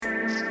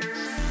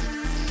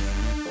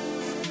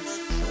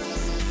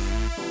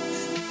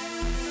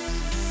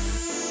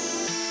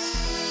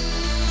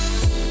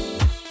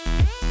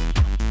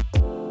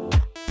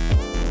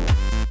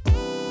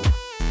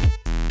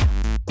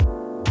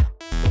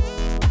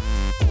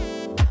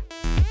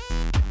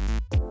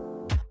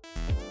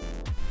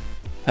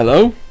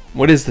Hello?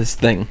 What is this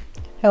thing?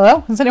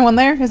 Hello? Is anyone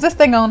there? Is this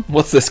thing on?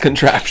 What's this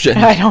contraption?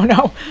 I don't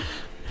know.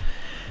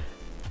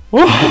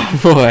 Oh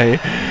boy.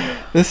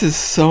 This is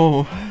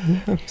so...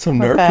 I'm so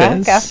We're nervous.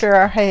 back after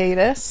our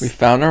hiatus. We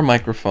found our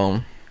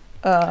microphone.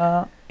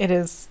 It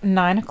is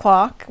 9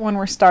 o'clock when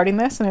we're starting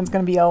this, and it's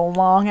going to be a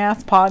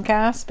long-ass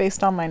podcast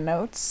based on my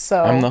notes,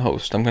 so... I'm the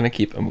host. I'm going to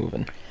keep it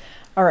moving.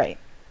 All right.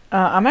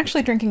 I'm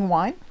actually drinking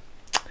wine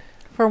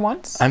for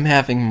once. I'm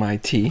having my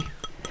tea.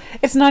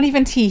 It's not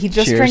even tea. He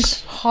just Cheers.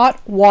 drinks hot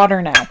water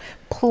now.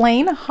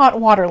 Plain hot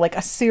water, like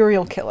a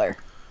serial killer.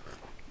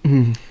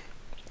 It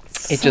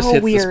just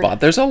hits the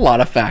spot. There's a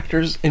lot of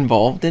factors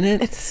involved in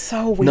it. It's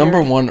so weird.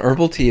 Number one,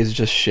 herbal tea is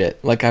just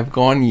shit. Like, I've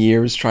gone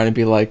years trying to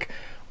be like,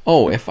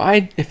 oh, if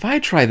I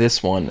try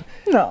this one,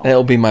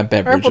 that'll be my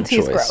beverage herbal of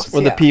tea's choice. gross,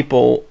 or the yeah.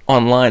 people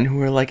online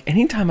who are like,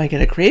 anytime I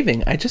get a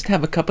craving, I just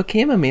have a cup of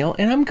chamomile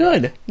and I'm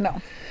good.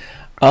 No.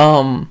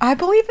 I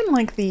believe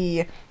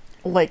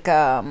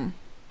in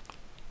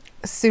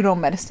pseudo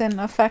medicine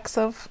effects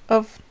of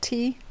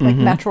tea, like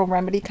natural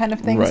remedy kind of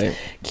things. Right.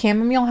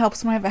 Chamomile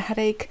helps when I have a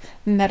headache.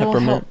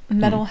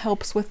 Nettle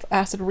helps with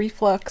acid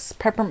reflux.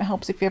 Peppermint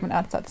helps if you have an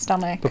upset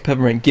stomach. But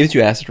peppermint gives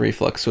you acid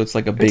reflux, so it's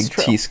like a big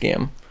true. tea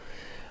scam.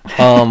 I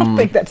don't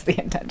think that's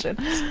the intention.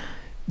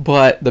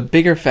 But the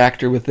bigger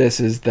factor with this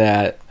is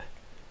that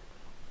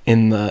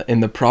in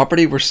the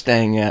property we're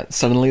staying at,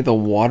 suddenly the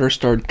water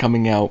started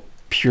coming out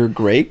pure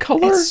gray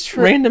color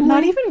randomly.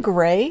 Not even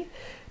gray,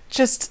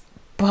 just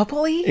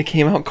bubbly. It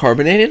came out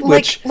carbonated,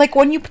 like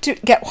when you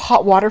get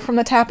hot water from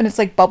the tap and it's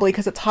like bubbly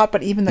because it's hot,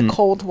 but even the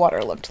cold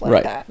water looked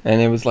like that. And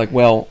it was like,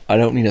 well, I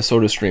don't need a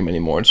soda stream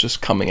anymore. It's just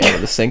coming out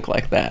of the sink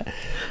like that.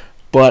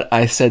 But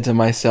I said to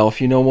myself,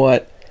 you know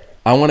what?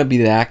 I want to be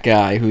that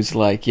guy who's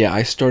like, yeah,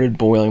 I started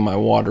boiling my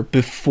water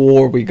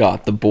before we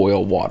got the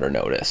boil water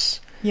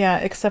notice. Yeah,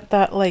 except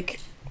that like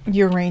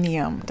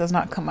uranium does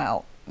not come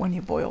out when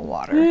you boil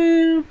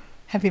water.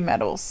 Heavy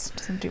metals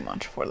doesn't do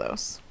much for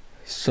those.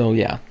 So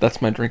yeah, that's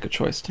my drink of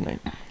choice tonight.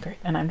 Great.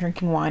 And I'm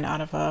drinking wine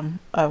out of a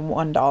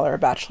 $1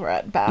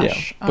 Bachelorette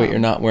bash. Yeah, but you're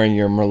not wearing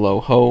your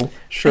Merlot Ho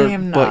shirt, I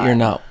am but not. you're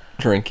not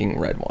drinking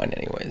red wine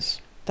anyways.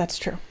 That's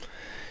true.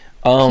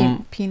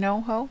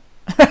 Pinot Ho?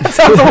 That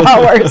sounds a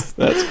lot worse.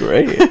 That's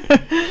great.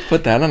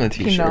 Put that on a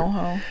t-shirt. Pinot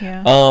Ho,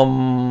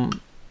 yeah.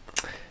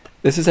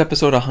 This is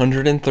episode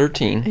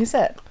 113. Is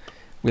it?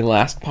 We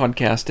last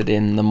podcasted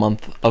in the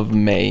month of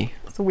May.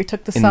 So we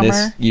took the in summer.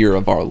 This year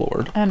of our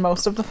Lord. And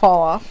most of the fall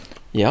off.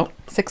 Yep.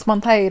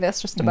 6-month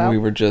hiatus, just about.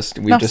 We've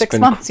just 6 been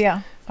months,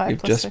 yeah. 5 We've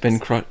plus just 6.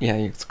 been yeah,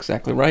 it's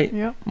exactly right.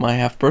 Yep. My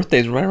half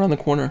birthday's right around the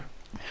corner.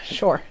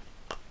 Sure.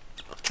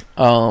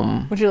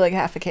 Would you like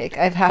half a cake?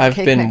 I have half a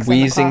cake. I've been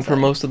wheezing for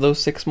most of those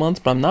 6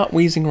 months, but I'm not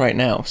wheezing right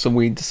now. So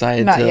we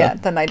decided Not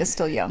yet. The night is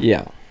still young.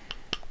 Yeah.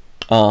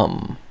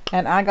 And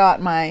I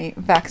got my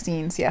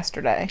vaccines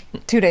yesterday.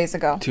 2 days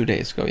ago. 2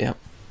 days ago, yeah.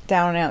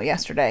 Down and out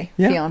yesterday.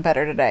 Yeah. Feeling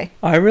better today.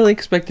 I really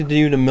expected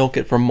you to milk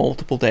it for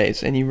multiple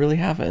days, and you really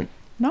haven't.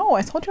 No,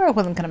 I told you I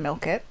wasn't going to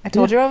milk it. I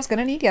told you I was going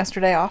to need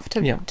yesterday off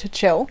to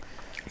chill.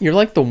 You're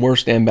like the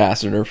worst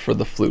ambassador for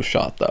the flu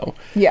shot, though.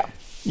 Yeah.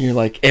 You're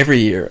like, every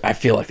year, I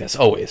feel like this,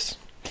 always.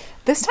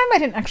 This time I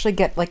didn't actually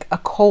get, like, a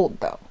cold,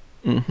 though.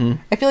 Mm-hmm.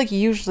 I feel like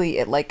usually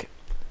it, like,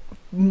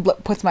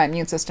 puts my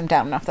immune system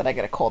down enough that I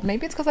get a cold.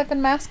 Maybe it's because I've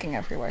been masking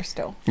everywhere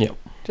still. Yep.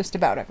 Just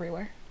about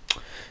everywhere.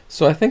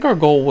 So I think our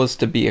goal was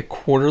to be a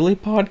quarterly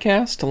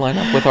podcast to line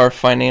up with our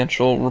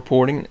financial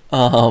reporting.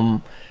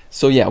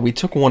 So yeah, we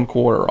took 1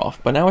 quarter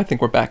off, but now I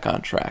think we're back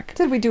on track.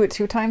 Did we do it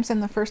 2 times in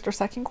the first or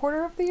second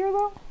quarter of the year,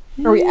 though?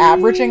 Are we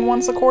averaging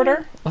once a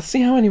quarter? Let's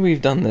see how many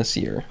we've done this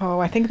year. Oh,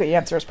 I think the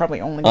answer is probably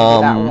only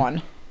going to be that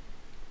one.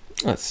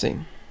 Let's see.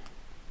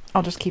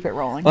 I'll just keep it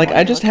rolling. Like,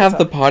 I just have I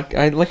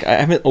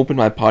haven't opened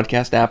my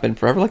podcast app in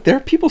forever. Like, there are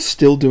people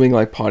still doing,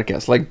 like,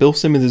 podcasts. Like, Bill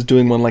Simmons is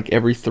doing one, like,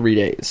 every 3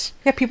 days.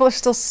 Yeah, people are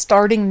still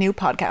starting new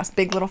podcasts.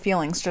 Big Little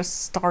Feelings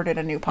just started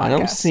a new podcast. I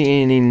don't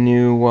see any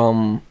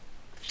new,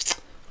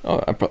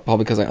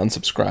 probably because I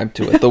unsubscribed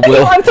to it. The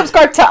You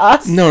unsubscribed to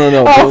us? No.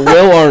 Oh. The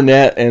Will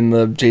Arnett and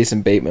the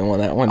Jason Bateman one.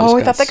 That one just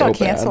I thought they got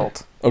so canceled.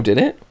 Bad. Oh, did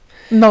it?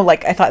 No,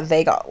 like, I thought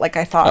they got, like,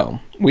 I thought.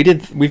 Oh,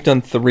 we've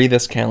done 3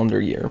 this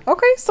calendar year.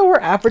 Okay, so we're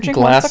averaging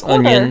Glass once a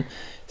quarter. Onion,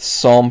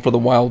 Psalm for the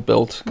Wild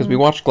Built, because we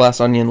watched Glass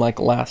Onion, like,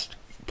 last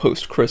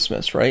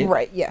post-Christmas, right?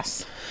 Right,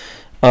 yes.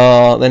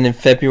 Then in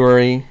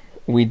February,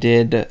 we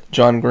did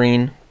John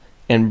Green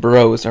and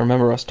Bros. I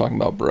remember us talking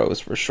about Bros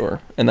for sure.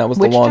 And that was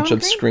Which the launch John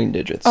of Green? Screen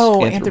Digits. Oh,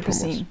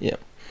 Anthropomorphs. Anthropocene.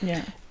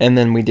 Yeah. And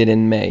then we did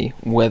in May,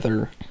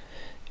 Weather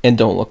and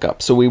Don't Look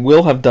Up. So we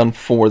will have done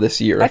 4 this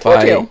year if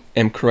I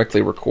am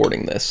correctly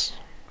recording this.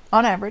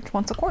 On average,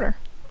 once a quarter.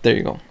 There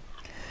you go.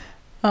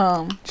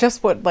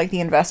 Just what, like, the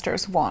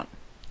investors want.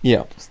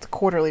 Yeah. Just the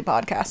quarterly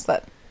podcast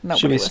that nobody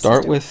Should we listens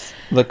start to.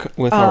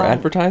 with our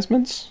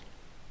advertisements?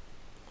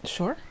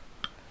 Sure.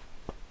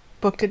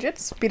 Book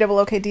Digits,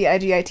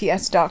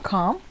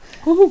 BOOKDIGITS.com.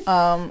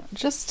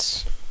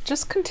 Just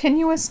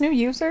continuous new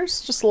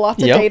users, just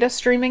lots of data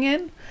streaming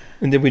in.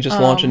 And did we just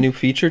launch a new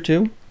feature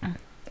too?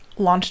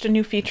 Launched a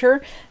new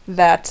feature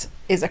that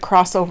is a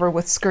crossover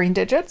with Screen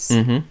Digits.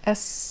 Mm-hmm.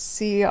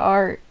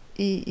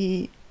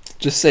 SCREE.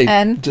 Just say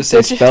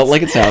Digits. spell it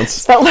like it sounds.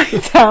 Spell it like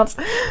it sounds.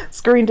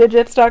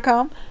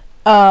 ScreenDigits.com.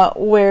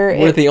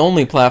 We're the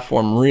only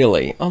platform,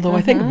 really. Although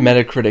I think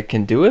Metacritic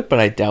can do it, but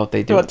I doubt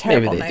they do it.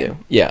 Maybe they do.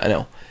 Yeah, I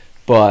know.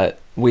 But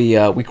we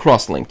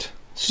cross-linked.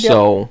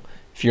 So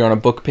if you're on a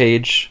book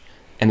page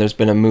and there's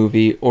been a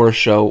movie or a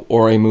show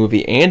or a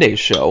movie and a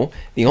show,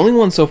 the only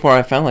one so far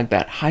I found like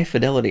that, High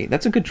Fidelity.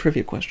 That's a good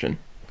trivia question.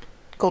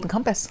 Golden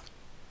Compass.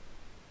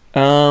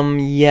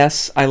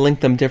 Yes, I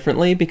linked them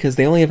differently because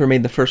they only ever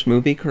made the first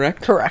movie,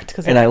 correct? Correct.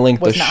 And I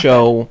linked the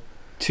show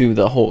to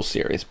the whole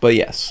series. But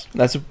yes,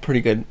 that's a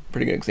pretty good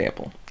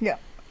example. Yeah.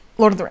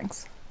 Lord of the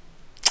Rings.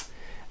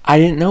 I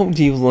didn't know.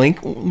 Do you link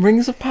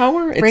Rings of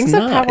Power? It's Rings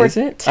not, of Power, is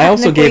it? I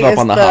also gave up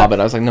on The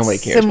Hobbit. I was like, nobody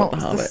cares about The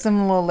Hobbit. The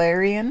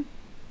Silmarillion.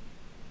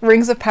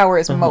 Rings of Power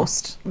is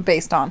most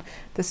based on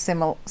the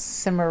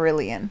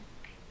Silmarillion.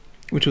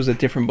 Which was a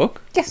different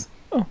book? Yes.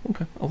 Oh,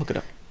 okay. I'll look it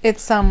up.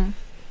 It's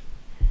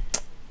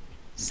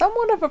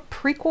somewhat of a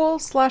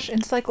prequel /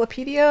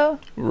 encyclopedia,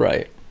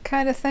 right?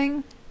 Kind of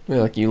thing.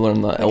 Like you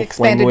learn the elf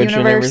language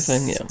and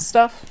everything, yeah.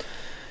 Stuff.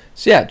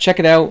 So yeah, check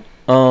it out.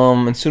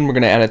 And soon we're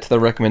gonna add it to the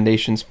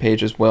recommendations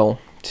page as well.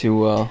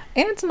 And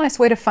it's a nice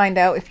way to find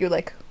out if you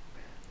like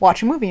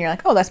watch a movie and you're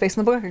like, oh, that's based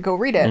on the book, I could go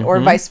read it, or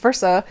vice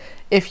versa.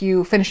 If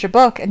you finish a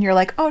book and you're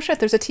like, oh shit,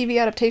 there's a TV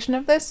adaptation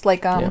of this,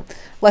 like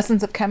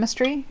Lessons of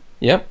Chemistry.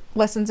 Yep.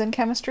 Lessons in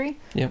Chemistry.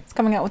 Yep. It's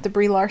coming out with the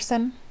Brie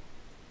Larson.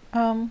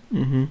 On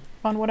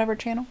whatever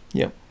channel.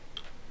 Yep.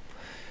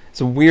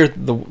 It's a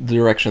weird the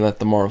direction that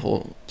the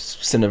Marvel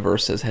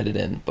Cineverse has headed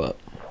in, but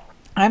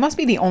I must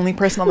be the only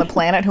person on the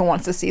planet who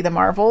wants to see the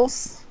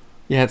Marvels.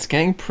 Yeah, it's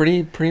getting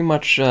pretty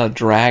much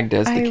dragged,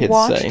 as the kids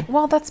say.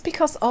 Well, that's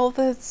because all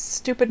the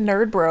stupid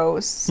nerd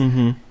bros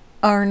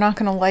are not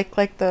going to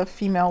like the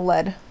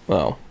female-led.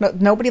 Well,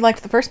 nobody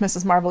liked the first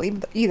Mrs. Marvel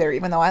either,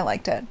 even though I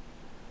liked it.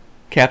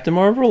 Captain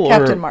Marvel?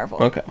 Captain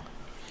Marvel. Okay.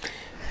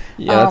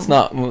 Yeah, that's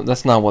not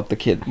what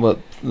the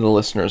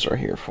listeners are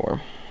here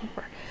for.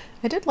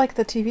 I did like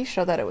the TV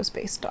show that it was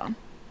based on.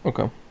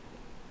 Okay.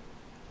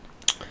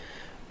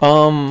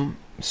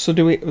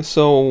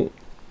 So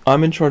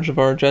I'm in charge of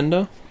our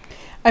agenda.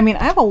 I mean,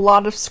 I have a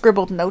lot of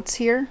scribbled notes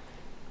here.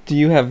 Do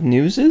you have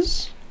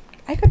newses?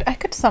 I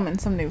could summon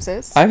some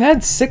newses. I've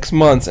had 6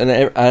 months, and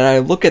I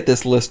look at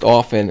this list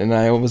often, and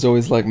I was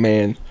always like,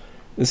 man,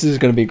 this is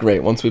going to be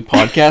great once we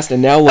podcast.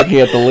 And now looking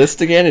at the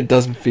list again, it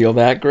doesn't feel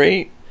that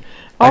great.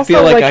 Also, I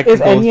feel like I could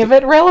is any of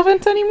it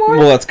relevant anymore?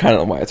 Well, that's kind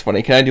of why it's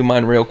funny. Can I do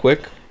mine real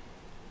quick?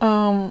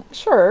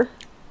 Sure.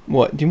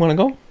 What? Do you want to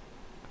go?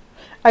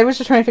 I was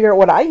just trying to figure out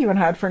what I even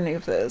had for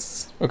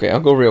newses. Okay, I'll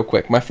go real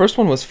quick. My first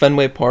one was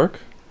Fenway Park.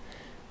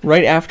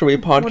 Right after we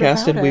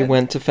podcasted, we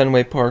went to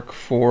Fenway Park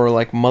for,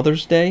 like,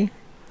 Mother's Day.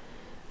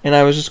 And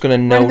I was just going to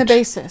note... Run the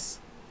bases.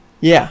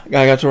 Yeah,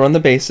 I got to run the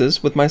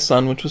bases with my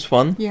son, which was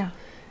fun. Yeah.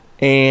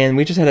 And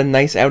we just had a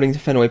nice outing to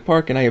Fenway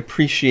Park, and I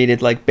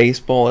appreciated, like,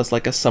 baseball as,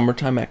 like, a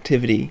summertime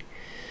activity.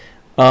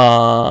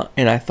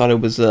 And I thought it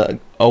was a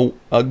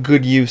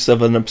good use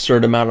of an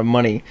absurd amount of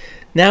money.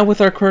 Now,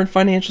 with our current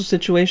financial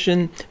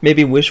situation,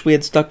 maybe wish we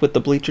had stuck with the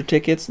bleacher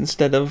tickets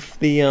instead of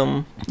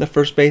the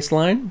first base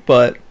line.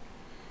 But,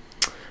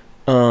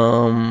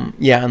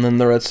 yeah, and then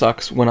the Red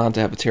Sox went on to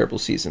have a terrible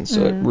season,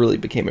 so it really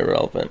became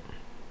irrelevant.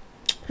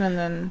 And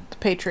then the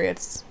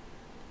Patriots.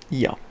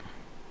 Yeah.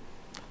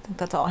 I think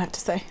that's all I have to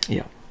say.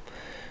 Yeah.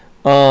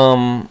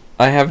 I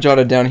have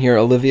jotted down here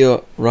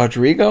Olivia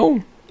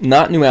Rodrigo.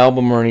 Not new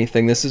album or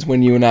anything. This is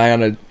when you and I,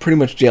 on a pretty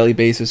much daily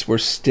basis, were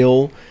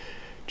still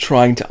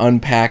trying to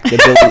unpack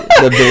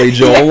the Billy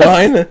Joel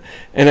line.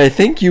 And I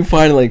think you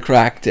finally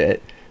cracked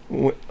it.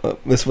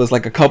 This was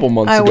like a couple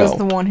months ago. I was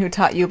the one who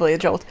taught you Billy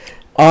Joel.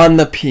 On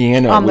the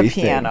piano, On the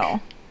piano.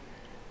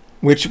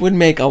 Which would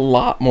make a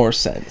lot more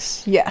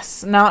sense.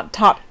 Yes. Not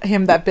taught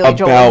him that Billy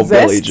Joel exists.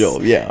 About Billy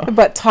Joel, yeah.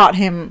 But taught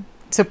him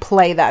to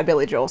play that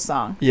Billy Joel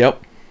song.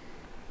 Yep.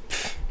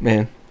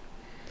 Man.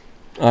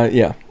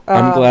 Yeah.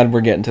 I'm glad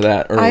we're getting to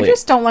that early. I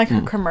just don't like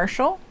her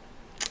commercial.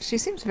 She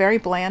seems very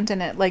bland in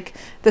it. Like,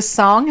 the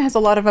song has a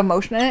lot of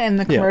emotion in it, and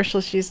the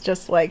commercial, she's no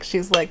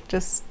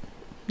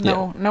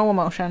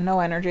emotion,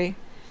 no energy.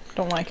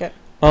 Don't like it.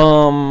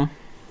 On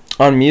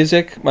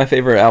music, my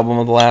favorite album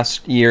of the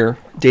last year,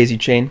 Daisy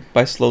Chain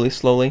by Slowly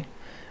Slowly.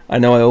 I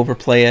know I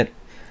overplay it.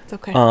 It's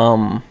okay.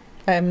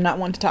 I'm not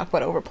one to talk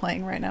about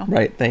overplaying right now.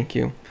 Right, thank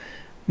you.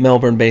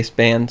 Melbourne-based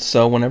band,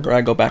 so whenever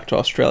I go back to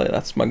Australia,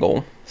 that's my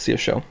goal. See a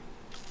show.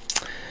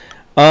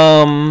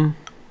 I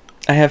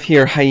have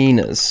here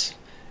Hyenas.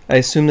 I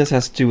assume this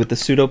has to do with the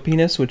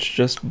pseudopenis, which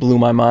just blew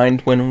my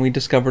mind when we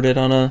discovered it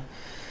on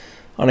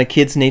a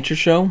kids' nature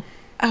show.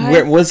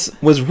 Where was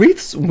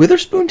Reese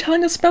Witherspoon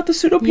telling us about the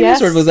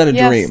pseudopenis, or was that a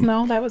dream?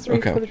 No, that was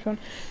Reese Witherspoon.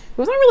 It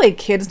wasn't really a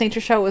kids'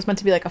 nature show. It was meant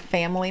to be like a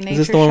family nature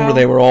show. Is this the one where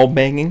they were all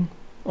banging?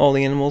 All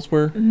the animals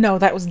were? No,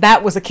 that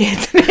was a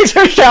kids'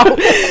 nature show.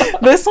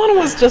 This one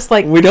was just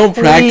like we don't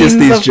practice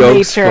these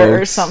jokes, nature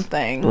folks. Or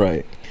something.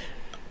 Right.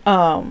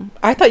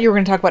 I thought you were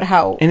going to talk about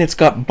how... And it's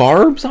got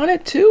barbs on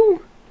it,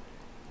 too?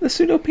 the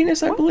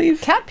pseudopenis, I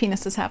believe. Cat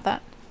penises have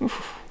that.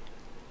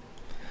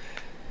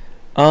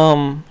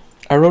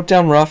 I wrote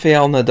down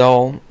Rafael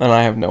Nadal, and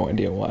I have no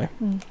idea why.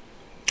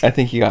 I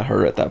think he got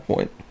hurt at that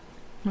point.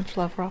 Much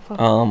love,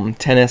 Rafa.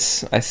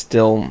 Tennis, I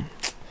feel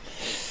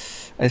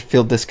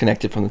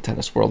disconnected from the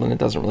tennis world, and it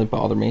doesn't really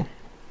bother me.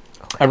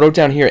 Okay. I wrote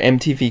down here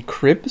MTV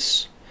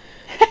Cribs.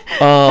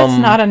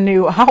 That's not a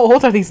new... How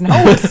old are these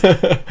notes?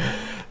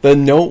 The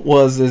note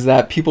is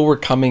that people were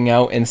coming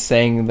out and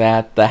saying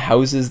that the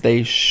houses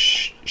they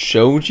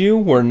showed you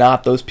were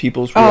not those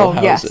people's real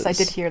houses. Yes, I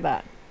did hear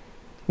that.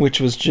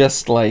 Which was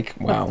just like,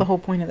 wow. That's the whole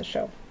point of the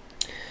show.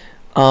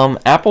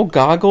 Apple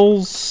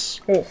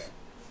goggles. Ugh.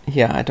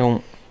 Yeah, I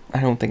don't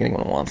think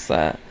anyone wants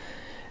that.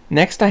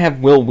 Next, I have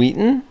Will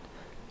Wheaton,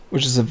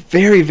 which is a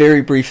very,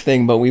 very brief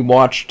thing, but we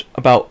watched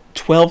about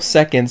 12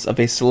 seconds of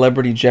a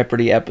Celebrity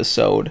Jeopardy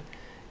episode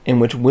in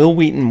which Will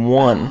Wheaton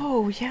won.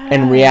 Oh, yeah.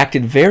 And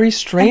reacted very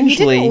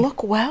strangely. And he didn't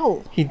look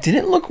well. He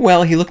didn't look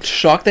well. He looked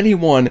shocked that he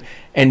won.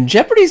 And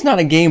Jeopardy's not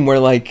a game where,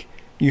 like,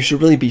 you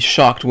should really be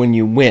shocked when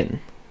you win.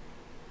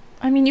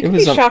 I mean, you can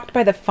be shocked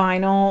by the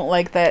final,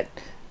 like that...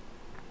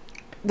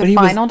 The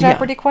final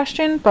Jeopardy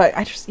question, but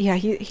he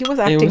was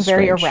acting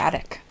very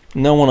erratic.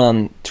 No one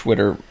on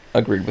Twitter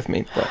agreed with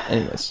me, but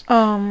anyways.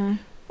 I'm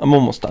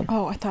almost done.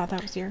 Oh, I thought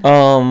that was your...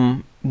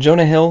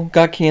 Jonah Hill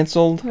got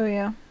canceled. Oh,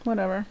 yeah.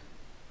 Whatever.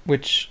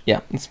 Which,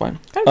 yeah, that's fine.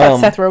 I thought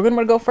Seth Rogen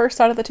would go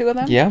first out of the two of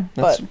them. Yeah,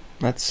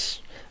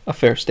 that's a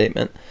fair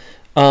statement.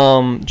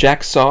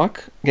 Jack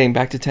Sock, getting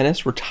back to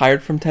tennis,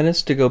 retired from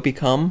tennis to go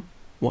become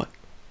what?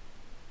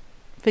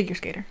 Figure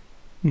skater.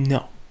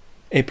 No.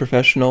 A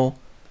professional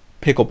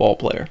pickleball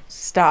player.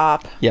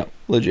 Stop. Yeah,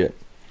 legit.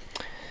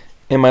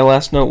 And my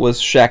last note was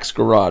Shaq's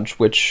Garage,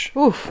 which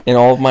in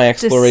all of my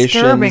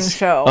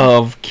explorations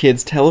of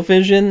kids'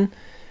 television,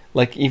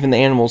 like even the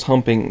animals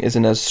humping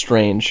isn't as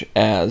strange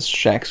as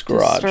Shaq's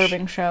Garage.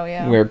 Disturbing show,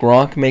 yeah. Where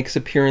Gronk makes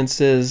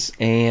appearances,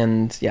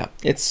 and yeah,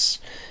 it's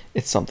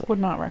something. Would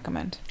not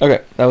recommend.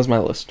 Okay, that was my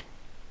list.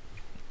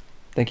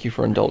 Thank you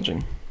for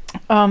indulging.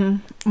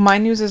 My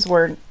newses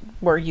were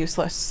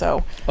useless,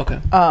 so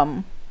okay.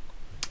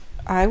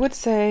 I would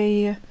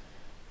say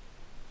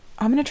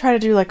I'm gonna try to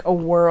do like a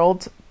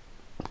world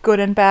good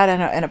and bad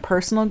and a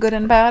personal good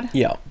and bad.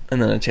 Yeah,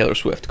 and then a Taylor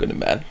Swift good and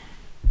bad.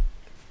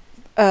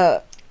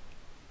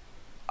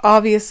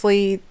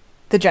 Obviously,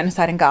 the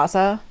genocide in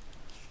Gaza.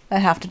 I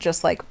have to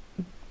just like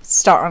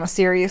start on a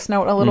serious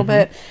note a little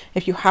bit.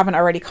 If you haven't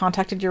already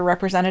contacted your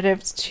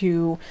representatives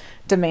to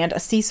demand a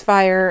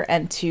ceasefire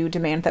and to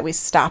demand that we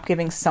stop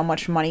giving so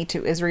much money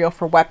to Israel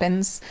for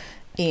weapons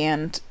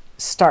and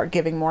start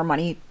giving more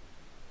money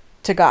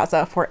to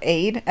Gaza for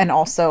aid, and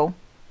also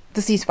the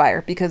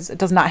ceasefire, because it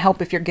does not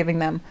help if you're giving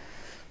them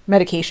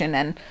medication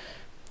and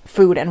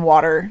food and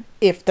water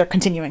if they're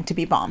continuing to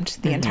be bombed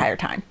the entire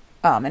time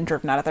and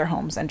driven out of their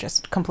homes and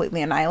just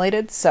completely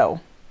annihilated.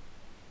 So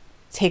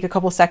take a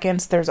couple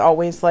seconds. There's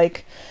always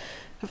like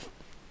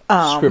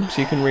scripts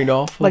you can read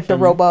off, like the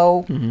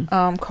robo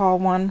call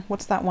one.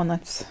 What's that one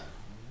that's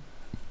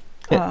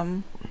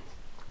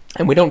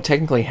and we don't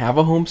technically have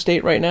a home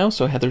state right now,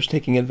 so Heather's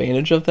taking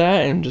advantage of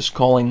that and just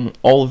calling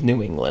all of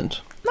New England.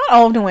 Not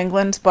all of New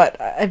England, but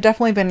I've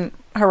definitely been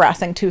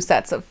harassing two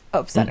sets of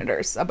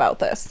senators about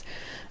this.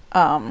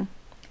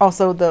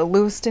 Also, the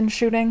Lewiston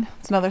shooting.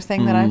 It's another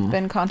thing that I've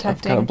been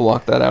contacting. I've kind of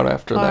blocked that out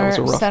after that was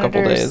a rough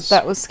couple days.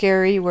 That was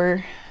scary.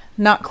 We're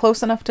not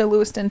close enough to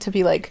Lewiston to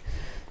be like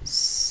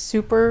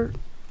super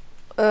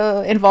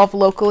involved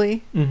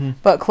locally,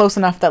 but close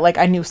enough that like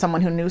I knew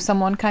someone who knew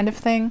someone kind of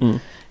thing.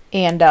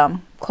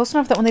 And close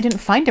enough that when they didn't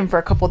find him for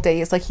a couple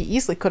days, like he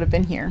easily could have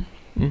been here.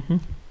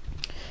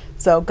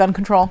 So gun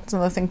control, it's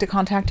another thing to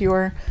contact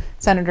your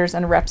senators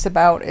and reps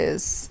about,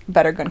 is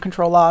better gun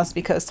control laws,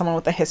 because someone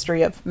with a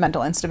history of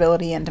mental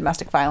instability and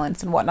domestic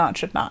violence and whatnot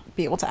should not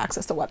be able to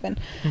access the weapon.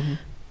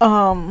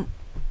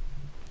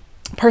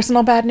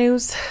 Personal bad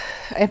news,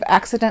 I've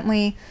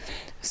accidentally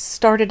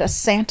started a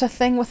Santa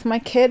thing with my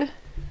kid.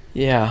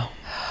 Yeah.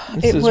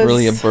 This is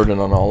really a burden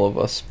on all of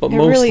us, but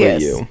mostly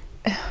you.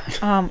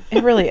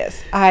 It really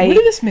is. Where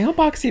did this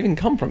mailbox even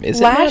come from? Is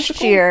it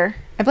magical? Year,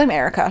 I blame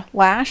Erica.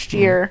 Last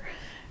year,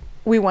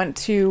 we went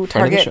to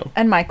Target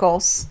and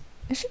Michael's.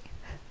 Is she?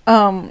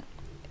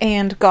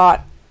 And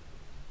got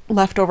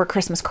leftover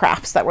Christmas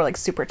crafts that were like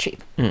super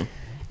cheap. And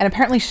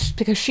apparently,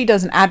 because she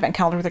does an advent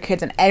calendar with her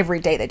kids, and every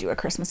day they do a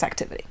Christmas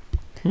activity.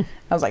 I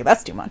was like,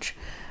 that's too much.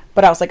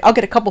 But I was like, I'll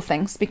get a couple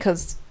things,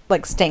 because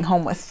like staying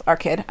home with our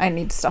kid, I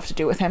need stuff to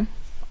do with him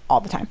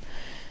all the time.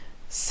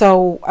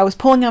 So I was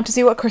pulling out to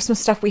see what Christmas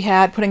stuff we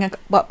had, putting up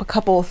a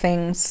couple of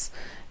things,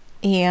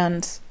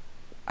 and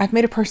I've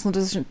made a personal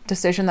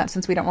decision that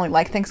since we don't really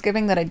like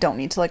Thanksgiving, that I don't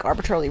need to like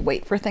arbitrarily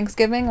wait for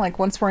Thanksgiving. Like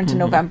once we're into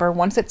November,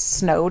 once it's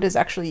snowed is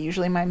actually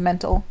usually my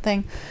mental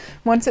thing.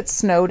 Once it's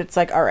snowed, it's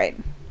like, all right,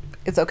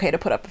 it's okay to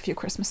put up a few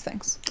Christmas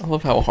things. I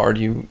love how hard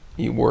you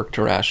work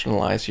to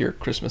rationalize your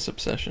Christmas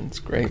obsession. It's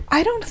great.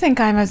 I don't think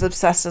I'm as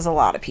obsessed as a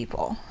lot of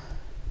people.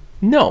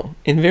 No,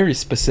 in very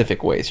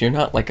specific ways. You're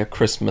not like a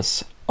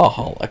Christmas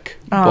holic.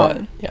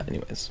 But yeah,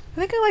 anyways. I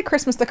think I like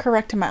Christmas the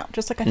correct amount,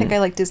 just like I think I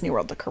like Disney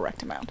World the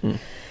correct amount.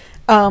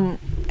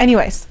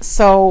 Anyways,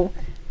 so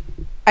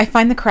I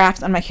find the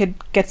crafts, and my kid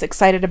gets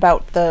excited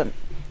about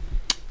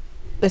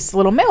this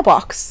little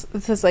mailbox.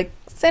 It says like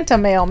Santa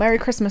mail, Merry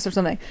Christmas or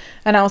something.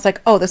 And I was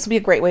like, oh, this would be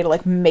a great way to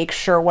like make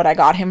sure what I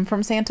got him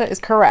from Santa is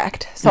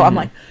correct. So I'm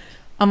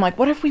like,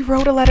 what if we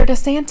wrote a letter to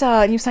Santa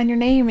and you sign your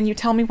name and you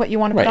tell me what you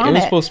want to put on it? It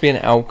was supposed to be an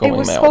outgoing mailbox. It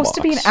was supposed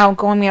to be an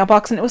outgoing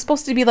mailbox, and it was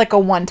supposed to be like a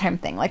one-time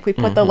thing. Like we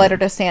put the letter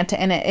to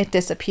Santa in it, it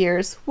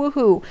disappears.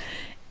 Woohoo.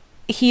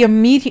 He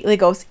immediately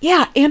goes,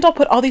 yeah, and I'll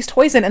put all these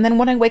toys in, and then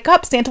when I wake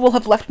up, Santa will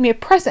have left me a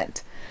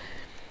present.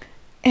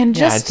 And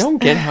I don't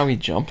get how he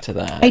jumped to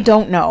that. I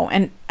don't know.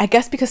 And I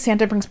guess because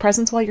Santa brings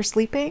presents while you're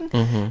sleeping.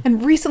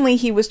 And recently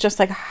he was just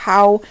like,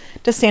 how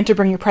does Santa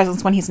bring you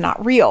presents when he's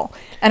not real?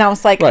 And I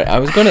was like, right,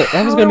 that was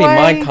gonna be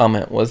my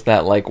comment, was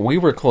that like we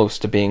were close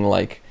to being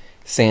like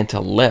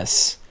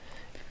Santa-less,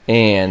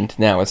 and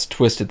now it's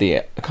twisted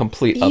the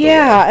complete other way.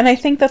 Yeah, and I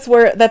think that's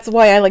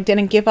why I like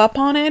didn't give up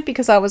on it,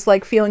 because I was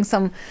like feeling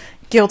some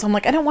guilt. I'm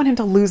like, I don't want him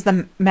to lose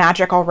the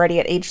magic already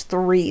at age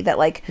 3 that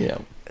like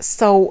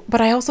So,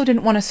 but I also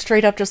didn't want to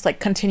straight up just like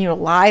continue to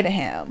lie to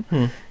him.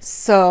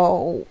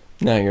 So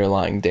now you're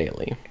lying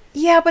daily.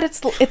 Yeah, but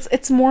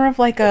it's more of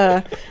like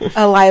a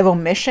lie of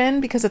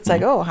omission, because it's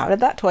like, oh, how did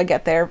that toy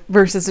get there?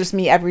 Versus just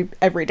me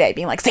every day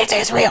being like, Santa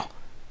is real.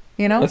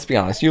 You know? Let's be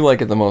honest, you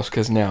like it the most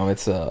because now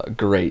it's a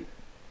great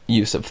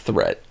use of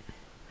threat.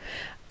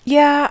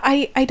 Yeah,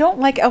 I don't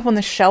like Elf on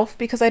the Shelf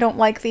because I don't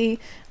like the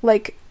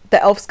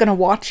elf's gonna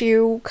watch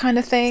you kind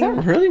of thing. Does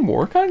that really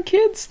work on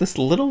kids? This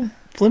little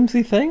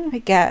flimsy thing? I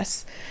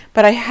guess.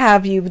 But I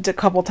have used a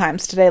couple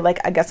times today, like,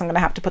 I guess I'm gonna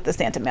have to put the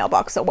Santa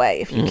mailbox away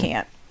if you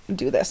can't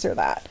do this or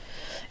that.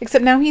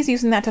 Except now he's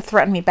using that to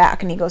threaten me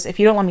back, and he goes, if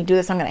you don't let me do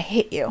this, I'm gonna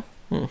hit you.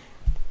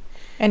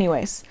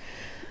 Anyways.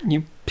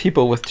 You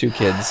people with 2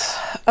 kids.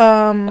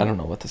 I don't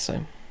know what to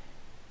say.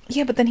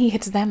 Yeah, but then he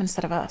hits them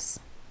instead of us.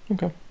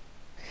 Okay.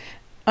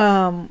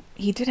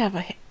 He did have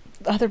the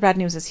other bad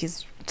news is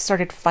he's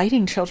started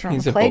fighting children on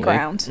the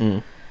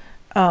playground.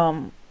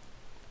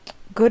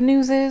 Good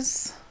news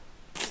is...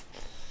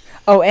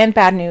 Oh, and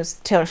bad news,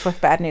 Taylor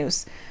Swift bad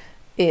news,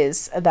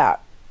 is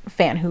that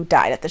fan who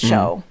died at the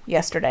show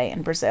yesterday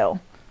in Brazil,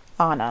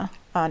 Anya.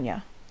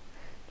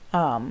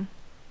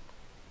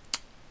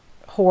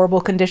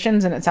 Horrible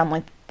conditions, and it sounded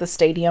like the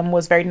stadium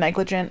was very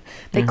negligent.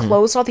 They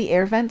closed all the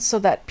air vents so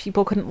that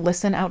people couldn't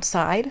listen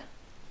outside.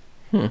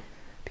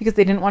 Because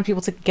they didn't want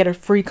people to get a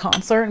free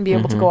concert and be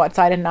able to go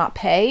outside and not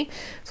pay.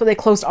 So they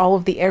closed all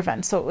of the air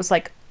vents. So it was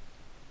like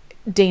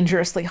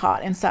dangerously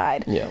hot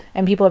inside. Yeah.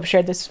 And people have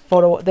shared this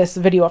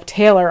video of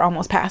Taylor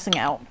almost passing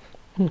out.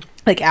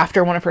 Like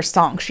after one of her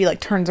songs, she like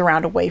turns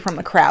around away from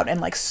the crowd and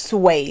like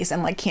sways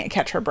and like can't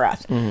catch her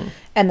breath.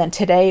 And then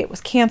today it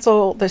was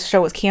canceled. This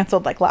show was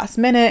canceled like last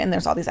minute, and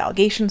there's all these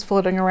allegations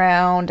floating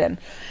around, and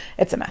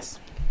it's a mess.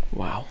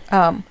 Wow.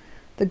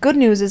 The good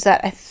news is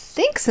that I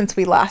think since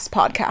we last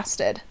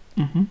podcasted,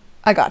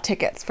 I got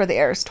tickets for the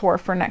Eras tour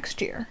for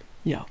next year.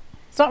 Yeah.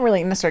 It's not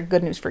really necessarily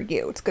good news for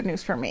you. It's good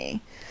news for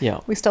me. Yeah.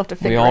 We still have to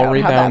figure out how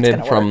that's going to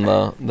work. We all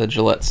rebounded from the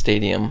Gillette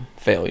Stadium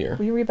failure.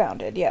 We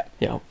rebounded, yeah.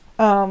 Yeah.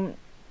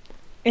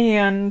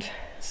 And...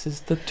 This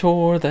is the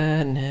tour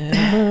that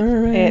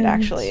never ends. It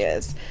actually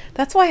is.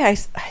 That's why I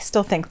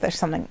still think there's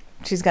something...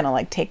 She's going to,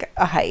 like, take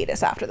a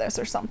hiatus after this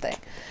or something.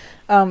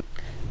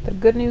 The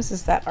good news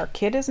is that our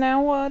kid is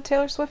now a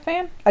Taylor Swift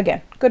fan.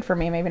 Again, good for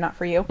me, maybe not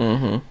for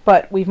you.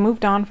 But we've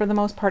moved on for the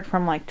most part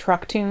from, like,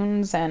 Truck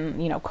Tunes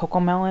and, you know,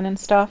 Cocomelon and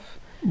stuff.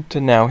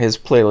 To now his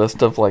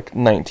playlist of, like,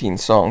 19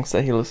 songs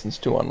that he listens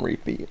to on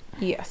repeat.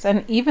 Yes,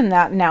 and even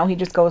that, now he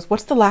just goes,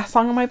 what's the last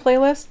song on my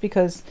playlist?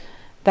 Because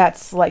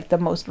that's, like, the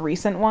most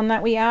recent one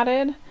that we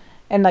added.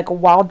 And, like,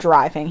 while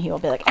driving, he will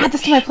be like, add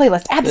this to my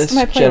playlist, add this to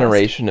my playlist. This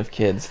generation of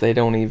kids, they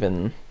don't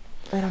even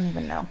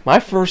know. My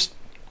first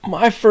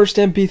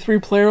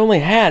MP3 player only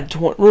had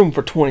room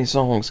for 20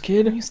 songs,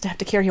 kid. I used to have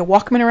to carry a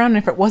Walkman around, and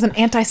if it wasn't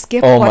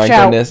anti-skip, watch out. Oh my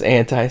goodness,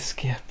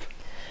 anti-skip.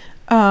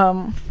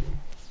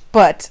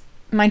 But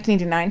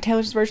 1989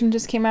 Taylor's version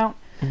just came out.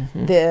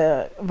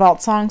 The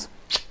vault songs,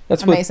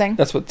 amazing.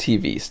 That's what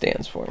TV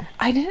stands for.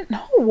 I didn't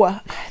know.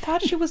 I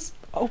thought she was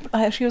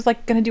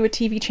like going to do a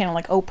TV channel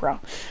like Oprah.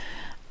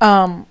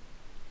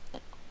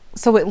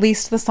 So at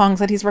least the songs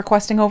that he's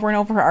requesting over and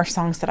over are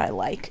songs that I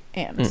like,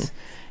 and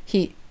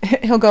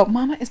he'll go,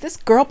 Mama, is this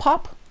girl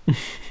pop?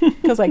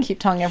 Because I keep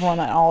telling everyone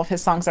that all of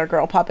his songs are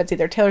girl pop. It's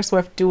either Taylor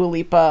Swift, Dua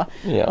Lipa,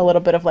 a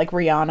little bit of like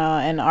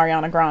Rihanna and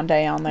Ariana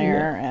Grande on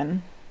there,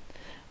 and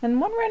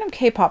one random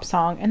K-pop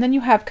song. And then you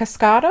have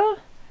Cascada,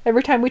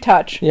 Every Time We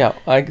Touch. Yeah,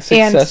 I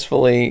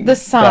successfully The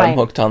Sign, got him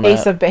hooked on that.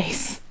 Ace of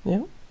Base.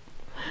 Yeah.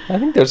 I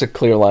think there's a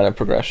clear line of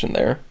progression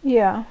there.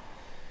 Yeah.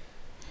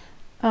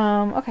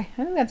 Okay,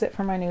 I think that's it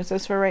for my news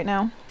for right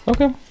now.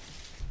 Okay.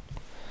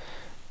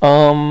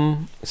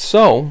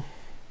 So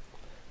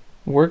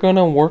we're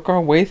gonna work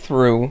our way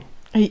through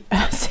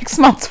 6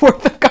 months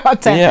worth of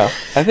content. Yeah,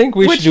 I think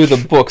we should do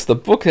the books. The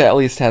book at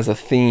least has a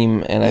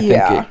theme, and I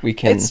think we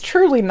can... It's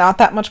truly not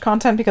that much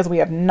content because we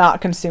have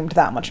not consumed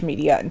that much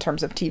media in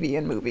terms of TV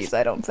and movies,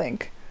 I don't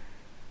think.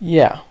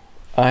 Yeah.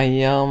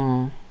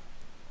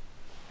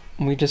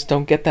 We just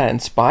don't get that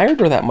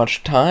inspired or that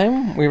much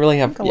time. We really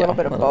have... a little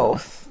bit of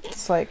both.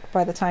 It's like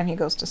by the time he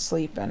goes to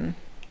sleep and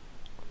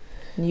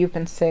you've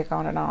been sick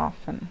on and off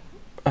and...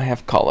 I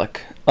have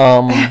colic.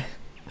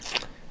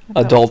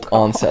 Adult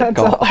onset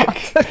colic.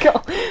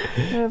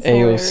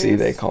 AOC,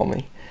 they call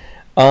me.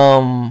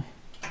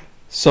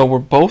 So we're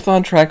both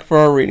on track for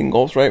our reading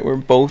goals, right? We're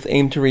both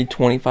aim to read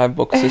 25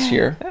 books this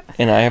year,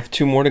 and I have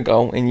 2 more to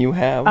go, and you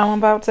have... I'm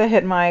about to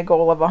hit my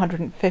goal of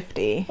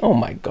 150. Oh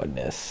my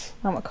goodness.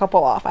 I'm a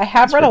couple off. I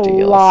have read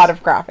ridiculous. A lot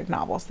of graphic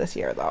novels this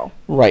year, though.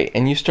 Right,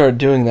 and you started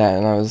doing that,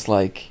 and I was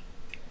like...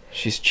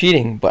 She's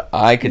cheating, but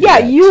I could do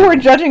that you were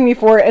judging me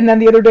for it, and then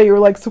the other day you were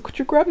like, so could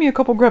you grab me a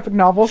couple graphic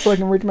novels so I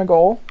can reach my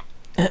goal?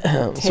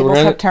 Tables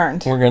have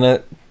turned. We're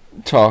going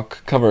to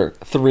cover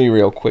 3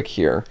 real quick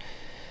here.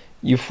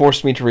 You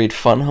forced me to read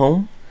Fun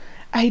Home.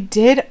 I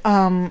did.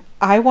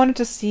 I wanted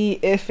to see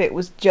if it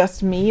was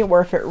just me or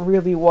if it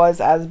really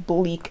was as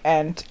bleak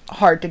and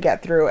hard to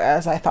get through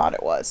as I thought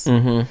it was.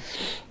 Mm-hmm.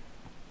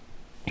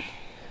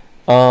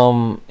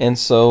 And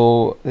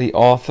so the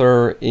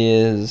author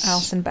is...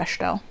 Alison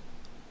Bechdel.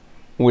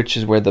 Which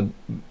is where the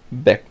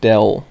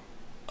Bechdel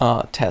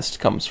test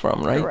comes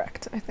from, right?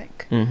 Correct, I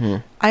think. Mm-hmm.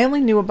 I only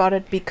knew about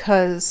it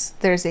because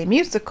there's a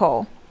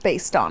musical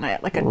based on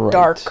it, like a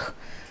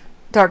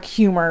dark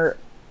humor,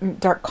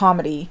 dark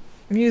comedy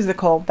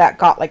musical that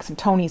got like some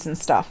Tonys and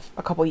stuff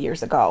a couple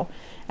years ago,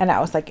 and I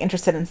was like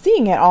interested in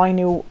seeing it. All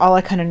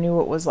I kind of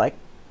knew it was like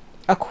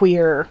a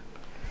queer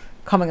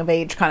coming of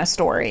age kind of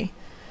story,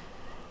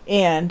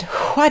 and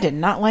I did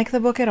not like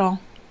the book at all.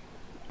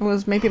 It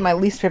was maybe my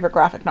least favorite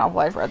graphic novel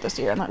I've read this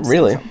year. And that's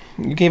really?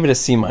 You gave it a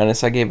C-.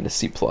 I gave it a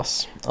C+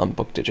 on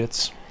Book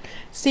Digits.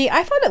 See,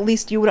 I thought at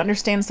least you would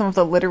understand some of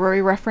the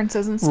literary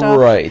references and stuff.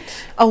 Right.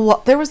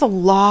 There was a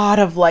lot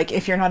of, like,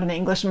 if you're not an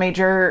English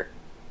major,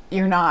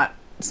 you're not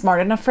smart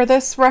enough for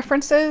this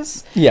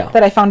references. Yeah.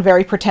 That I found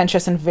very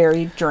pretentious and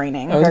very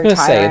draining. I was going to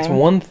say, it's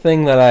one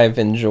thing that I've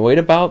enjoyed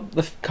about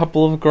the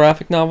couple of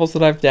graphic novels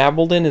that I've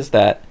dabbled in is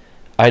that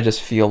I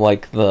just feel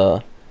like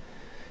the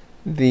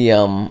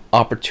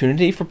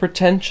opportunity for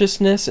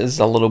pretentiousness is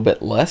a little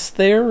bit less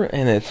there,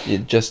 and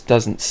it just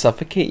doesn't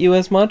suffocate you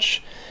as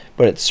much,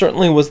 but it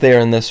certainly was there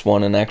in this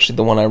one. And actually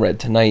the one I read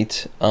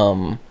tonight,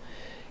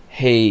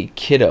 Hey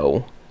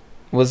Kiddo,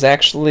 was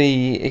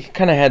actually, it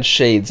kind of had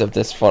shades of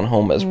this Fun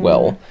Home as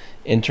well,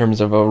 in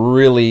terms of a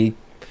really,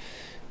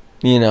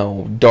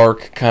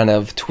 dark kind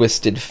of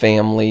twisted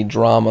family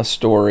drama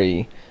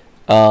story,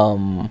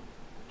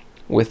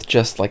 with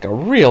just like a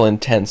real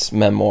intense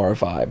memoir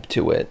vibe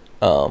to it.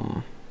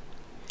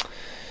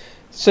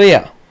 So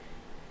yeah.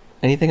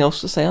 Anything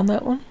else to say on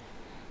that one?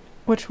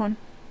 Which one?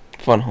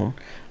 Fun Home.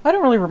 I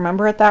don't really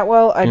remember it that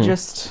well. I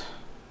just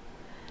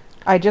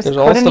There's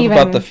all stuff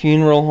about the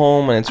funeral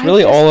home, and it's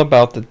really all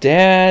about the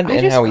dad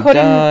and how he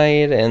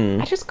died,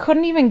 and... I just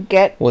couldn't even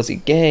get... Was he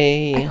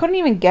gay? I couldn't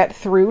even get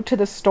through to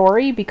the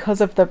story because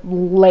of the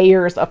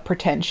layers of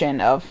pretension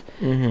of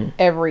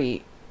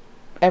every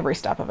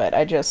step of it.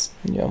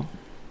 Yeah.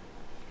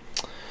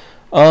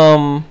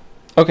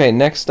 Okay,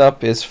 next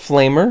up is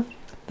Flamer.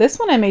 This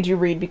one I made you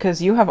read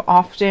because you have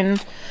often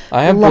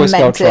Boy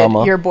Scout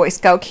trauma. Your Boy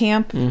Scout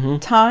camp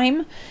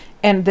time,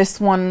 and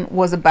this one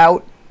was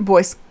about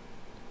Boy Scout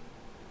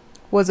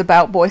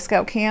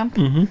camp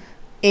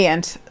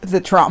and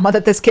the trauma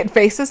that this kid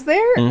faces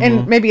there,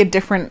 and maybe a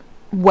different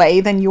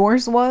way than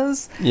yours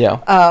was.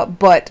 Yeah.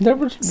 But there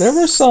was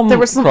some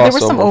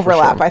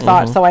overlap, sure. I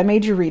thought, so I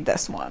made you read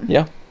this one.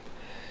 Yeah.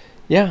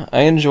 Yeah,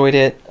 I enjoyed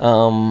it.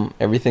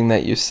 Everything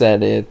that you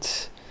said,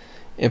 it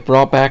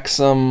brought back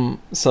some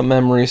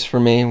memories for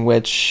me,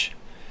 which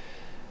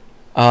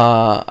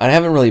I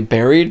haven't really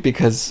buried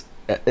because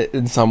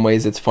in some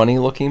ways it's funny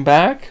looking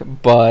back,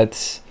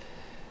 but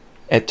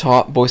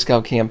Boy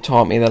Scout camp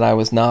taught me that I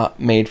was not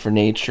made for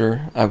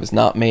nature. I was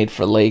not made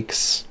for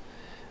lakes.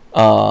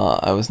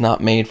 I was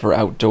not made for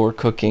outdoor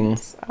cooking.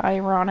 It's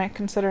ironic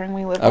considering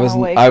we live on a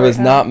lake. I was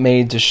not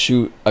made to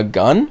shoot a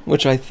gun,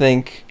 which I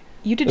think...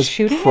 You did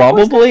shooting?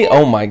 Probably.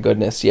 Oh my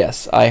goodness,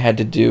 yes. I had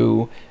to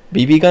do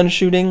BB gun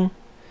shooting,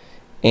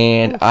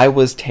 and I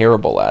was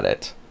terrible at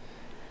it.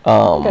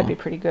 I think I'd be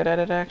pretty good at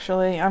it,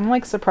 actually. I'm,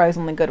 like,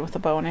 surprisingly good with a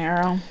bow and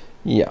arrow.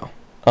 Yeah.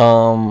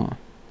 So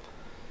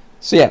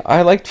yeah,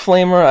 I liked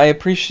Flamer. I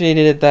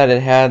appreciated that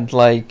it had,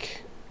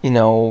 like,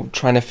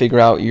 trying to figure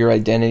out your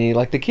identity.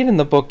 Like, the kid in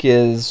the book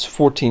is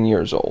 14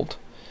 years old.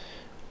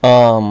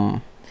 I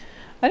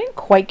didn't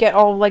quite get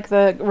all, like,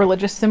 the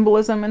religious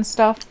symbolism and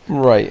stuff.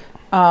 Right.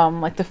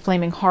 Like the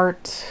flaming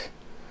heart.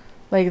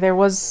 Like, there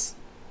was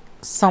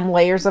some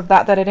layers of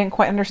that I didn't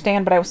quite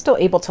understand, but I was still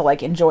able to,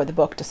 like, enjoy the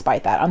book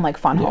despite that, unlike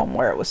Fun Home,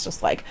 where it was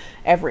just, like,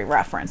 every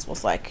reference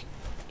was, like,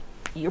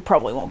 you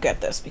probably won't get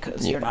this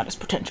because you're not as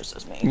pretentious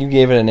as me. You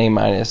gave it an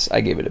A-.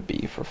 I gave it a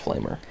B for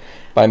Flamer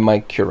by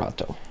Mike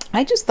Curato.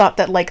 I just thought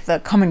that, like, the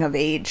coming of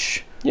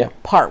age Yeah.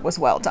 part was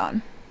well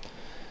done.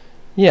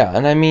 Yeah,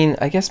 and I mean,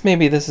 I guess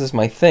maybe this is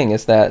my thing,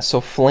 is that, so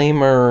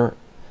Flamer,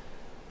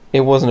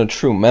 it wasn't a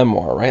true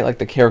memoir, right? Like,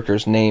 the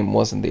character's name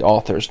wasn't the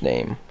author's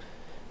name.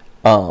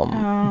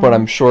 But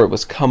I'm sure it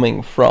was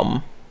coming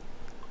from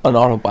an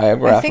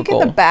autobiographical... I think in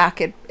the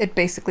back it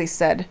basically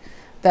said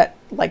that,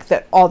 like,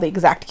 that all the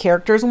exact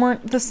characters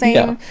weren't the same,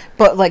 Yeah.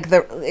 but, like,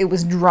 it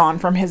was drawn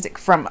from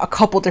a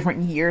couple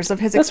different years of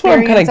his That's what I'm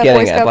experience kind of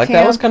getting Boy at. Scout Like,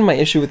 camp. that was kind of my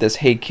issue with this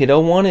Hey Kiddo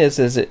one, is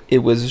it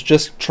was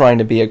just trying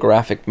to be a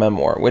graphic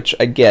memoir, which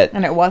I get.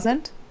 And it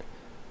wasn't?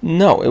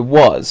 No, it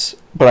was.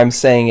 But I'm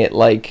saying it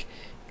like,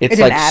 it's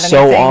didn't like add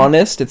so anything.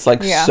 honest. It's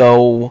like Yeah.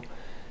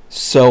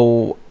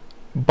 so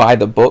by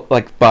the book,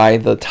 like by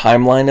the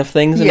timeline of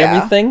things and Yeah.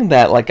 everything,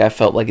 that like I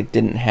felt like it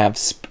didn't have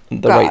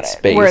the Got right it.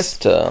 space Whereas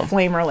to...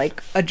 Flamer,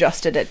 like,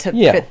 adjusted it to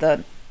Yeah. fit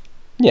the...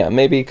 Yeah,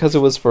 maybe because it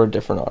was for a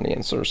different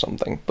audience or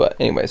something. But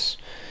anyways.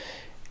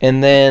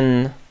 And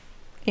then...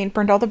 Ain't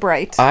Burned All the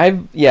Bright.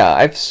 I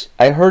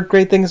heard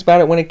great things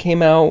about it when it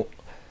came out.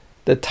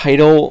 The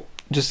title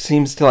just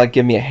seems to like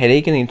give me a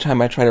headache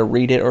anytime I try to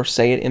read it or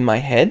say it in my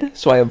head,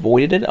 so I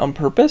avoided it on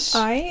purpose.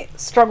 I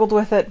struggled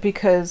with it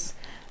because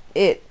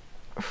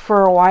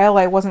for a while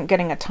I wasn't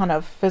getting a ton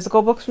of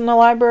physical books from the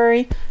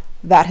library.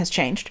 That has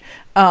changed.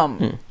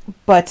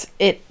 But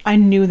I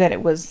knew that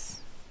it was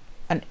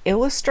an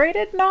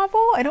illustrated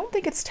novel. I don't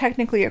think it's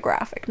technically a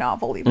graphic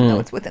novel, even though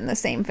it's within the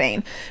same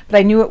vein. But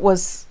I knew it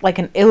was like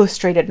an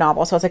illustrated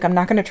novel, so I was like, I'm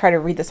not going to try to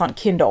read this on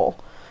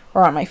Kindle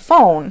or on my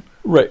phone.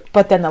 Right.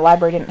 But then the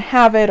library didn't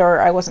have it,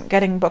 or I wasn't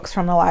getting books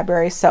from the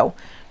library, so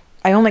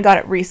I only got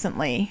it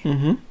recently.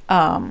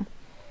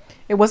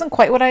 It wasn't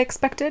quite what I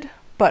expected,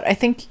 but I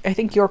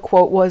think your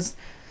quote was,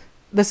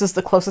 "This is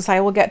the closest I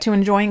will get to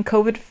enjoying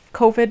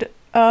COVID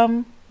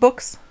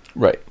books."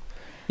 Right.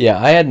 Yeah,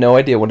 I had no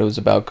idea what it was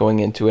about going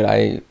into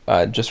it.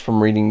 I just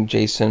from reading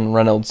Jason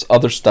Reynolds'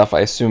 other stuff, I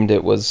assumed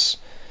it was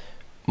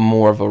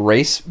more of a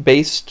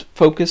race-based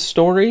focused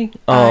story.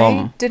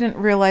 I didn't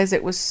realize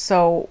it was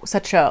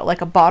such a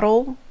like a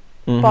bottle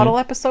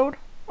episode,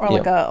 or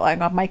like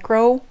a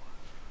micro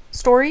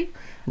story.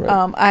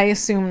 Right. I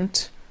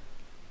assumed,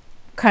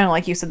 kind of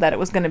like you said, that it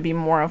was going to be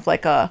more of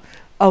like a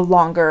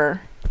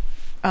longer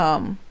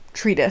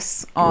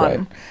treatise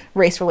on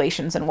race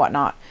relations and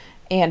whatnot,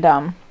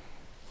 and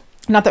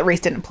not that race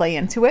didn't play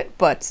into it,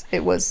 but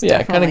it was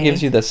it kind of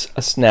gives you a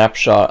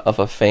snapshot of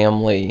a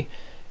family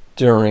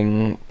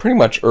during pretty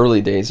much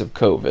early days of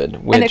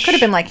COVID, which... And it could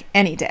have been like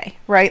any day,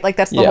 right? Like,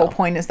 that's the whole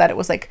point, is that it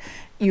was like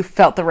you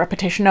felt the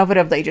repetition of it,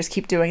 of they just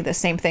keep doing the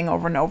same thing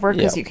over and over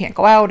because you can't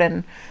go out,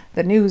 and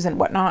the news and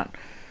whatnot.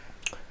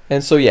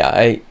 And so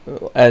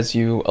as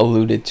you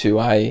alluded to,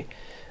 I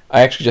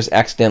actually just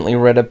accidentally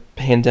read a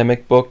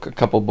pandemic book a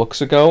couple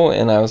books ago,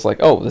 and I was like,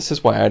 oh, this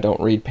is why I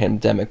don't read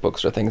pandemic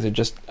books or things. It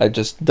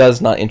just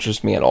does not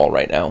interest me at all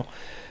right now.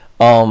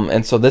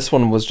 And so this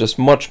one was just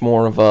much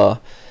more of a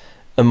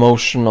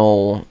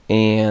emotional,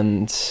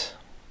 and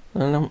I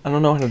don't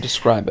know how to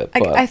describe it.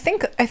 But I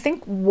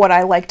think what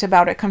I liked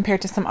about it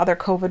compared to some other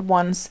COVID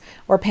ones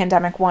or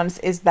pandemic ones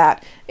is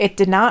that it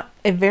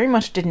very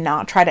much did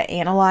not try to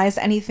analyze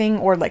anything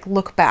or like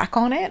look back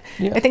on it.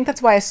 Yeah. I think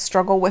that's why I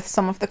struggle with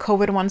some of the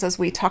COVID ones, as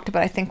we talked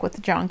about, I think with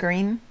the John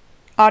Green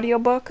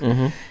audiobook,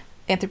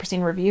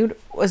 Anthropocene Reviewed,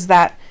 was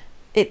that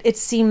it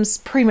seems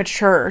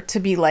premature to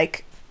be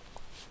like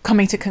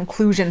coming to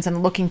conclusions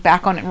and looking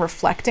back on it and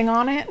reflecting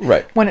on it,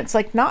 right, when it's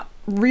like not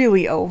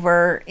really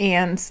over,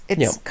 and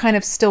it's kind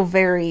of still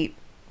very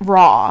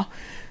raw.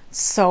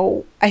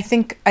 So I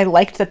think I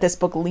liked that this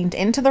book leaned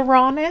into the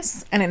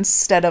rawness, and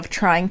instead of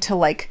trying to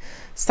like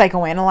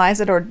psychoanalyze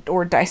it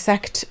or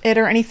dissect it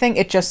or anything,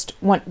 it just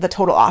went the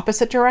total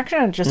opposite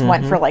direction. It just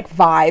went for like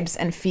vibes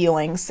and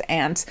feelings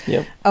and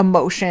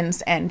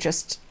emotions, and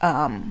just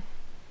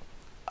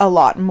a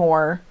lot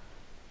more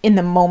in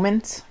the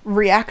moment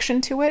reaction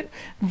to it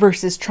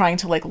versus trying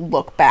to like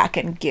look back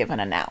and give an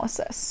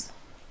analysis.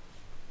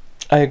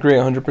 I agree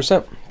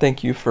 100%.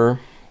 Thank you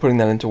for putting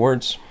that into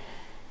words.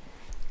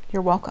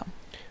 You're welcome.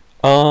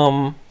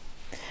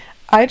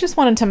 I just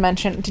wanted to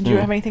mention, did you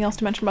have anything else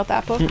to mention about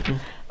that book?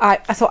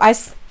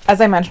 As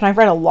I mentioned, I've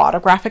read a lot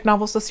of graphic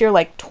novels this year,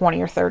 like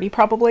 20 or 30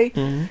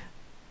 probably.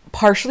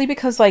 Partially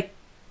because like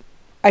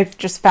I've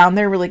just found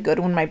they're really good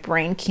when my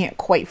brain can't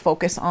quite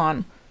focus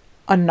on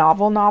a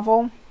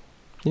novel.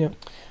 Yeah.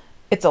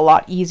 It's a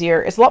lot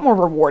easier. It's a lot more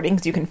rewarding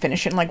because you can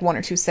finish it in like 1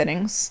 or 2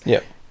 sittings. Yeah.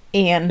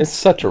 And it's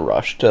such a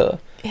rush to...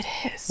 It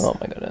is. Oh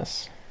my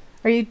goodness.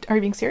 Are you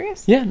being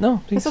serious? Yeah,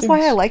 no. This is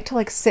why I like to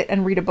like sit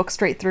and read a book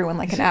straight through in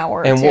like an hour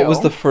or and two. what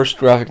was the first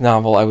graphic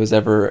novel I was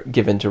ever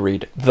given to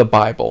read? The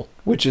Bible,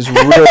 which is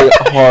really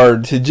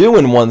hard to do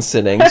in one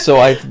sitting. So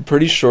I'm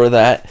pretty sure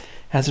that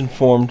has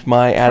informed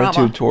my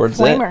attitude towards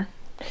Flamer.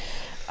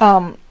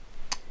 it.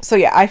 So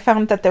yeah, I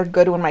found that they're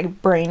good when my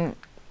brain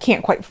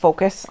can't quite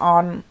focus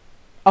on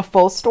a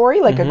full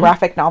story, like a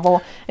graphic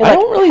novel. It, I like,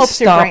 don't really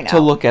helps your brain stop to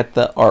out. look at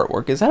the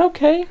artwork. Is that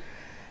okay?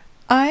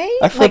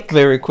 I flip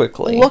very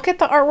quickly. Look at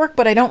the artwork,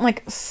 but I don't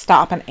like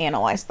stop and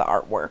analyze the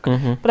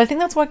artwork. But I think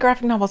that's why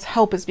graphic novels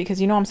help, is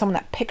because I'm someone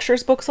that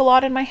pictures books a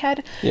lot in my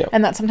head,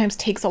 and that sometimes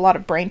takes a lot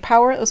of brain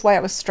power. That's why I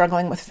was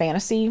struggling with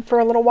fantasy for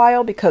a little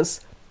while,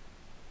 because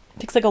it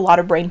takes like a lot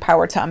of brain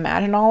power to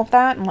imagine all of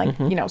that and like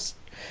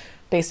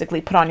basically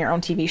put on your own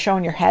TV show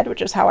in your head,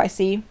 which is how I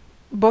see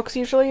books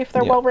usually if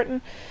they're well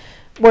written.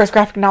 Whereas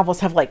graphic novels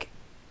have like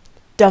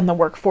done the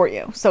work for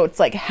you, so it's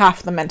like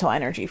half the mental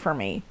energy for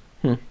me.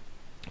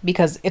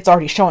 Because it's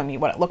already showing me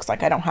what it looks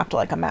like. I don't have to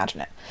like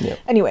imagine it.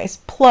 Anyways,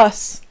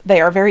 plus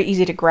they are very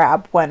easy to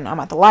grab when I'm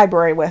at the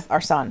library with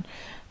our son,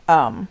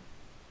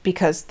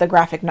 because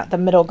the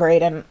middle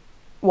grade and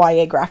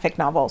YA graphic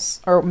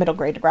novels, or middle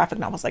grade graphic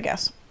novels, I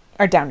guess,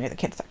 are down near the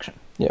kids section.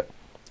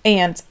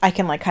 And I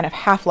can like kind of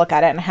half look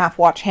at it and half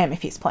watch him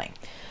if he's playing.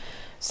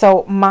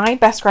 So my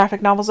best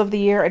graphic novels of the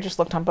year, I just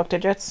looked on Book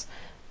Digits.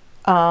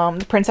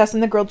 The Princess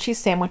and the Grilled Cheese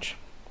Sandwich.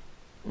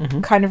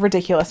 Kind of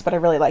ridiculous, but I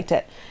really liked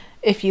it.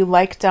 If you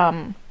liked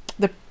The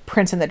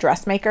Prince and the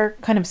Dressmaker,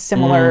 kind of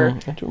similar.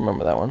 I do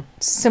remember that one.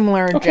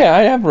 Similar. Okay,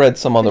 I have read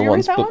some other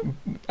ones, but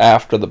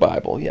after the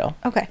Bible,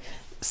 Okay.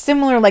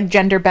 Similar, like,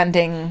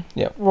 gender-bending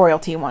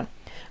royalty one.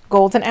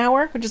 Golden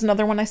Hour, which is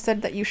another one I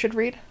said that you should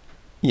read.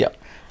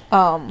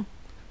 The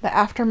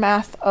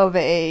aftermath of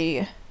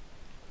a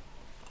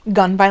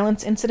gun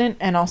violence incident,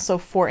 and also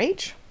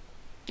 4-H.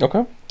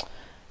 Okay.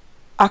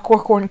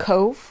 Aquacorn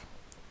Cove,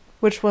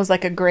 which was,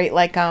 like, a great,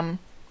 like, the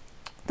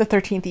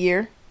 13th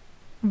Year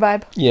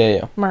vibe.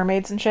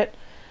 Mermaids and shit.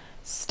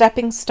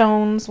 Stepping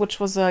Stones, which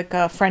was like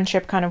a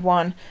friendship kind of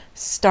one.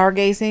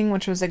 Stargazing,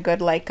 which was a good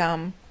like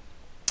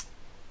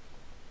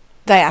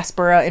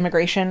diaspora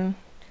immigration,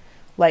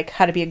 like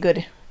how to be a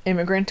good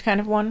immigrant kind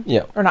of one.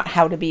 Or not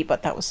how to be,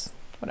 but that was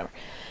whatever.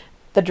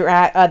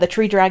 The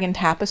Tree Dragon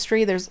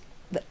Tapestry.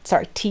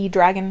 Tea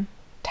Dragon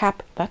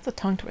Tap. That's a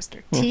tongue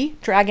twister. Tea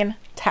Dragon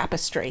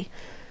Tapestry.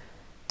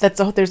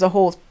 There's a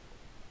whole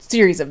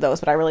series of those,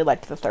 but I really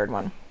liked the third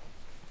one.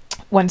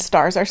 When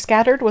Stars Are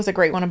Scattered was a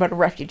great one about a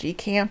refugee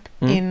camp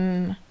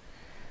in,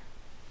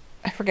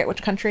 I forget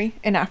which country,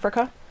 in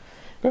Africa.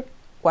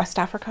 West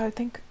Africa, I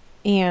think.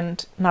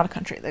 And not a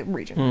country, the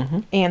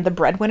region. And The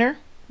Breadwinner,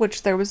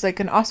 which there was like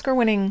an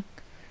Oscar-winning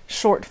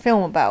short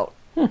film about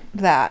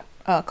that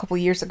a couple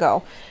years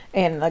ago.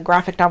 And the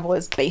graphic novel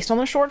is based on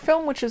the short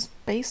film, which is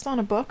based on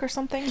a book or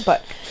something,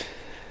 but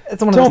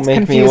it's one of those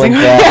confusing. Don't make me link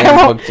that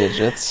in Book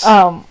Digits.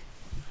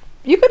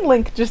 You could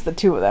link just the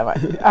two of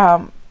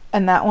them.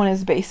 And that one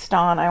is based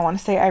on, I want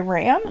to say,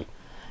 Iran.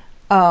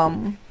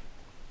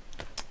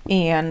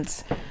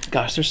 And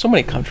gosh, there's so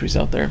many countries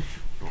out there.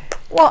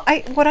 Well,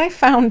 what I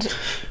found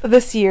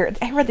this year,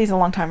 I read these a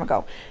long time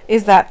ago,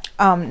 is that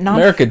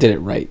America did it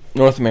right.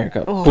 North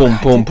America, boom,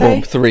 boom,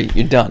 boom, 3.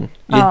 You're done.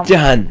 You're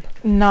done.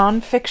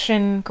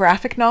 Nonfiction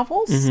graphic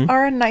novels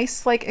are a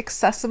nice, like,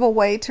 accessible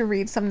way to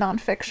read some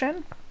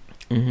nonfiction.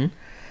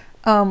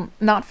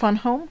 Not Fun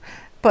Home,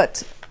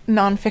 but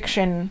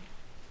nonfiction.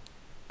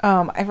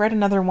 I read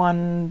another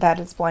one that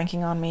is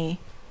blanking on me.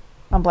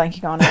 I'm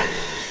blanking on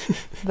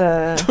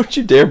it. Don't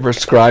you dare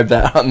prescribe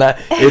that on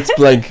that. It's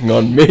blanking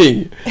on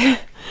me.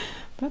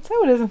 That's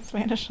how it is in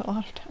Spanish a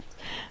lot of times.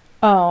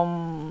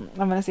 I'm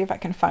gonna see if I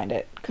can find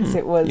it, because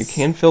it was. You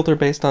can filter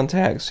based on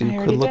tags, so you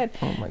could look. Did.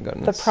 Oh my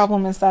goodness. The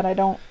problem is that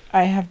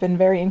I have been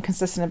very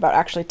inconsistent about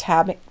actually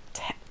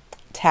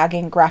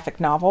tagging graphic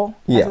novel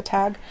as a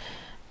tag.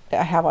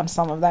 I have on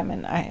some of them,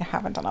 and I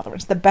haven't on other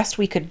ones. The Best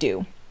We Could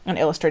Do, an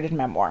illustrated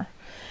memoir.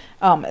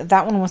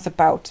 That one was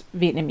about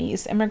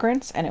Vietnamese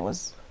immigrants, and it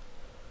was,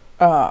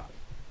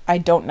 I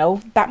don't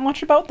know that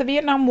much about the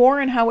Vietnam War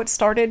and how it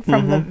started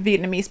from the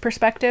Vietnamese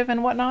perspective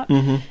and whatnot.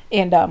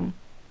 And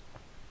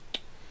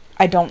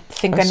I don't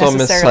think I necessarily...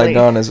 I saw Miss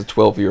Saigon as a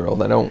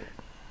 12-year-old.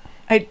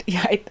 I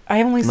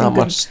only not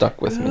much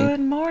stuck with me. Good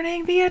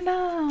Morning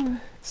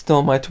Vietnam. Still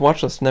on my to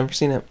watch list. Never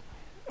seen it.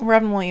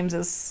 Robin Williams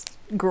is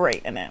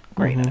great in it.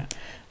 In it.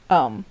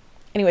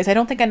 Anyways, I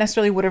don't think I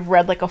necessarily would have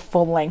read like a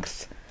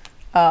full-length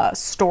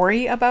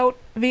story about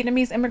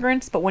Vietnamese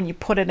immigrants, but when you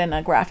put it in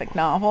a graphic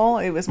novel,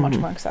 it was much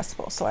more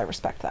accessible, so I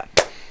respect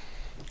that.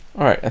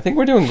 All right, I think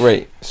we're doing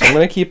great. So I'm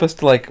going to keep us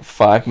to like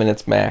 5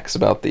 minutes max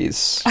about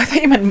these. I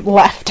thought you meant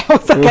left. I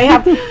was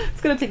like,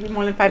 it's going to take me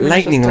more than 5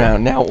 minutes. Lightning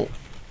round. Now,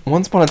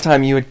 once upon a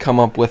time, you had come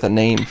up with a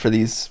name for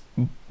these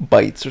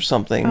bites or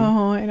something.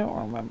 Oh, I don't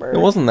remember. It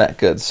wasn't that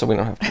good, so we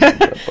don't have to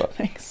remember it. But.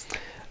 Thanks.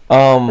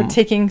 We're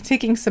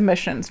taking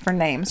submissions for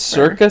names.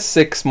 Circa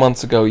 6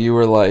 months ago, you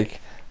were like,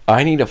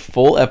 I need a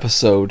full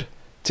episode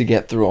to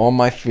get through all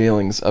my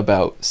feelings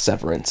about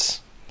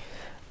Severance.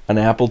 An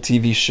Apple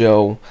TV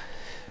show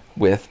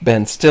with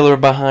Ben Stiller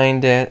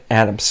behind it,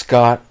 Adam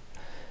Scott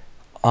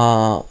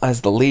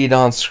as the lead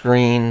on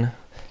screen,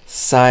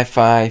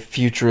 sci-fi,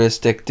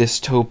 futuristic,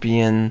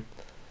 dystopian,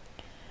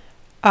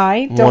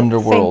 I don't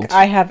think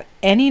I have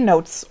any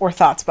notes or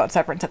thoughts about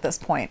Severance at this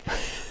point.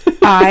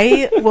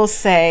 I will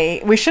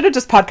say, we should have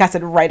just podcasted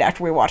right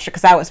after we watched it,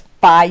 because I was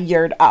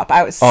fired up.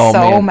 I was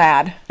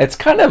mad. It's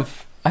kind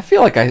of I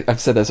feel like I've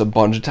said this a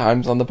bunch of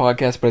times on the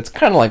podcast, but it's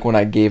kind of like when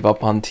I gave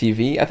up on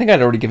TV. I think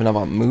I'd already given up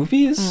on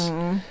movies,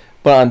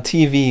 but on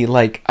TV,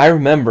 like, I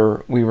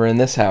remember we were in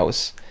this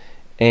house,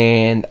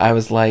 and I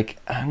was like,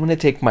 I'm going to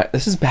take my...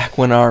 This is back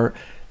when our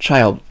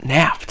child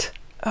napped.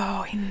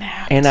 Oh, he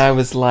napped. And I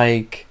was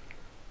like,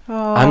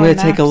 oh, I'm going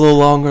to take a little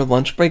longer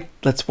lunch break.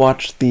 Let's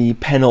watch the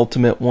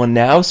penultimate one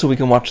now so we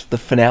can watch the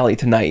finale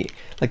tonight.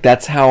 Like,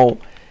 that's how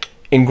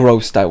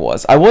engrossed I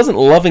was. I wasn't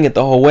loving it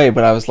the whole way,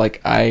 but I was like,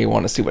 I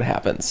want to see what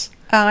happens.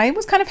 I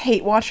was kind of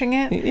hate watching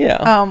it.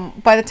 Yeah.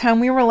 By the time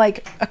we were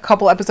like a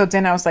couple episodes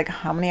in, I was like,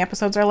 how many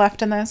episodes are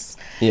left in this?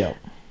 Yeah.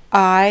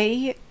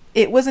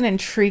 It was an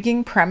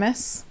intriguing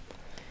premise.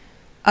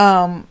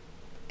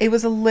 It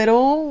was a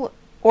little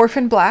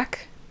Orphan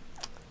Black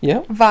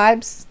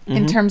vibes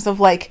in terms of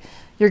like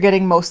you're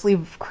getting mostly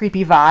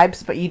creepy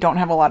vibes, but you don't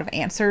have a lot of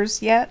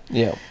answers yet.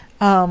 Yeah.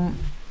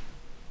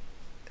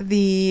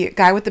 The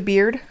guy with the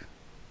beard.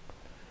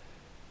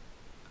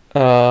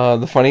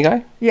 The funny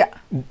guy? Yeah.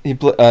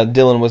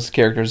 Dylan was his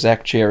character,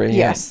 Zach Cherry.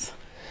 Yes.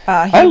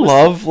 I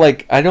don't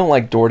like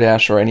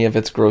DoorDash or any of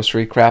its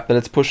grocery crap that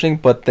it's pushing,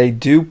 but they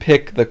do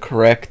pick the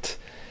correct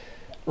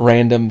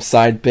random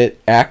side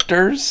bit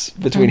actors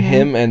between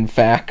him and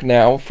Fack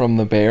now from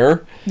The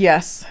Bear.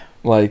 Yes.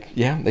 Like,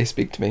 yeah, they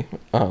speak to me.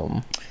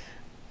 And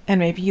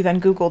maybe you then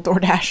Google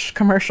DoorDash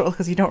commercial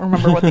because you don't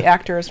remember what the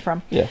actor is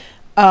from. Yeah.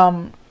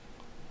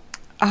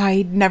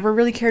 I never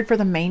really cared for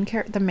the main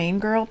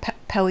girl,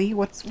 Pelly.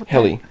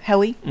 Helly.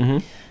 Helly.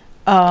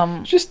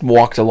 Mm-hmm. Just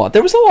walked a lot.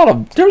 There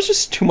was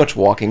just too much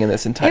walking in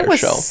this entire show. It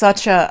was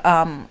such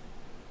a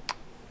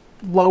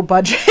low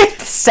budget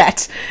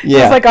set. Yeah.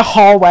 It was like a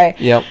hallway.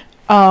 Yep.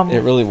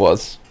 It really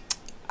was.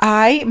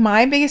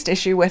 My biggest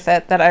issue with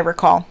it that I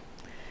recall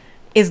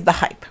is the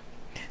hype.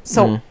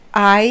 So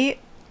I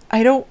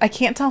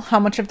can't tell how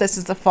much of this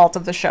is the fault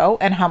of the show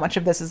and how much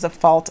of this is the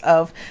fault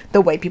of the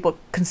way people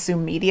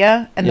consume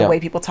media and the way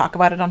people talk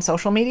about it on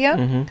social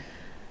media.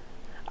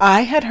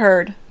 I had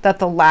heard that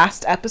the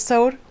last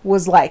episode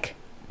was like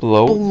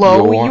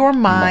blow your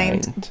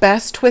mind,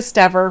 best twist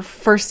ever,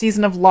 first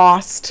season of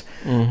Lost,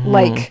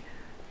 like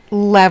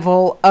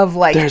level of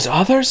like. There's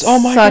others. Oh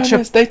my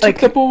goodness! They took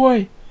the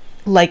boy.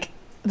 Like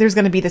there's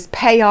gonna be this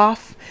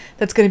payoff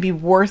that's gonna be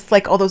worth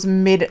like all those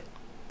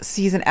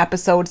mid-season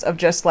episodes of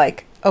just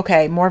like.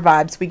 Okay, more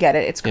vibes. We get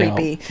it. It's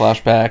creepy. Yeah,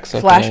 flashbacks.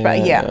 Okay,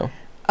 Flashback,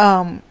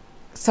 yeah.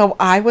 So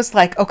I was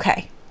like,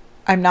 okay,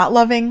 I'm not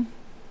loving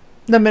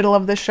the middle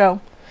of the show.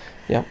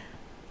 Yep.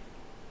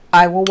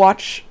 I will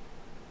watch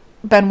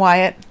Ben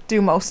Wyatt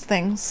do most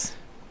things.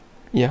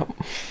 Yep.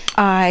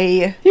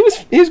 He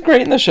was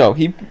great in the show.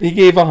 He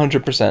gave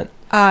 100%.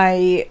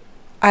 I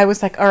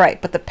was like, all right,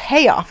 but the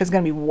payoff is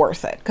going to be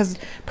worth it because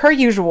per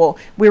usual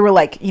we were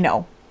like,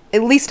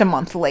 at least a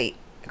month late.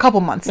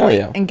 Couple months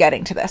late in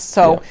getting to this.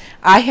 So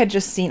I had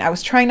just seen, I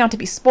was trying not to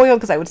be spoiled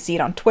because I would see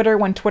it on Twitter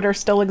when Twitter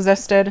still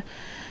existed.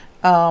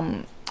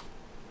 And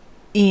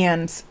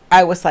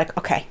I was like,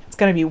 okay, it's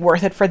going to be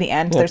worth it for the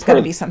end. There's going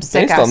to be some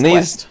sick ass twist.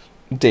 Based on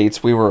these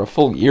dates, we were a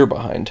full year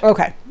behind.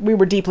 Okay. We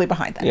were deeply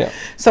behind then. Yeah.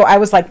 So I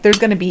was like, there's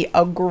going to be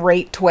a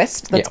great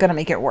twist that's going to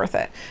make it worth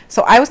it.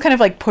 So I was kind of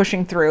like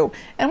pushing through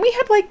and we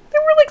had like,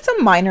 there were like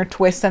some minor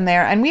twists in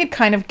there and we had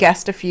kind of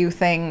guessed a few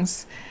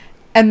things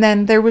and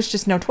then there was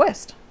just no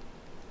twist.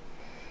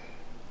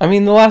 I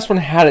mean, the last one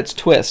had its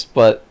twist,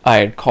 but I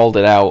had called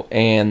it out,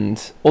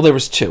 and... Well, there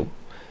was two.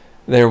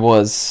 There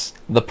was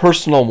the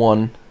personal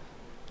one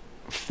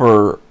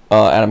for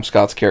Adam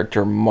Scott's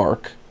character,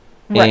 Mark.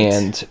 Right.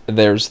 And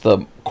there's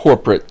the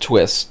corporate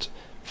twist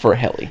for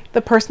Helly.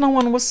 The personal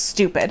one was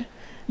stupid.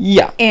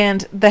 Yeah.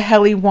 And the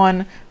Helly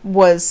one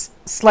was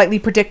slightly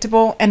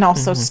predictable and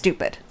also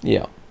stupid.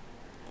 Yeah.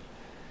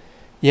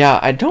 Yeah,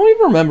 I don't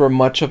even remember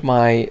much of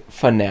my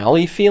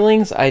finale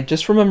feelings. I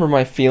just remember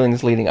my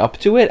feelings leading up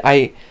to it.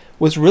 I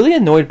was really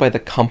annoyed by the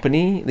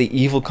company, the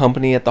evil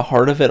company at the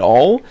heart of it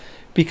all,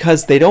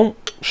 because they don't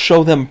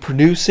show them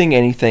producing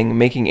anything,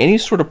 making any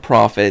sort of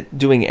profit,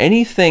 doing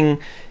anything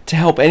to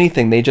help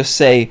anything. They just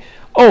say,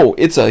 oh,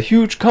 it's a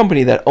huge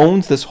company that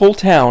owns this whole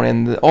town,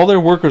 and all their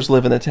workers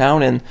live in the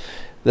town, and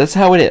that's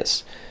how it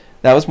is.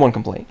 That was one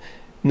complaint.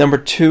 Number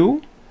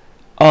two...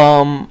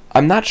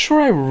 I'm not sure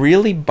I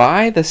really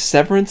buy the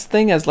severance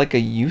thing as like a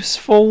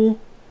useful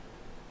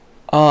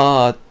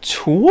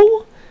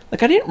tool.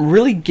 Like I didn't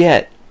really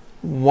get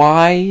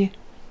why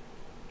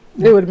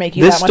it would make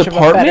you this that much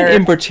department of a better...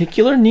 in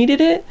particular needed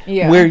it.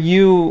 Yeah. Where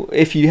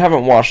if you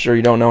haven't watched or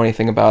you don't know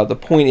anything about it, the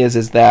point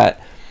is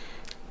that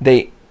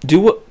they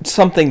do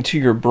something to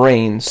your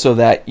brain so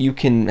that you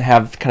can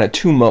have kind of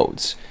two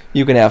modes.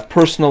 You can have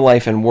personal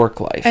life and work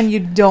life.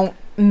 And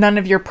none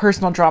of your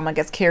personal drama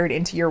gets carried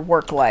into your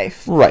work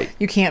life. Right.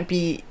 You can't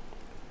be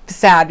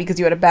sad because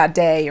you had a bad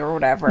day or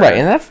whatever. Right,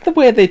 and that's the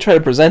way they try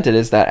to present it,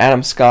 is that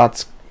Adam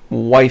Scott's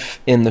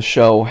wife in the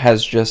show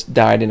has just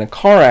died in a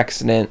car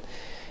accident,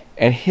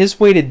 and his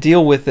way to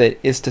deal with it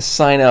is to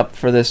sign up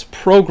for this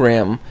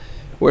program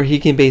where he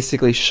can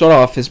basically shut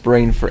off his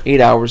brain for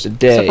 8 hours a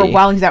day. So for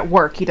while he's at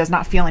work, he does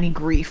not feel any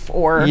grief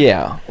or...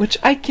 Yeah, which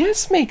I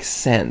guess makes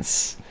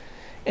sense.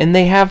 And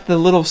they have the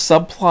little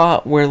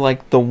subplot where,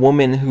 like, the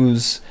woman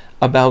who's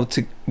about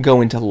to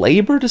go into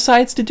labor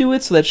decides to do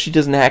it so that she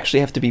doesn't actually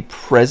have to be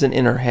present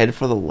in her head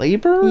for the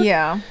labor.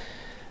 Yeah.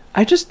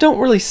 I just don't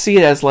really see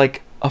it as,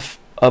 like, a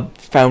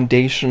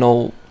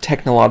foundational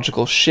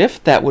technological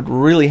shift that would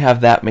really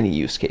have that many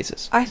use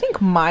cases. I think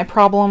my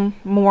problem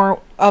more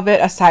of it,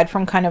 aside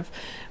from kind of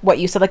what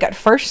you said, like at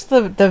first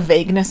the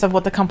vagueness of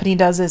what the company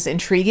does is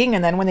intriguing,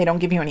 and then when they don't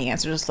give you any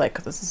answers, it's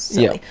like, this is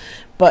silly. Yeah.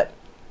 But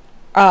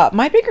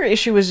my bigger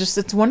issue is just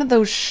it's one of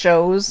those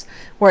shows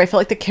where I feel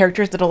like the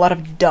characters did a lot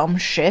of dumb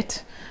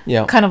shit.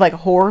 Yeah. Kind of like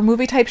horror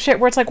movie type shit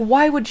where it's like,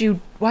 why would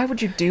you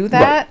do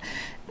that? Right.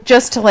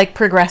 Just to like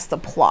progress the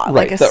plot.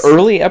 Right. Like the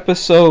early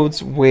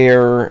episodes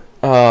where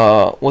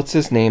what's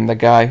his name? The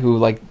guy who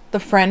like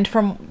the friend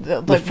from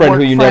the friend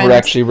who you never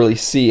actually really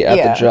see at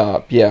the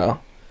job. Yeah.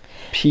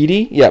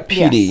 Petey? Yeah,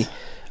 Petey.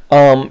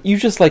 Yes. You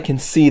just like can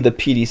see the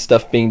Petey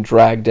stuff being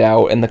dragged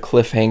out and the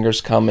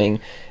cliffhangers coming.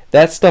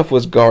 That stuff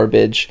was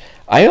garbage.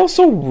 I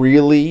also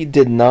really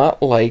did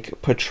not like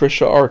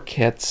Patricia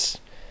Arquette's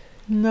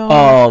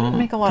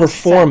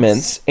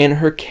performance, and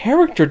her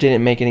character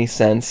didn't make any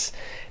sense.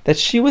 That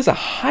she was a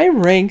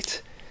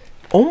high-ranked,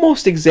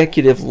 almost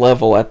executive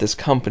level at this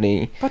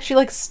company. But she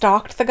like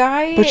stalked the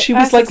guy. But she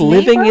was like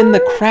living in the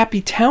crappy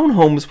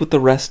townhomes with the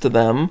rest of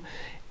them,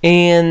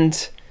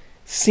 and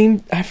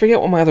I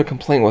forget what my other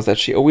complaint was, that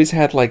she always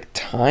had like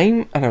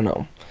time. I don't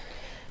know.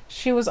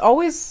 She was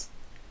always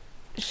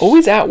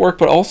at work,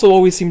 but also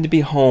always seemed to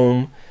be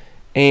home,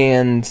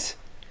 and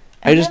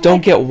I just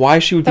don't get why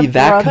she would be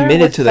that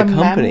committed to the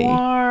company.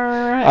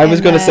 I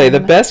was going to say, the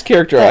best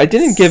character, I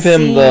didn't give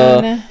him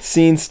the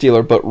scene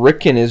stealer, but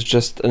Rickon is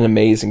just an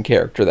amazing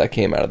character that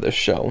came out of this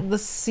show. The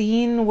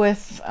scene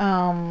with,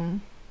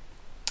 when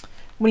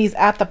he's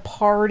at the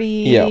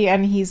party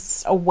and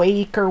he's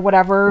awake or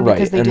whatever,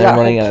 because they do that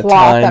whole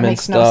plot that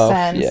makes no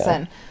sense. Yeah.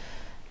 And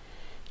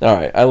all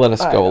right, I let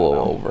us go a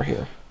little over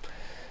here.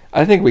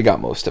 I think we got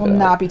most of it. I'll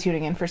not be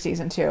tuning in for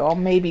season 2. I'll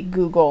maybe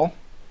Google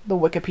the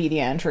Wikipedia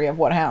entry of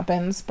what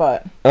happens,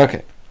 but...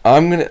 Okay. I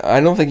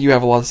don't think you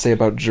have a lot to say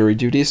about jury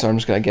duty, so I'm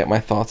just going to get my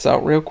thoughts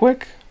out real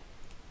quick.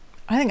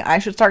 I think I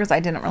should start because I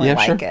didn't really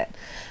like it.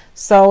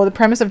 So the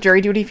premise of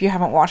jury duty, if you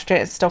haven't watched it,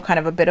 it's still kind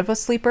of a bit of a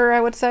sleeper,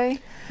 I would say.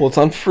 Well, it's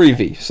on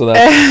Freevee, so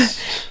that's...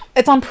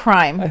 It's on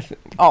Prime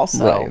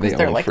also, because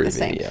they're like Freevee, the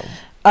same.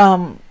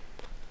 Yeah.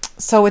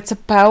 So it's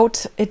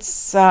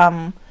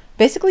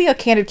basically a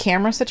candid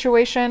camera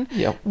situation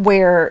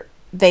where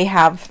they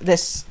have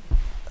this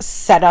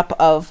setup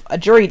of a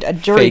jury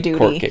fake duty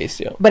court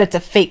case, but it's a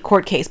fake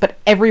court case, but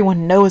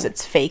everyone knows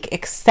it's fake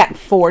except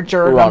for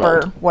juror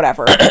number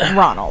whatever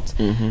Ronald.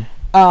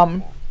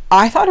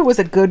 I thought it was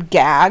a good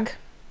gag.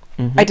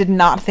 I did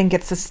not think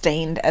it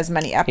sustained as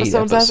many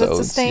episodes as it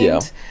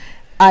sustained.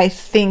 I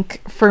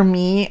think for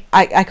me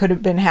I could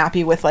have been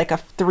happy with like a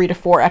 3 to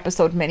 4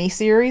 episode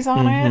miniseries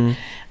on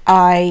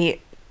it.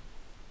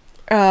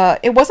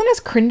 It wasn't as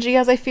cringy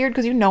as I feared,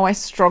 because I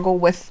struggle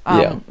with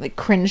like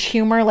cringe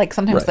humor, like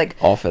sometimes like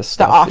Office the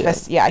stuff,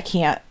 Office. I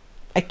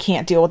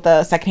can't deal with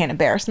the secondhand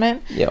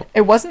embarrassment.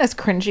 It wasn't as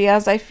cringy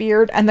as I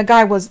feared, and the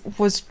guy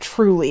was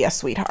truly a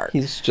sweetheart.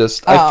 He's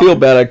just I feel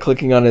bad at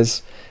clicking on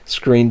his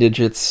screen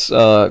digits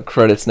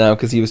credits now,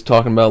 because he was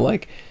talking about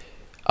like,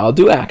 I'll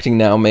do acting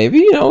now,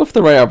 maybe, if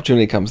the right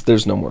opportunity comes.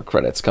 There's no more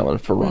credits coming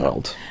for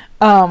Ronald.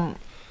 I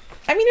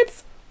mean,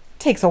 it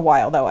takes a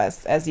while though,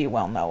 as you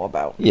well know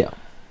about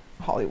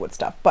Hollywood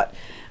stuff, but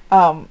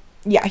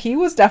he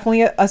was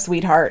definitely a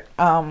sweetheart.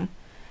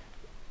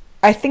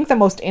 I think the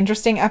most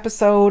interesting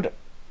episode,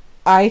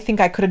 I think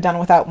I could have done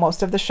without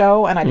most of the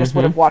show, and I just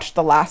would have watched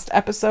the last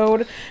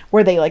episode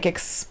where they like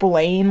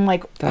explain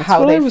like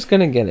how they was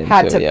gonna get into,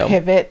 had to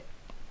pivot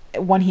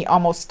when he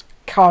almost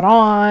caught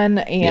on,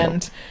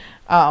 and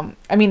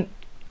I mean,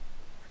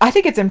 I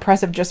think it's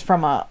impressive just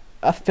from a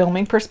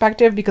filming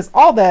perspective, because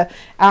all the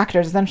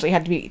actors essentially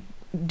had to be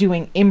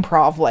doing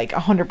improv like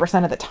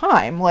 100% of the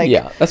time. Like,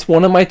 that's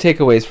one of my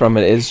takeaways from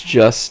it, is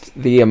just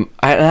the and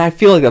I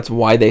feel like that's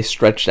why they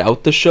stretched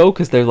out the show,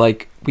 because they're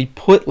like, we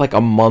put like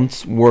a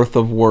month's worth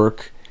of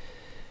work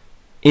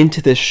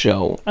into this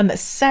show, and the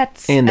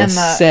sets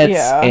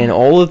and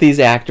all of these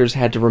actors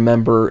had to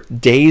remember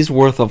days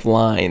worth of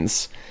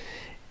lines,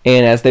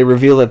 and as they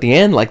revealed at the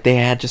end, like they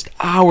had just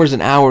hours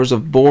and hours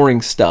of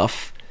boring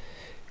stuff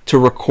to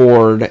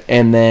record,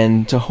 and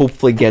then to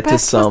hopefully get to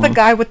some... was the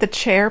guy with the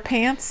chair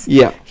pants.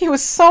 Yeah. He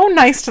was so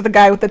nice to the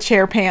guy with the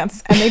chair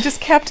pants, and they just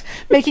kept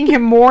making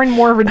him more and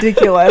more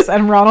ridiculous,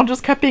 and Ronald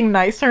just kept being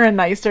nicer and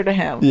nicer to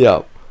him.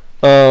 Yeah.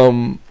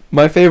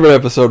 My favorite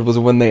episode was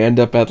when they end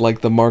up at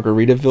like the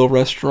Margaritaville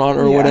restaurant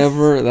or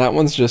whatever. That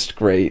one's just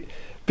great,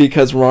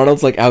 because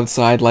Ronald's like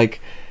outside, like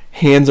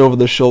hands over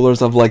the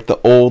shoulders of like the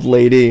old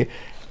lady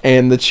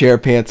and the chair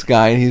pants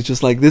guy, and he's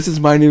just like, this is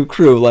my new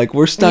crew, like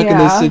we're stuck in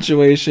this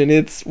situation,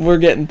 we're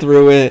getting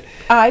through it.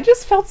 I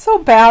just felt so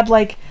bad,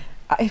 like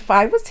if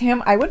I was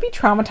him, I would be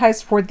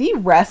traumatized for the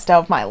rest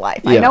of my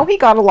life. Yeah. I know he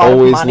got a lot of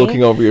money. Always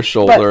looking over your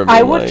shoulder. But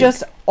I would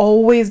just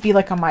always be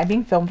like, am I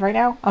being filmed right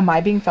now? Am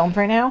I being filmed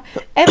right now?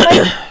 And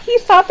like, he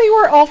thought they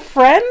were all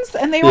friends,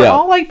 and they were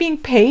all like being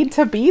paid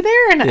to be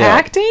there and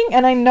acting.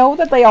 And I know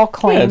that they all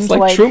claimed it's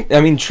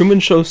like Truman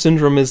Show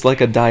syndrome is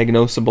like a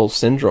diagnosable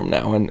syndrome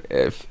now, and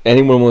if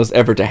anyone was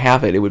ever to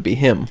have it, it would be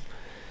him.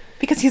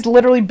 Because he's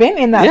literally been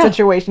in that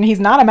situation. He's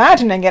not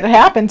imagining it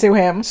happened to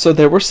him. So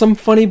there were some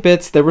funny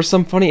bits. There were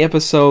some funny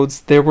episodes.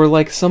 There were,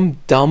 like, some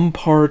dumb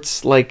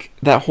parts. Like,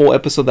 that whole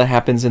episode that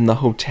happens in the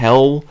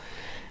hotel.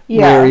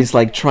 Where he's,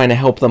 like, trying to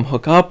help them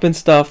hook up and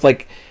stuff.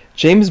 Like,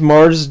 James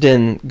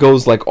Marsden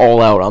goes, like, all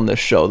out on this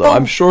show, though.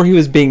 I'm sure he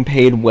was being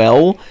paid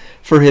well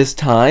for his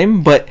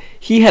time. But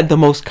he had the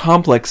most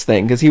complex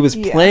thing. Because he was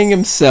playing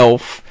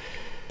himself.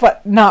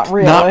 But not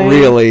really. Not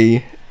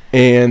really.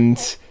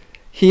 And...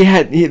 they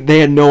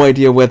had no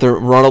idea whether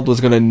Ronald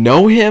was going to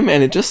know him,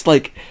 and it just,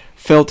 like,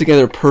 fell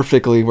together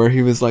perfectly, where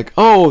he was like,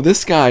 oh,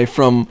 this guy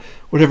from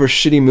whatever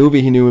shitty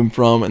movie he knew him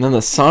from, and then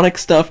the Sonic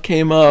stuff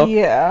came up.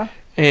 Yeah.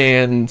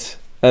 And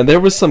there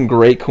was some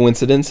great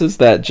coincidences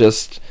that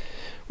just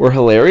were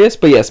hilarious.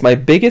 But yes, my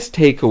biggest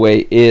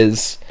takeaway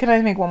is... Can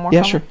I make one more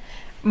comment? Sure.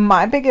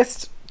 My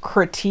biggest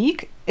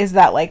critique is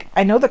that, like,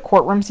 I know the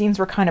courtroom scenes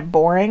were kind of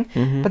boring,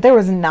 but there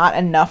was not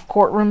enough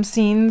courtroom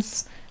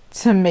scenes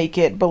to make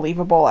it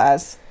believable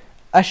as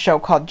a show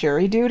called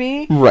Jury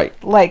Duty. Right.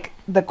 Like,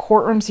 the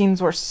courtroom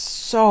scenes were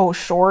so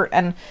short,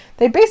 and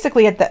they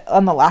basically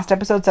on the last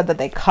episode said that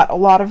they cut a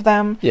lot of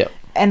them. Yeah.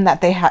 And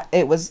that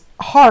it was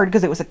hard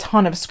because it was a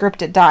ton of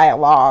scripted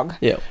dialogue.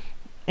 Yeah.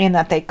 And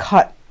that they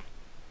cut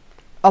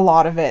a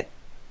lot of it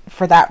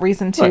for that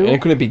reason too. Right. And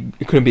it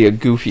couldn't be a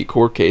goofy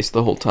court case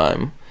the whole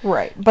time.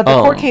 Right. But the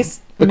court case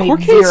made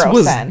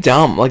was sense.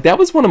 Dumb. Like, that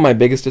was one of my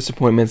biggest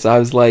disappointments. I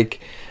was like,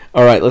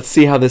 all right, let's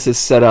see how this is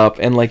set up.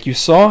 And, like, you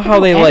saw how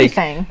they, like,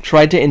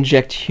 tried to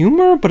inject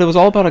humor, but it was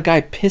all about a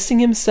guy pissing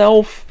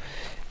himself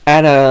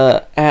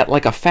at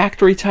like, a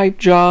factory-type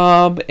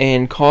job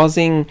and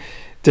causing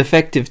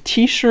defective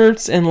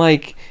T-shirts. And,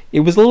 like, it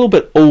was a little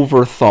bit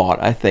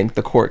overthought, I think,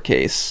 the court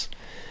case.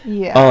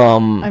 Yeah.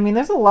 I mean,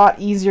 there's a lot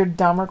easier,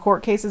 dumber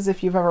court cases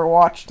if you've ever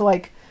watched,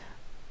 like,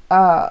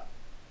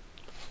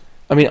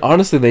 I mean,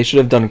 honestly, they should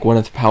have done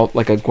Gwyneth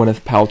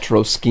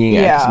Paltrow skiing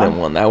accident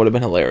one. That would have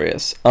been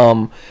hilarious.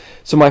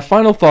 So my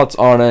final thoughts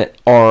on it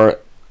are,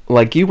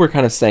 like you were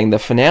kind of saying, the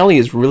finale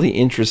is really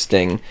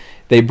interesting.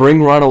 They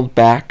bring Ronald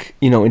back,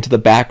 into the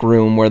back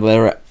room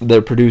where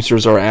their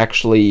producers are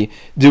actually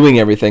doing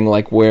everything,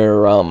 like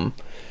where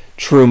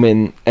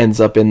Truman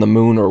ends up in the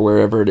moon or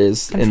wherever it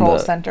is. Control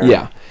center.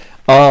 Yeah.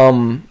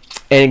 And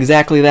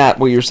exactly that,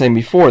 what you were saying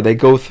before. They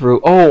go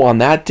through, on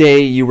that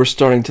day you were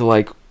starting to,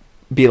 like,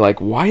 be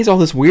like, why is all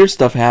this weird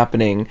stuff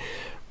happening?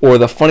 Or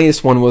the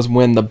funniest one was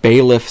when the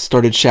bailiff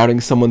started shouting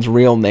someone's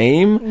real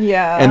name.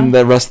 Yeah. And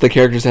the rest of the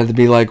characters had to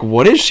be like,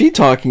 what is she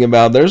talking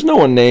about? There's no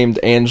one named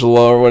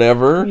Angela or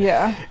whatever.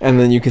 Yeah. And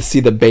then you could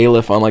see the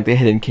bailiff on, like, the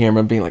hidden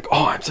camera being like,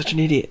 oh, I'm such an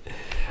idiot.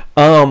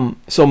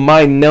 So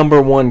my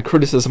number one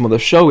criticism of the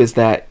show is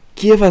that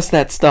give us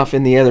that stuff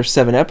in the other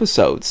 7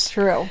 episodes.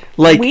 True.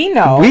 Like, we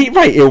know.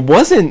 Right. It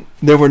wasn't,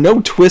 there were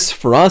no twists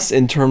for us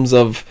in terms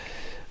of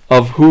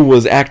who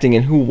was acting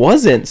and who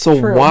wasn't.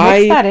 So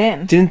why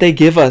didn't they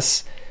give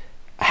us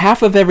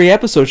half of every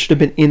episode? Should have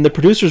been in the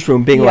producer's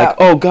room being like,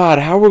 oh God,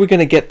 how are we going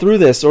to get through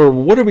this? Or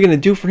what are we going to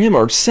do for him?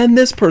 Or send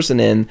this person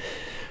in.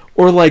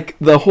 Or like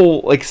the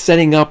whole, like,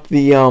 setting up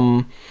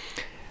the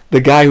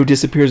guy who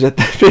disappears at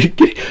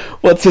the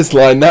what's his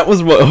line? That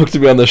was what hooked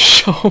me on the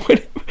show.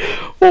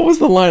 What was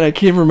the line? I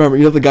can't remember.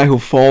 The guy who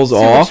falls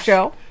off?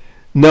 Joe?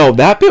 No,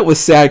 that bit was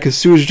sad because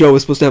Sewage Joe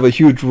was supposed to have a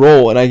huge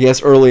role, and I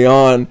guess early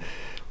on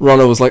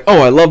Ronald was like,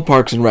 oh, I love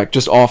Parks and Rec,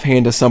 just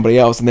offhand to somebody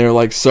else. And they were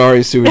like,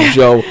 sorry, Sewage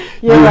Joe,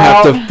 you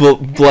have to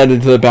blend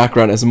into the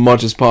background as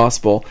much as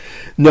possible.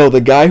 No,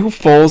 the guy who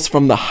falls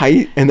from the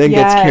height and then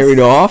gets carried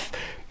off.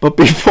 But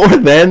before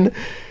then...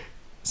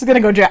 He's going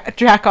to go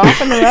jack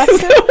off in the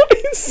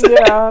rest?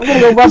 Yeah, I'm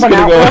going to go rub one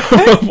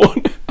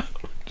out.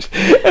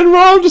 And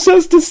Ronald just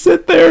has to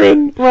sit there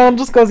and... Ronald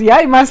just goes,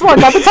 yeah, you might as well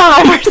got the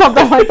time, or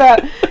something like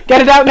that.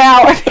 Get it out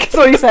now, I think is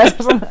what he says.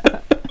 Or something.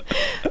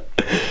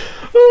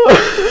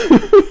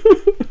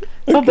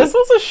 So this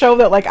was a show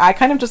that, like, I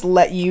kind of just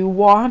let you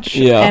watch,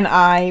 and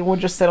I would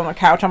just sit on the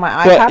couch on my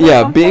iPad. But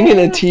yeah, being in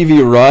a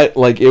TV rut,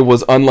 like, it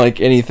was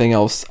unlike anything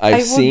else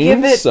I've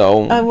seen.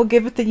 I will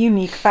give it the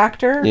unique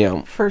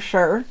factor, for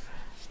sure.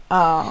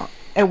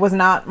 It was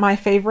not my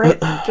favorite,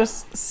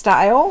 just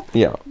style.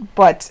 Yeah.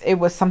 But it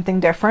was something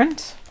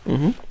different.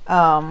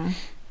 Mm-hmm.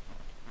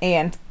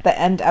 And the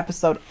end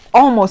episode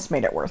almost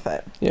made it worth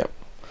it. Yeah.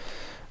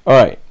 All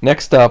right.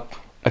 Next up,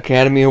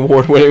 Academy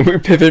Award winning. We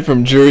pivot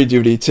from Jury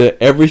Duty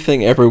to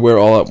Everything Everywhere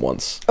All at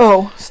Once.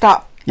 Oh,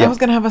 stop. Yeah. I was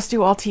going to have us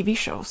do all TV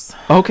shows.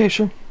 Okay,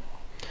 sure.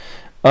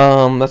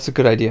 That's a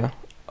good idea.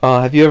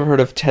 Have you ever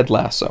heard of Ted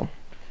Lasso?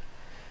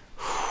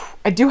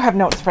 I do have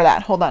notes for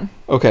that. Hold on.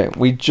 Okay,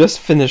 we just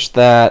finished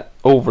that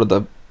over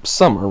the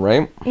summer,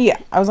 right? Yeah,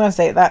 I was going to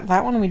say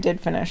that one we did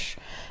finish.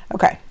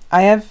 Okay.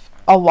 I have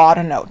a lot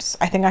of notes.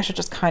 I think I should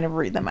just kind of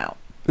read them out.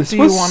 Do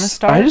you want to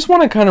start? I just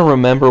want to kind of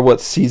remember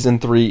what season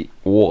 3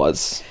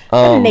 was.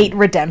 The Nate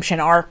redemption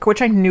arc,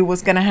 which I knew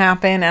was going to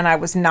happen, and I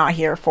was not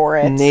here for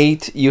it.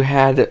 Nate, you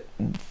had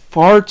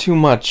far too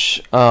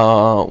much,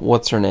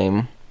 what's her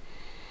name?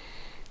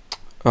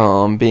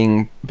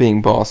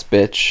 Being boss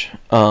bitch.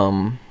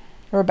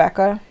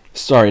 Rebecca.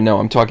 Sorry, no,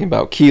 I'm talking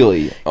about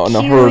Keely on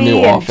her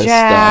new office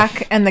Jack,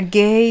 stuff. And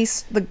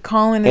the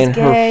Colin is and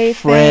gay her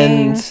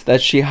friends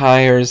that she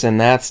hires and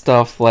that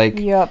stuff. Like,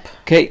 yep.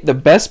 Okay, the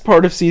best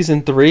part of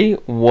season 3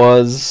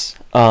 was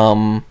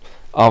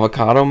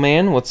Avocado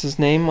Man. What's his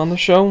name on the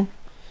show?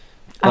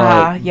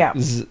 Yeah.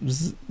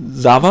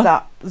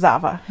 Zava?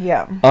 Zava,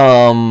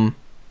 yeah.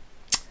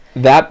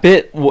 That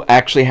bit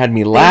actually had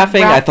me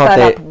laughing. I thought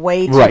that up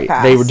way too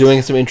fast. They were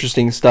doing some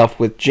interesting stuff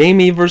with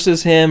Jamie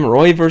versus him,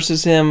 Roy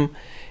versus him,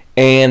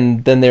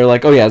 and then they were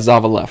like, "Oh yeah,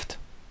 Zava left,"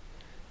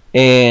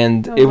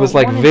 and it was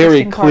like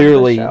very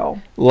clearly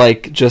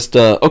like just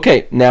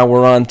okay, now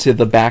we're on to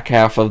the back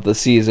half of the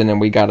season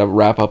and we got to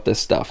wrap up this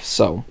stuff.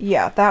 So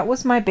yeah, that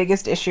was my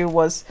biggest issue.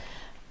 Was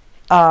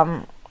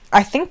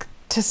I think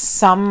to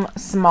some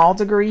small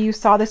degree you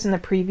saw this in the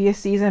previous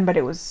season, but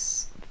it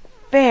was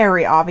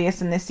very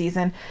obvious in this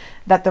season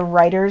that the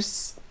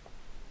writers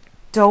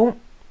don't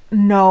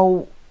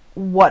know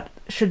what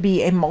should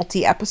be a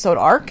multi-episode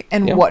arc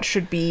and what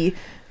should be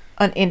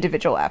an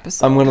individual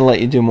episode. I'm going to let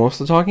you do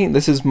most of the talking.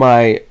 This is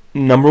my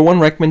number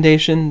one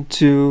recommendation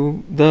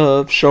to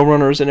the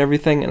showrunners and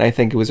everything, and I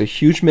think it was a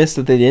huge miss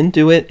that they didn't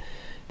do it.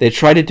 They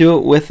tried to do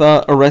it with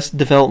Arrested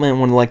Development,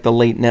 one of like the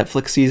late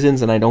Netflix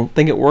seasons, and I don't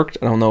think it worked.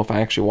 I don't know if I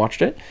actually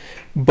watched it,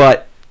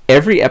 but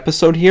every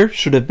episode here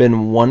should have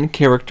been one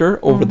character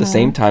over the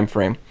same time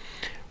frame.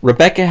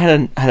 Rebecca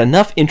had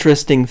enough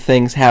interesting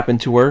things happen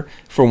to her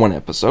for one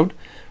episode.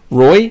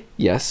 Roy,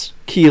 yes.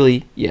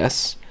 Keely,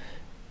 yes.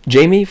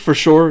 Jamie, for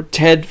sure.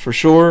 Ted, for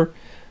sure.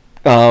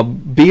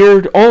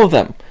 Beard, all of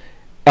them.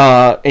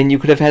 And you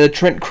could have had a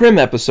Trent Krim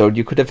episode.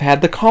 You could have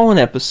had the Colin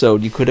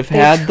episode. You could have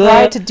had the... They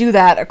tried to do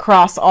that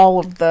across all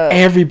of the...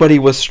 Everybody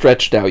was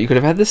stretched out. You could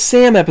have had the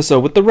Sam episode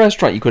with the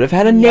restaurant. You could have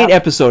had a Nate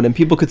episode, and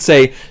people could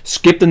say,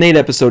 skip the Nate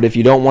episode if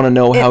you don't want to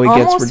know how he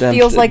gets redemption. It almost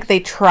feels like they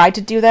tried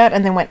to do that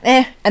and then went,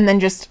 and then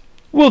just...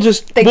 We'll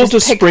just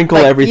sprinkle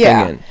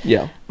everything in.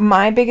 Yeah.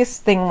 My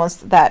biggest thing was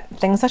that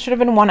things that should have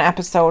been one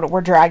episode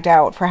were dragged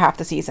out for half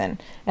the season,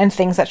 and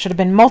things that should have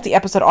been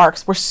multi-episode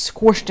arcs were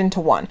squished into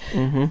one.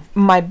 Mm-hmm.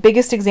 My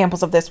biggest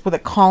examples of this were the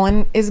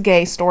Colin is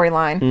gay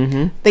storyline.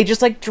 Mm-hmm. They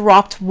just like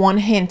dropped one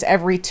hint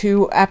every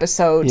 2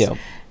 episodes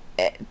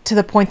to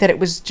the point that it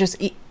was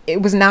just...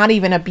 It was not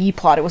even a B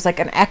plot. It was like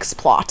an X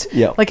plot.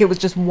 Yeah. Like it was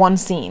just one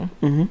scene.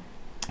 Mm-hmm.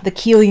 The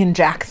Keely and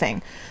Jack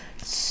thing.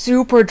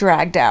 Super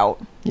dragged out.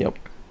 Yep.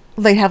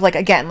 They have like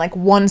again like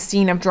one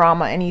scene of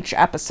drama in each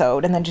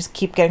episode and then just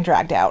keep getting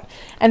dragged out,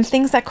 and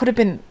things that could have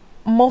been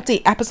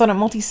multi-episode and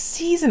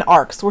multi-season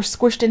arcs were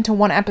squished into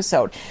one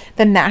episode.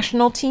 The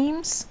national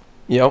teams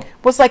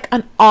was like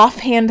an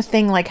offhand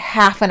thing, like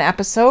half an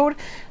episode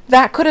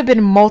that could have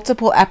been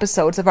multiple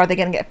episodes of are they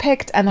going to get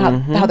picked and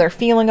how they're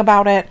feeling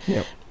about it.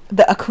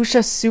 The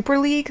Akusha Super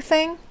League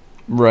thing,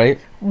 right?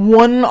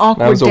 One awkward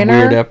dinner. That was a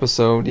weird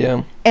episode,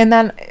 and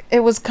then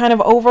it was kind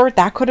of over.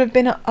 That could have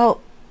been a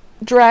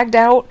dragged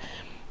out.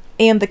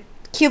 And the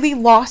Keely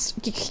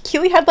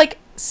had like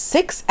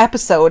 6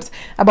 episodes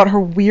about her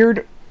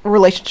weird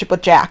relationship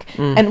with Jack,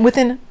 and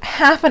within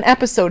half an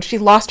episode she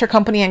lost her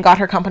company and got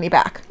her company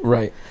back.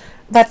 Right.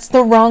 That's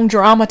the wrong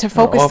drama to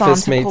focus on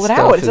to pull it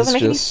out. It doesn't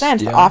make any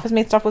sense. The Office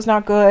Mate stuff was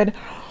not good.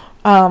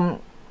 And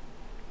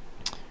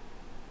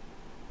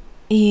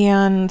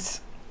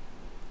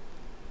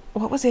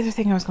what was the other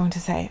thing I was going to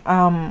say?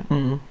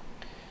 There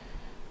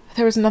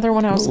was another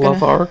one I was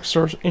Love arcs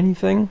or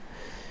anything?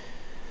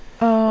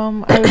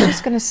 I was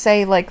just gonna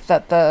say like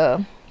that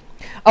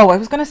I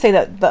was gonna say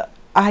that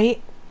I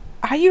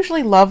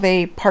usually love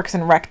a Parks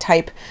and Rec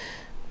type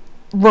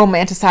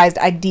romanticized,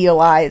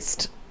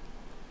 idealized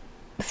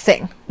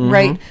thing,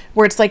 right?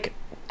 Where it's like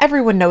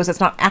everyone knows it's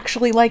not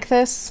actually like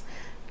this,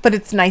 but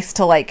it's nice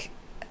to like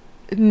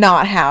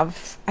not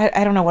have.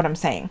 I don't know what I'm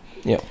saying.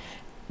 Yeah.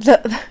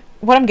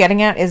 What I'm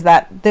getting at is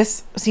that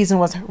this season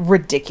was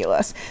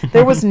ridiculous.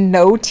 There was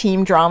no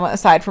team drama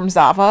aside from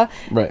Zava.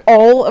 Right.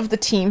 All of the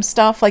team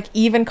stuff, like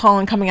even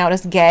Colin coming out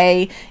as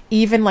gay,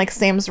 even like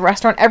Sam's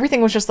restaurant,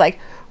 everything was just like,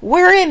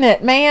 we're in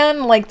it,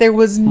 man. Like there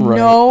was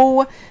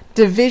no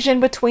division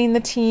between the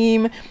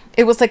team.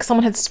 It was like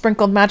someone had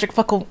sprinkled magic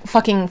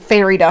fucking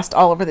fairy dust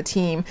all over the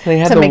team. They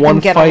had the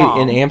one fight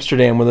in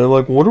Amsterdam where they're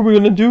like, what are we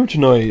going to do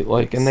tonight?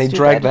 Like, and they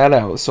dragged that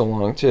out so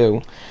long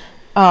too.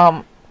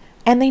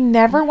 And they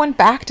never went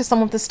back to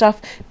some of the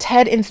stuff.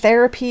 Ted in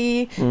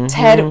therapy,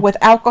 Ted with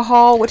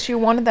alcohol, which you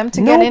wanted them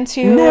to get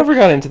into. Never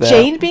got into that.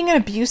 Jane being an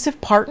abusive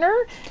partner.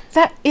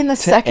 That in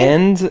the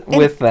end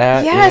with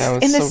that.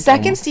 Yes, in the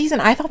second season,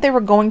 I thought they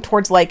were going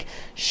towards like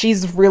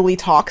she's really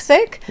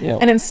toxic,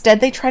 and instead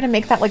they try to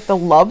make that like the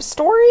love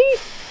story.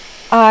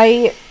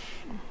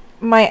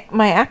 my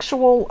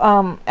actual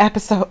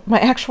my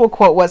actual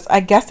quote was,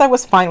 I guess I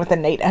was fine with the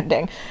Nate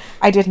ending.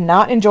 I did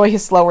not enjoy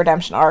his slow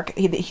redemption arc.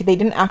 They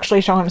didn't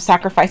actually show him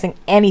sacrificing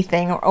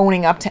anything or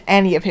owning up to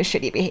any of his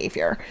shitty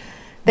behavior.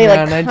 They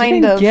and I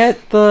didn't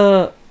get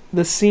the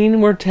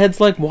scene where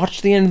Ted's like,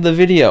 watch the end of the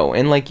video,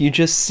 and like you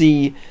just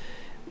see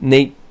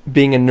Nate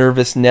being a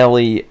nervous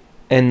Nelly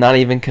and not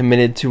even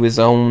committed to his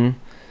own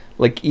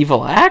like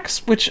evil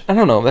acts, which I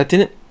don't know,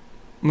 it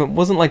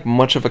wasn't like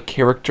much of a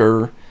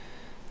character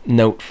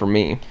note for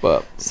me.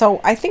 But so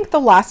I think the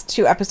last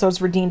 2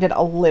 episodes redeemed it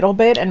a little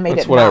bit and made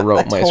that's it what not I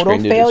wrote a my total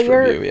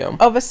failure review,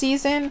 of a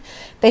season.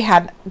 They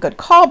had good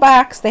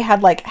callbacks, they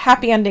had like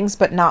happy endings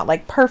but not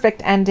like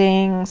perfect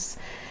endings,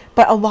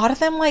 but a lot of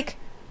them like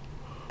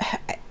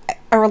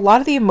or a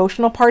lot of the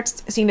emotional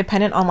parts seem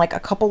dependent on like a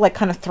couple like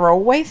kind of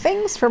throwaway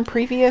things from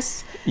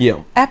previous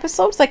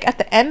episodes. Like at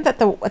the end, at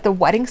the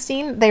wedding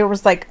scene, there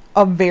was like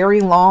a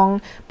very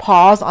long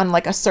pause on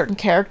like a certain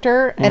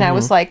character, and I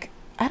was like,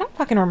 I don't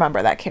fucking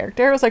remember that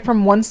character. It was like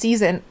from one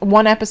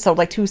episode,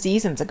 like 2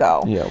 seasons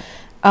ago.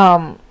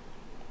 And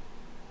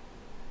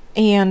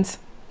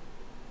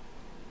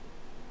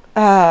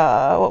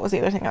what was the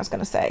other thing I was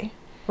gonna say?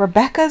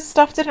 Rebecca's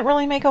stuff didn't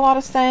really make a lot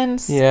of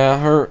sense.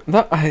 Yeah,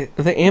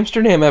 the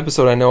Amsterdam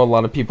episode I know a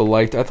lot of people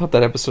liked. I thought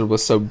that episode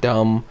was so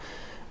dumb.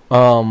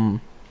 I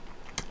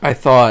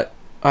thought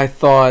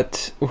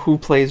who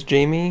plays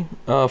Jamie?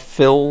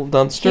 Phil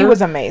Dunster. He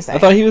was amazing. I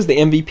thought he was the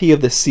MVP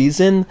of the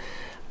season.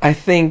 I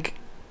think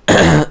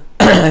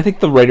I think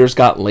the writers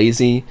got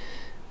lazy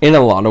in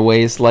a lot of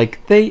ways.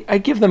 Like I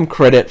give them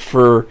credit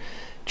for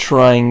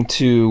trying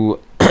to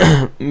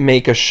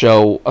make a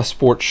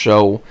sports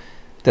show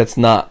that's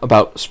not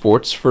about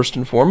sports first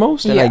and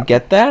foremost, and I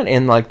get that,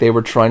 and like they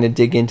were trying to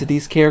dig into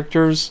these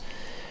characters,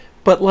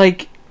 but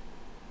like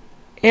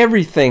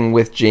everything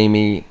with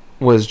Jamie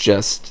was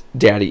just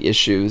daddy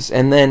issues.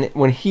 And then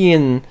when he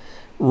and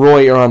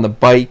Roy are on the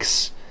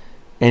bikes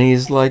and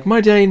he's like,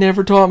 my daddy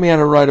never taught me how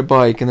to ride a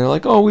bike, and they're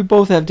like, oh, we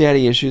both have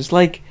daddy issues,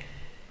 like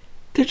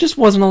there just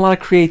wasn't a lot of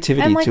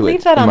creativity and like to leave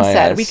it that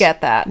unsaid. We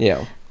get that.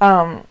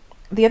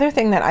 The other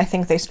thing that I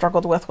think they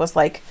struggled with was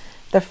like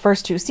the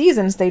first 2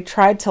 seasons, they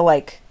tried to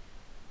like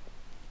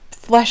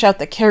flesh out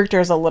the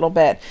characters a little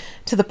bit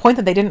to the point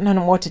that they didn't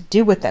know what to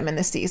do with them in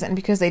this season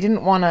because they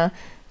didn't want to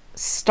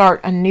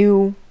start a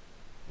new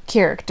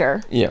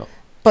character.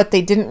 But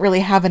they didn't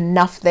really have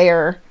enough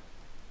there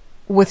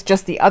with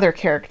just the other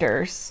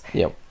characters.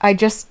 I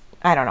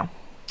don't know.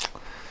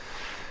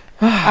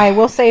 I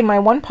will say my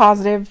one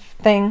positive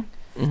thing,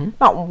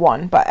 not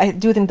one, but I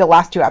do think the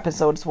last 2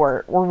 episodes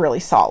were really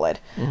solid.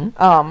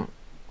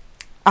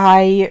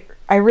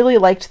 I really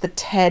liked the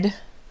Ted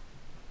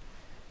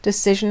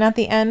decision at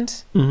the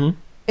end.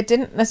 It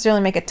didn't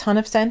necessarily make a ton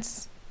of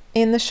sense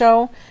in the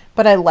show,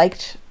 but I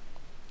liked,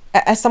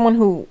 as someone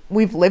who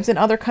we've lived in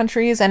other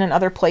countries and in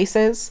other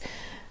places,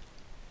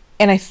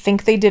 and I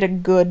think they did a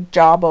good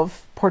job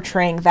of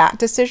portraying that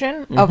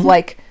decision of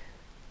like,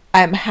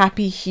 I'm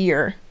happy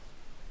here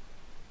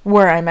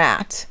where I'm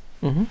at,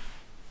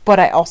 but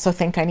I also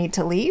think I need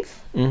to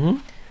leave.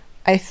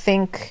 I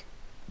think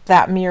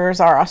that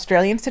mirrors our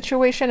Australian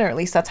situation, or at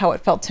least that's how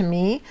it felt to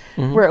me,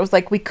 where it was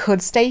like we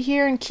could stay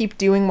here and keep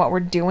doing what we're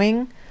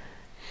doing,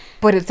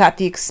 but it's at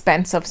the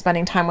expense of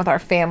spending time with our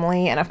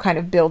family and of kind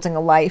of building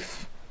a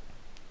life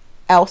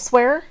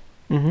elsewhere.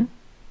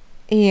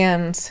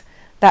 And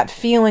that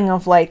feeling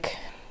of like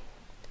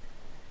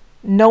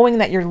knowing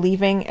that you're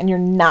leaving and you're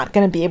not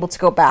going to be able to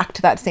go back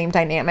to that same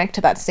dynamic,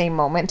 to that same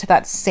moment, to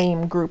that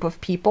same group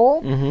of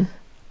people.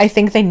 I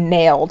think they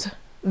nailed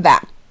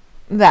that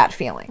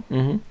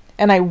feeling.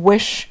 And I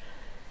wish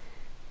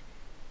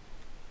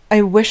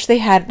they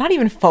had not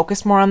even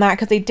focused more on that,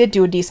 because they did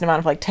do a decent amount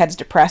of like Ted's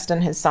depressed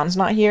and his son's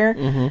not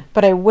here.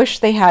 But I wish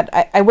they had,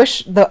 I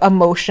wish the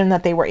emotion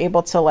that they were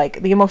able to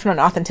like, the emotion and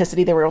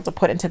authenticity they were able to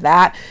put into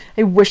that,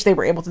 I wish they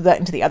were able to do that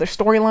into the other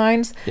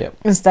storylines,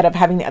 instead of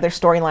having the other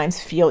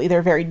storylines feel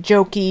either very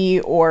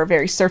jokey or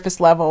very surface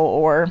level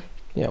or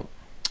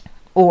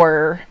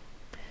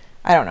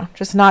I don't know,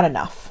 just not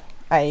enough.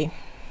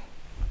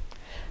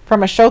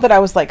 From a show that I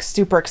was like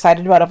super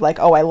excited about, of like,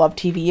 oh, I love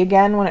TV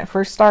again when it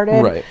first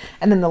started,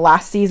 and then the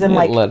last season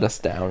like let us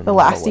down. The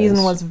last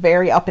season was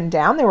very up and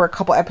down. There were a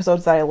couple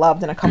episodes that I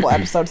loved and a couple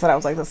episodes that I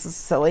was like, this is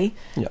silly.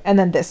 And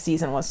then this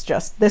season was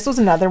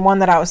another one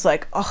that I was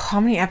like, oh,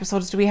 how many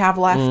episodes do we have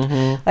left?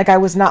 Like I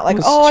was not like,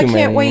 oh, I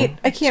can't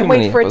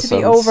wait for it to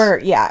be over.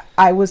 Yeah,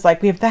 I was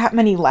like, we have that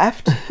many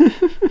left.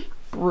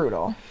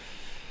 Brutal.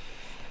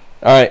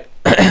 All right.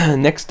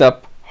 Next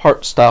up,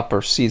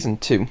 Heartstopper season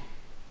 2.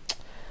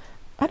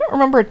 I don't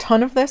remember a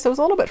ton of this. It was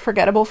a little bit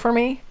forgettable for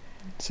me.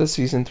 It says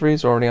season 3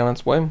 is already on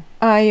its way.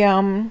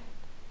 I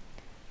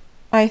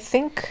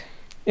think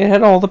it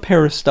had all the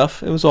Paris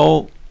stuff. It was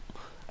all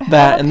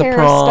that and the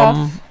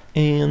prom stuff.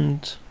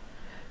 And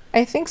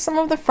I think some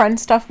of the friend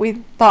stuff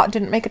we thought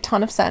didn't make a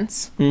ton of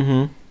sense.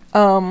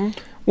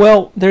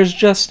 Well, there's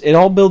just, it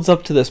all builds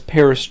up to this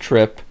Paris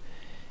trip,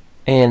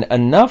 and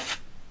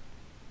enough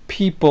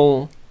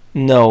people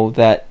know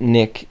that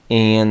Nick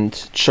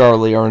and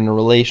Charlie are in a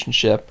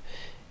relationship,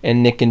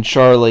 and Nick and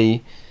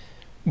Charlie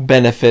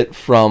benefit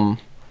from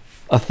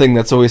a thing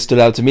that's always stood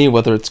out to me,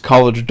 whether it's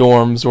college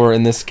dorms or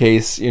in this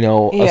case,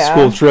 a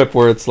school trip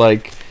where it's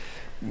like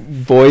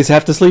boys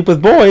have to sleep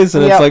with boys,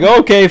 and it's like,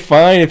 okay,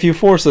 fine, if you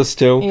force us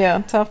to.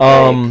 Yeah, tough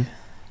break.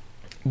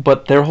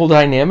 But their whole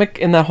dynamic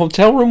in that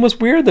hotel room was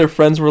weird. Their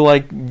friends were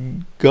like,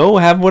 go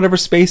have whatever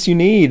space you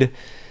need.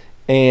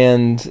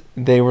 And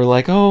they were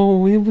like, oh,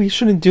 we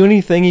shouldn't do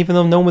anything even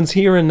though no one's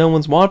here and no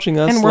one's watching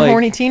us. And we're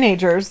horny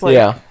teenagers. Like,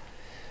 yeah.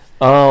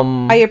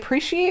 I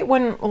appreciate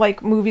when,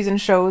 like, movies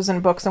and shows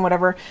and books and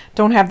whatever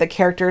don't have the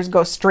characters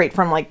go straight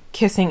from, like,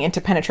 kissing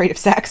into penetrative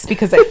sex,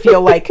 because I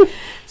feel like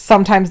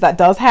sometimes that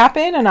does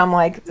happen, and I'm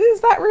like,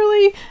 is that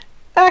really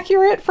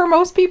accurate for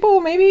most people?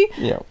 Maybe.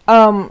 Yeah.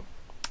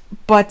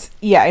 But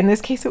yeah, in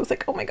this case, it was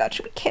like, oh my god,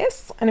 should we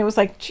kiss? And it was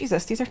like,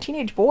 Jesus, these are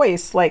teenage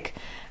boys. Like,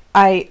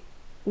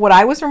 what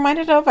I was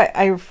reminded of,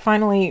 I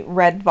finally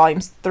read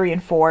volumes 3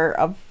 and 4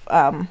 of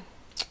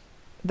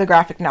the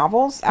graphic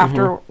novels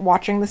after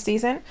watching the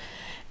season,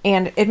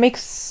 and it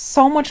makes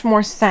so much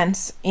more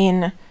sense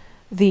in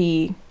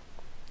the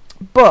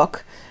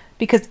book,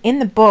 because in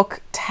the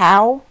book,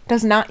 Tao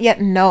does not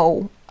yet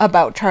know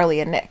about Charlie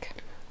and Nick.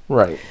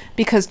 Right.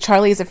 Because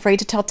Charlie is afraid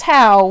to tell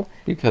Tao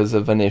because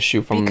of an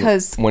issue from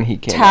when he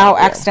came Tao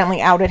out.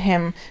 accidentally outed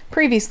him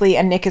previously,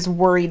 and Nick is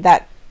worried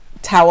that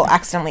Tao will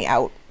accidentally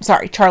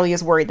Charlie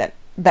is worried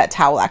that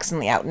Tao will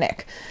accidentally out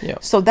Nick. Yeah.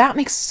 So that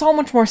makes so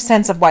much more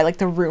sense of why, like,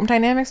 the room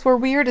dynamics were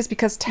weird, is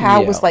because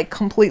Tao was, like,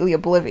 completely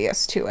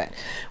oblivious to it.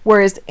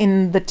 Whereas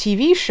in the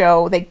TV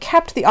show, they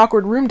kept the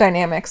awkward room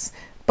dynamics,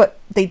 but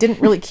they didn't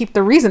really keep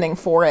the reasoning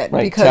for it,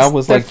 right. because Tao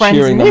was, their like, friends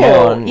cheering knew.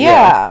 them on.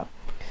 Yeah.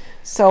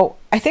 So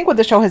I think what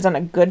the show has done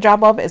a good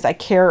job of is I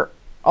care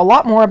a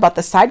lot more about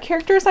the side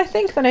characters, I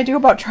think, than I do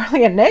about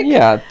Charlie and Nick.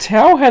 Yeah,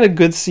 Tao had a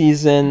good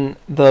season.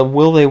 The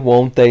will they,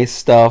 won't they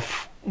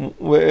stuff, it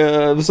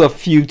was a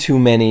few too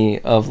many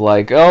of,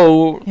 like,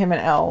 oh... Him and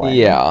Elle.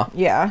 Yeah.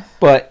 Yeah.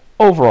 But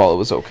overall, it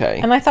was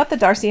okay. And I thought the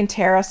Darcy and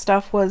Tara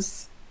stuff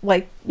was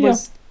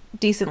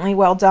decently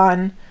well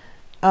done.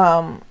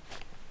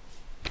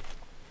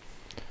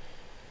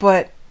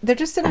 But there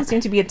just didn't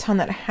seem to be a ton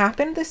that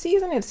happened this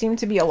season. It seemed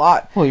to be a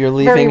lot. Well, you're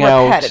leaving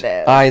out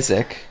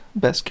Isaac,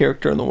 best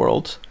character in the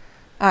world.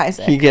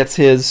 Isaac. He gets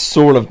his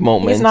sort of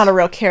moment. He's not a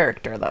real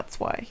character, that's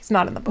why. He's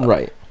not in the book.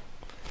 Right.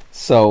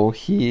 So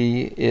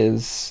he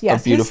is a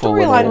beautiful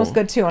his storyline was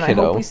good too, and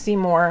kiddo. I hope we see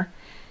more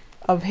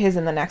of his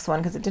in the next one,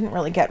 because it didn't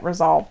really get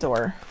resolved.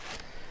 Or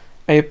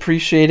I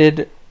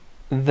appreciated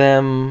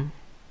them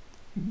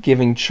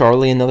giving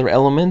Charlie another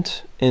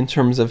element in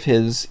terms of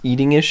his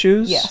eating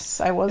issues. Yes,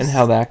 I was. And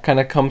how that kind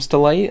of comes to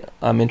light.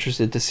 I'm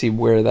interested to see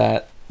where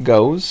that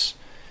goes.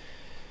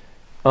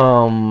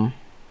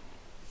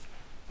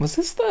 Was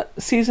this the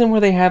season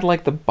where they had,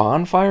 like, the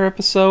bonfire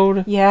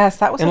episode? Yes,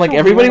 that was. And, like,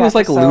 everybody was,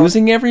 like,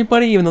 losing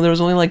everybody, even though there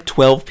was only, like,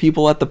 12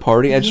 people at the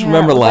party. I just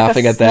remember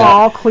laughing at that.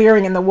 Small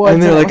clearing in the woods.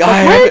 And they're like,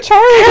 I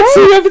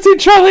haven't seen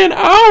Charlie in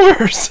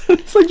hours.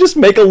 It's like, just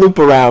make a loop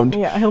around.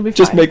 Yeah, he'll be fine.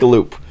 Just make a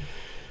loop.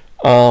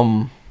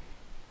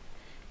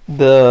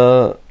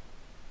 The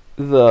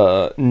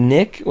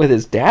Nick with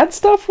his dad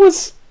stuff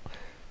was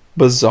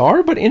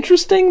bizarre but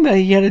interesting, that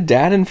he had a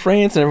dad in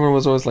France and everyone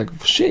was always like,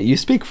 shit, you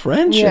speak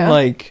French? Yeah. And,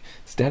 like,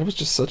 his dad was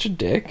just such a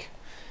dick.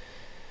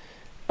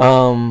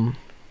 I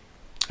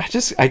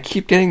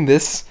keep getting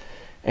this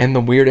and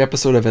the weird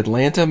episode of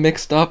Atlanta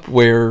mixed up,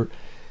 where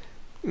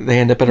they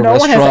end up at a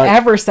restaurant. No one has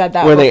ever said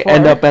that where before. They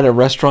end up at a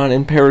restaurant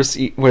in Paris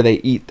where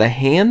they eat the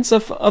hands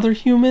of other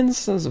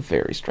humans. That was a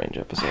very strange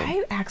episode. Why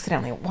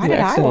did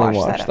I watch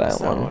that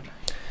episode? One.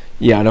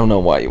 Yeah, I don't know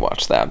why you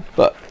watched that,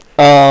 but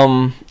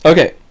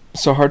okay.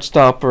 So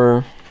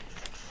Heartstopper,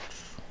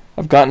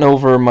 I've gotten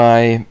over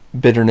my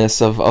bitterness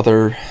of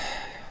other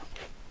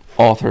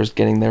authors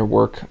getting their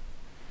work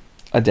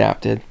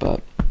adapted,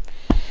 but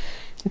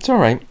it's all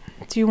right.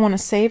 Do you want to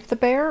save the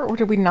bear, or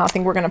do we not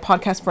think we're going to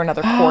podcast for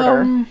another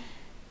quarter?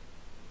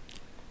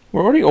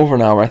 We're already over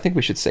an hour. I think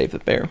we should save the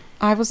bear.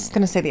 I was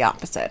going to say the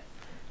opposite.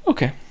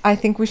 Okay. I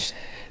think we should...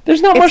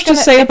 There's not much to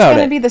say about it. It's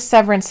going to be the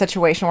Severance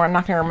situation where I'm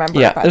not going to remember.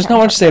 Yeah, there's not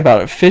much to say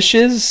about it.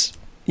 Fishes...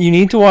 You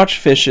need to watch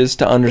Fishes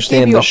to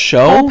understand the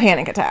show. Full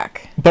panic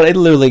attack. But it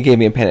literally gave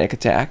me a panic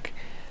attack.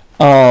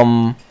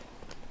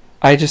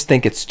 I just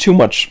think it's too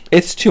much.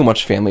 It's too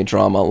much family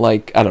drama.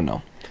 Like, I don't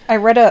know. I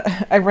read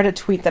a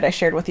tweet that I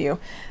shared with you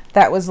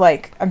that was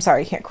like, I'm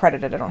sorry, I can't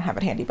credit it. I don't have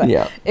it handy, but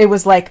it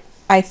was like,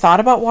 I thought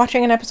about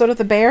watching an episode of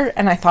The Bear,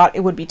 and I thought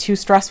it would be too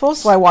stressful,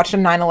 so I watched a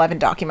 9/11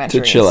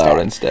 documentary to chill out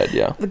instead.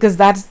 Yeah, because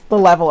that's the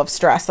level of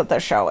stress that the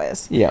show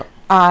is. Yeah,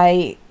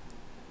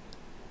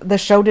 the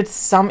show did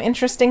some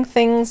interesting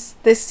things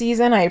this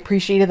season. I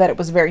appreciated that it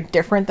was very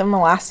different than the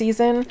last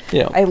season.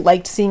 Yeah. I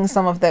liked seeing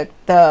some of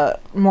the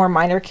more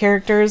minor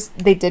characters.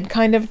 They did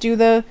kind of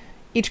do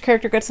each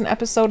character gets an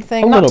episode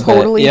thing. Not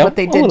totally, but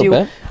they did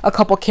do a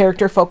couple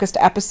character-focused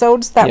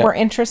episodes that were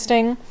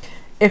interesting,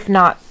 if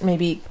not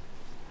maybe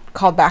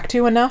called back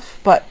to enough.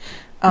 But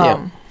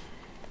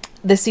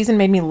this season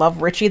made me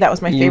love Richie. That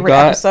was my favorite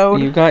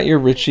episode. You got your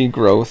Richie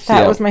growth.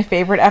 That was my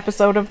favorite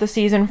episode of the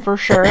season for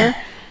sure.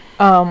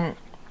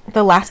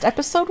 The last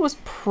episode was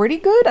pretty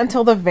good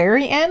until the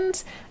very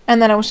end,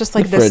 and then I was just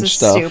like, this is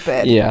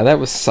stupid. Yeah, that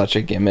was such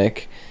a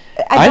gimmick.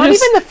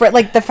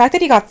 The fact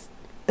that he got,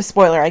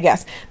 spoiler, I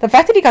guess, the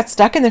fact that he got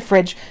stuck in the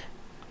fridge.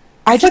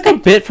 It's like a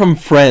bit from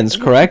Friends,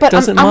 correct? But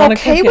I'm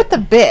okay with the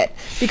bit,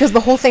 because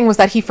the whole thing was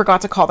that he forgot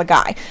to call the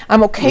guy.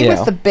 I'm okay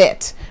with the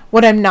bit.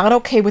 What I'm not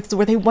okay with is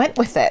where they went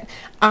with it.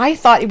 I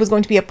thought it was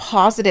going to be a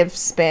positive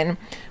spin,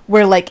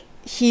 where like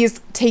he's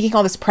taking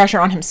all this pressure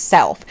on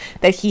himself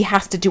that he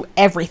has to do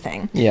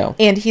everything. Yeah.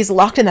 And he's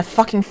locked in the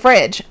fucking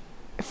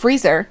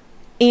freezer,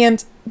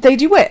 and they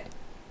do it.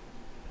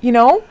 You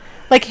know?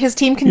 Like, his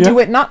team can do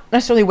it, not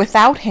necessarily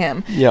without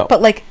him,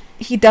 but like,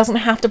 he doesn't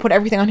have to put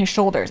everything on his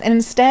shoulders. And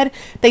instead,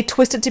 they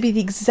twist it to be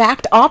the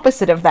exact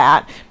opposite of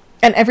that.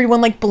 And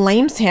everyone like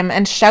blames him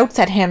and shouts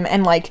at him,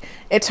 and like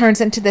it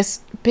turns into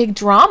this big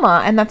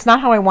drama, and that's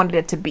not how I wanted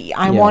it to be.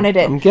 I wanted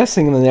it. I'm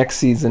guessing the next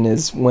season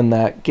is when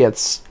that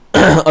gets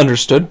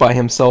understood by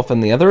himself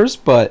and the others,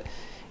 but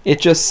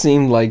it just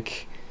seemed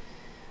like,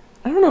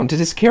 I don't know, did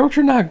his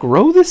character not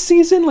grow this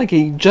season? Like,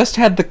 he just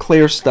had the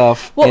Claire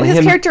stuff. Well, his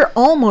character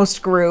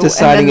almost grew.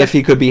 Deciding if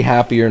he could be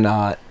happy or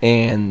not,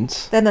 and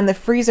then the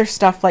freezer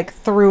stuff like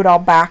threw it all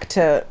back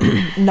to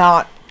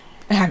not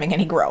having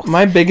any growth.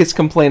 My biggest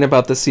complaint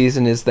about the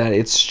season is that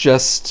it's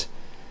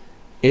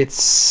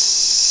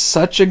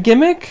such a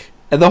gimmick.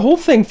 And the whole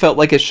thing felt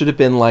like it should have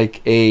been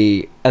like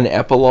an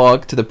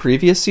epilogue to the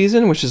previous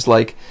season, which is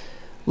like,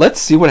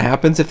 let's see what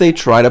happens if they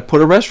try to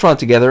put a restaurant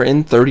together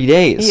in 30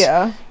 days.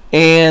 Yeah.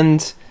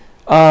 And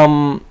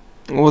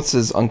what's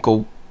his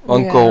uncle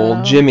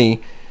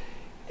Jimmy,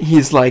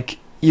 he's like,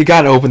 you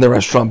got to open the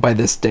restaurant by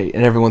this date,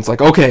 and everyone's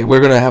like, okay, we're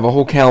gonna have a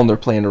whole calendar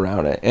planned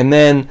around it. And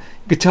then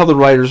you could tell the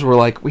writers were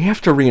like, we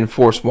have to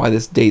reinforce why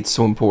this date's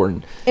so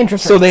important.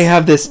 Interesting. So they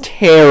have this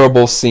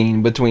terrible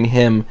scene between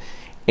him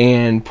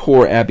and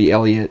poor Abby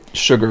Elliott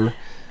Sugar,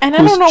 and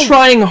who's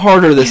trying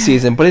harder this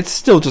season, but it's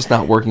still just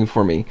not working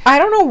for me. I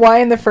don't know why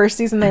in the first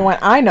season they went,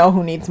 I know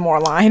who needs more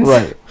lines.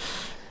 Right.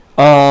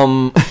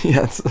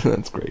 Yeah,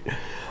 that's great.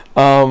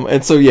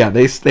 And so yeah,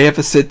 they have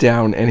to sit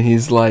down, and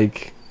he's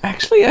like,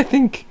 actually, I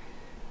think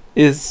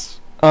is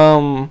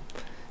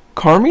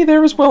Carmi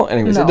there as well?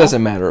 Anyways, It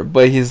doesn't matter.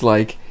 But he's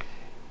like,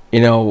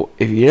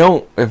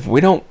 if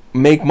we don't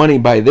make money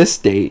by this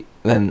date,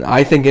 then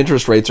I think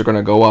interest rates are going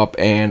to go up,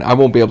 and I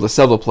won't be able to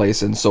sell the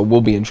place, and so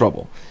we'll be in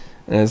trouble.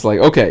 And it's like,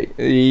 okay,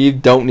 you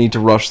don't need to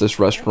rush this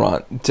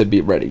restaurant to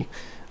be ready.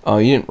 You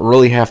didn't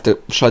really have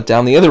to shut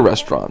down the other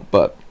restaurant,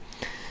 but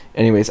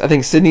anyways, I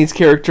think Sydney's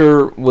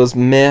character was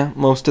meh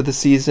most of the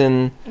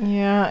season.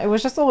 Yeah, it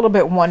was just a little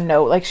bit one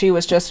note. Like, she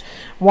was just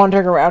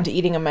wandering around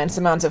eating immense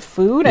amounts of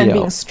food and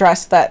being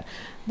stressed that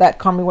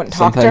Carmi wouldn't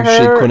talk to her.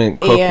 Sometimes she couldn't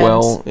cook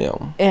well.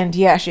 Yeah. And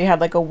yeah, she had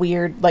like a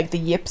weird, like the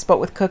yips, but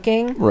with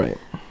cooking. Right.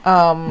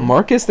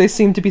 Marcus, they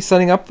seem to be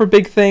setting up for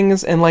big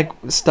things, and like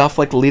stuff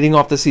like leading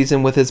off the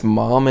season with his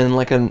mom in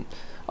like a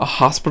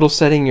hospital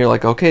setting. You're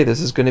like, okay, this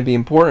is going to be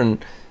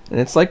important. And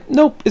it's like,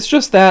 nope, it's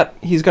just that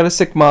he's got a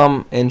sick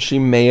mom, and she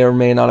may or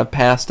may not have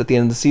passed at the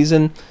end of the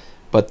season.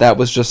 But that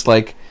was just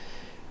like,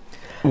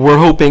 we're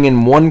hoping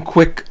in one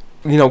quick,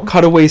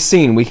 cutaway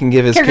scene we can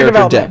give his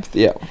character depth.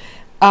 Yeah.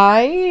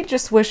 I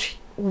just wish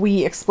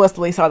we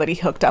explicitly saw that he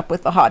hooked up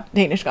with the hot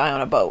Danish guy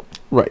on a boat.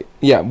 Right.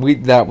 Yeah.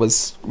 What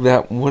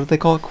do they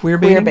call it? Queer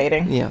baiting? Queer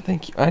baiting. Yeah.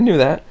 Thank you. I knew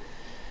that.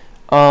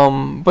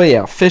 But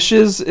yeah,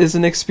 Fishes is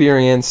an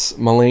experience.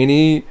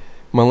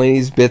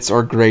 Mulaney's bits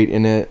are great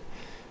in it.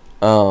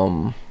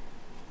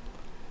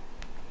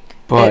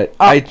 But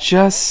I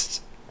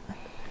just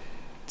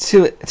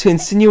to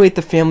insinuate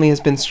the family has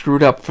been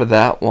screwed up for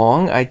that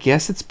long, I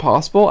guess it's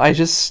possible. I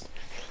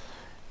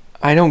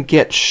don't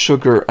get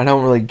Sugar. I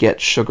don't really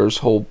get Sugar's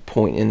whole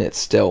point in it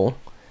still.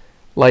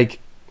 Like,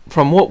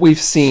 from what we've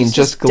seen, she's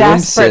just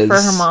glimpses. Desperate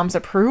for her mom's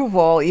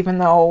approval, even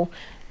though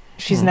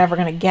she's never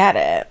gonna get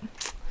it.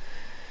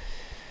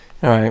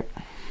 All right,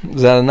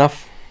 is that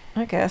enough?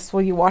 I guess.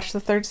 Will you watch the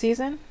third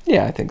season?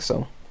 Yeah, I think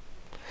so.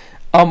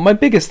 My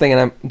biggest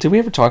thing, did we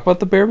ever talk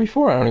about The Bear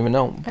before? I don't even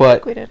know. But I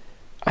think we did.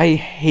 I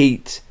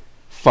hate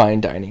fine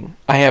dining.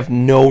 I have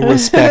no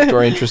respect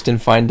or interest in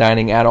fine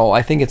dining at all.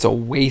 I think it's a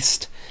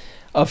waste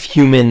of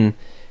human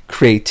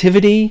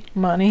creativity.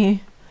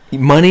 Money.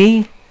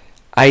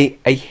 I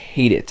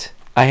hate it.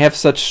 I have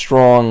such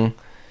strong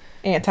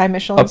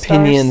anti-Michelin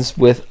opinions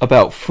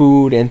about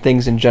food and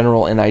things in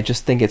general, and I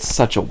just think it's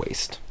such a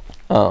waste.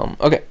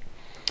 Okay.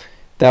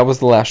 That was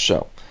the last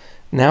show.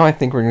 Now I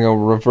think we're going to go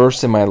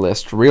reverse in my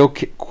list real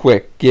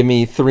quick. Give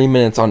me 3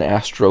 minutes on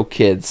Astro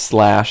Kids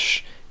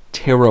 /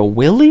 Tara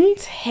Willy?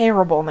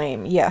 Terrible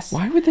name, yes.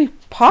 Why would they?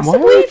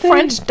 Possibly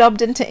French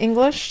dubbed into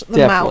English. The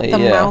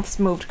Definitely, mouths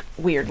moved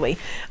weirdly.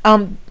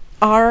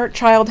 Our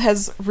child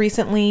has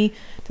recently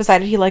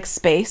decided he likes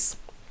space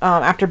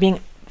after being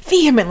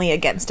vehemently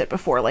against it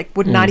before. Like,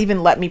 would not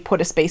even let me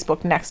put a space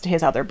book next to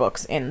his other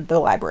books in the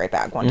library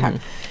bag one time.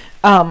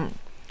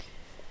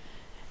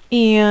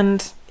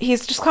 And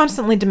he's just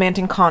constantly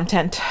demanding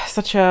content.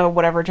 Such a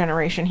whatever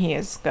generation he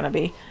is gonna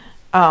be.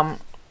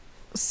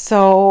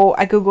 So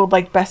I googled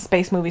like best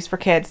space movies for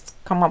kids.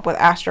 Come up with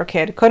Astro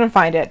Kid. Couldn't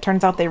find it.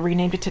 Turns out they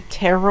renamed it to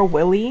Terra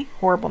Willy.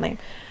 Horrible name.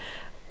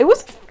 It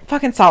was a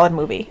fucking solid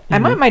movie. I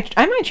might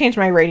change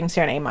my ratings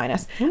to an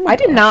A-. I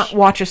did not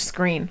watch a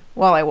screen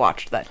while I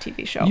watched that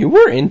TV show. You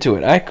were into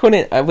it. I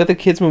couldn't with the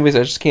kids movies.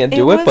 I just can't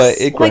do it,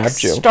 but it grabbed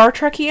like you. Star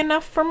Trek-y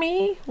enough for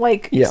me,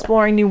 like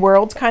exploring new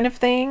worlds kind of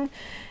thing.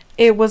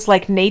 It was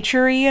like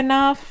nature-y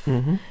enough.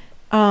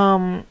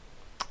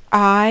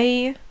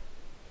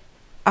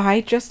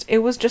 It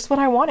was just what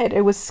I wanted.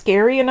 It was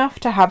scary enough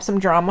to have some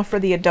drama for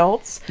the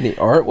adults. The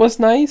art was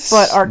nice,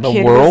 but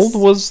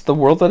the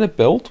world that it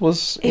built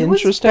was interesting.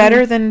 It was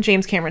better than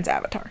James Cameron's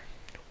Avatar.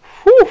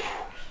 Whew.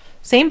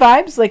 Same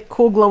vibes, like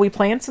cool glowy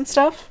plants and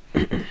stuff.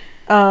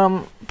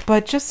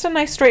 But just a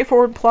nice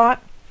straightforward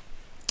plot.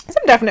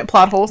 Some definite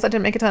plot holes that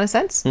didn't make a ton of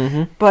sense.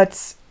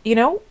 But, you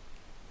know,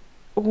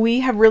 we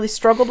have really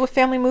struggled with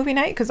family movie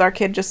night because our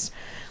kid just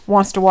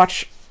wants to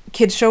watch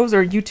kids shows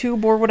or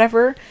YouTube or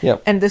whatever.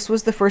 And this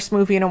was the first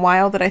movie in a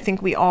while that I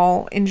think we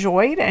all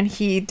enjoyed, and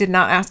he did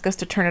not ask us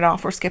to turn it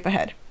off or skip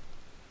ahead.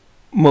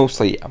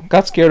 Mostly, yeah.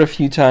 Got scared a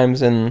few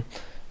times and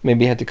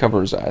maybe had to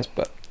cover his eyes,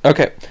 but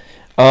okay.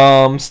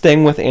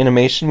 Staying with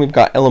animation, we've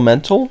got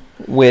Elemental,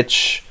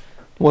 which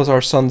was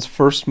our son's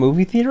first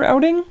movie theater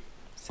outing.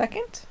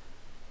 Second?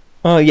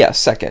 Yeah,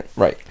 second,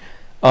 right.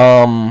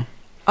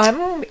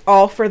 I'm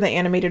all for the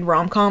animated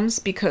rom-coms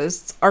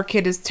because our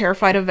kid is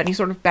terrified of any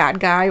sort of bad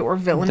guy or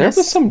villainous.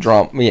 There was some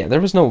drama. Yeah,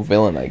 there was no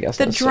villain, I guess.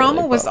 The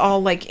drama was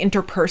all like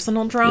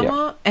interpersonal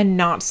drama and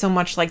not so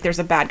much like there's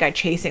a bad guy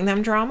chasing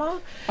them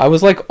drama. I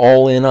was like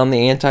all in on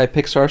the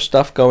anti-Pixar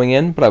stuff going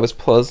in, but I was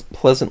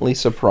pleasantly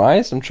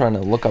surprised. I'm trying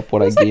to look up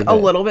what I gave it. It was like a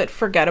little bit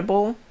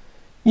forgettable.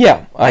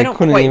 Yeah, I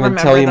couldn't even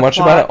tell you much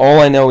about it. All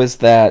I know is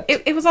that...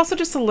 It was also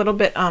just a little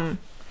bit...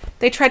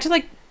 They tried to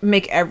like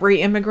make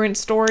every immigrant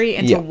story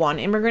into one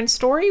immigrant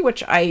story,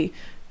 which I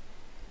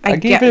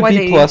gave it a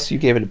B plus. You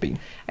gave it a B.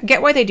 I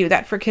get why they do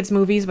that for kids'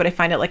 movies, but I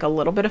find it like a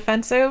little bit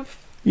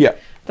offensive. Yeah.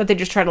 That they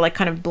just try to like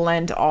kind of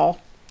blend all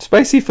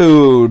spicy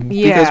food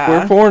because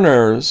we're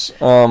foreigners.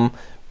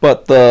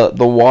 But the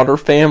Water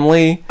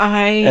family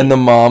and the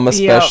mom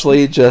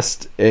especially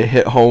just it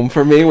hit home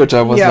for me, which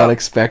I was not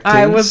expecting.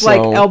 I was like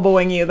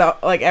elbowing you though,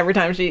 like every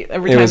time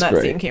that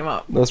scene came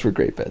up. Those were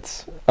great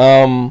bits.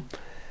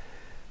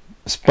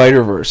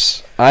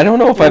 Spider-Verse. I don't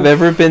know if I've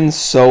ever been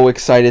so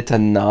excited to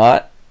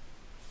not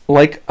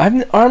like. I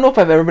don't know if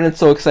I've ever been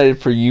so excited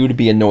for you to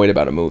be annoyed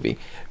about a movie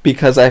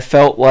because I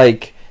felt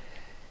like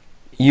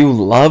you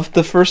loved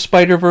the first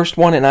Spider-Verse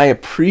one and I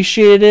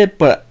appreciated it,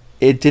 but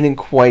it didn't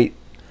quite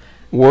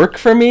work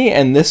for me.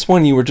 And this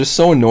one you were just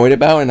so annoyed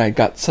about, and I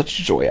got such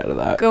joy out of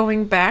that.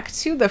 Going back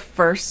to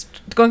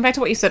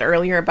what you said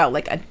earlier about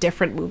like a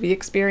different movie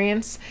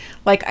experience,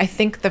 like I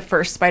think the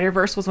first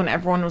Spider-Verse was when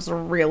everyone was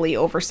really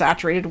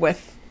oversaturated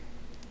with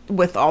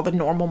all the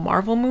normal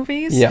Marvel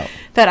movies.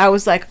 That I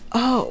was like,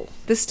 oh,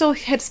 this still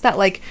hits that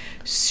like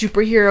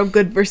superhero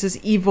good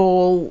versus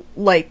evil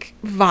like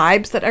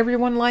vibes that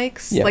everyone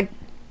likes. Like,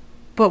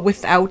 but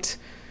without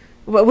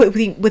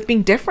with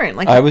being different.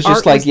 Like, I was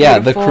just like,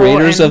 the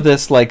creators of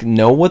this like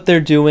know what they're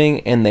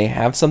doing and they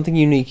have something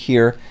unique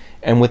here.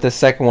 And with the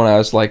second one, I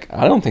was like,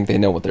 I don't think they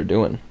know what they're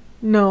doing.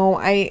 No,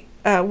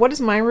 what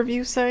does my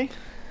review say?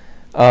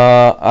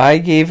 I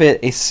gave it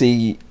a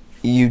C.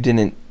 You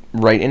didn't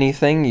write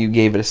anything. You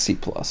gave it a C+.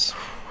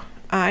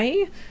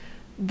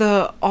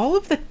 All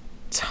of the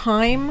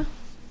time,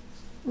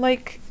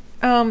 like,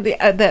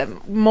 the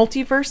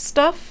multiverse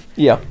stuff.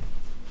 Yeah.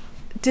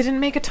 Didn't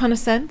make a ton of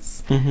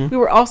sense. Mm-hmm. We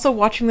were also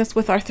watching this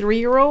with our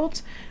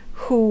 3-year-old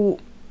who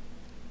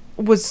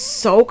was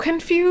so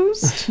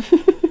confused.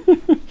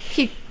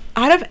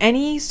 Out of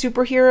any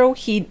superhero,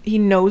 he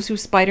knows who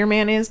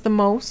Spider-Man is the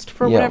most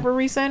for whatever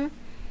reason.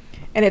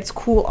 And it's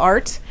cool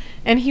art.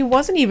 And he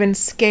wasn't even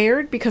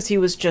scared because he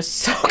was just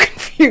so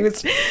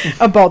confused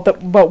about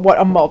what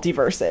a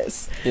multiverse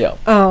is. Yeah.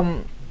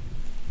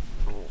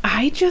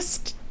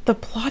 The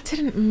plot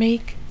didn't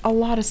make a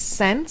lot of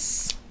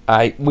sense.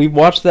 We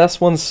watched this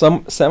one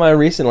semi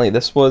recently.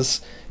 This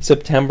was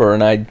September,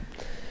 and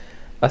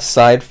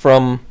aside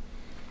from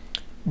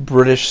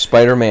British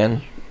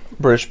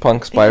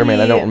punk Spider-Man,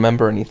 I don't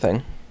remember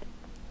anything.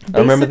 I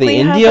remember the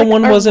India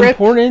one was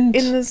important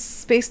in the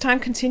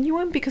space-time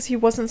continuum because he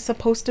wasn't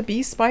supposed to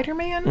be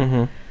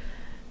Spider-Man.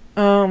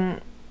 Mm-hmm.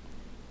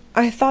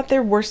 I thought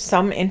there were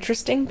some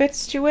interesting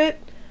bits to it.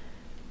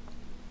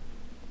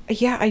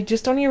 Yeah, I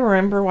just don't even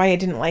remember why I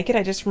didn't like it.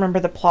 I just remember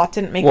the plot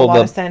didn't make a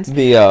lot of sense. And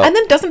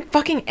then doesn't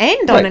fucking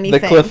end on anything.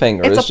 The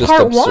cliffhanger is just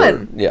part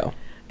absurd. 1. Yeah.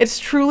 It's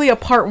truly a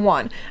part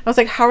 1. I was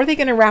like, how are they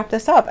going to wrap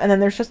this up? And then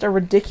there's just a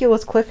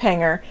ridiculous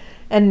cliffhanger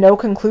and no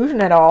conclusion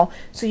at all.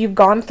 So you've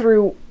gone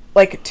through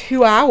like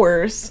 2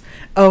 hours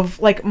of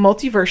like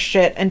multiverse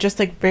shit and just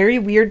like very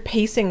weird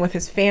pacing with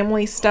his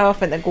family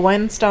stuff and the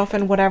Gwen stuff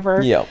and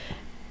whatever. Yeah.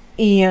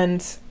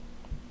 And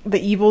the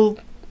evil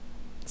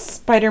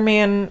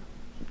Spider-Man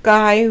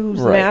guy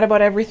who's mad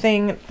about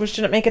everything, which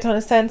didn't make a ton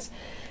of sense.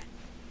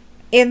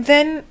 And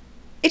then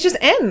it just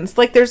ends.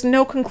 Like, there's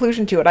no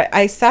conclusion to it.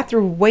 I sat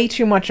through way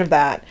too much of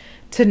that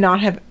to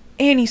not have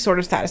any sort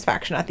of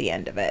satisfaction at the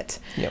end of it.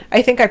 Yep.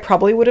 I think I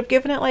probably would have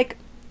given it, like,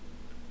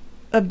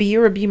 a B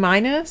or a B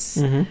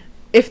minus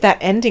if that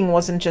ending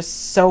wasn't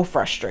just so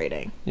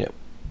frustrating. Yep.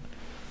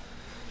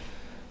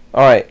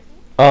 All right.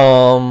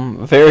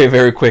 Very,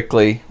 very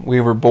quickly,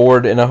 we were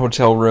bored in a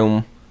hotel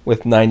room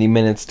with 90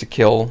 minutes to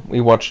kill. We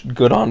watched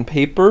Good on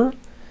Paper.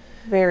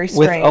 Very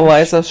strange. With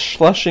Eliza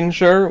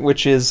Schlesinger,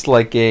 which is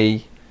like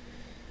a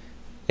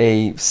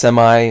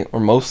semi or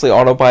mostly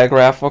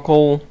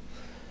autobiographical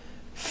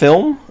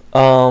film.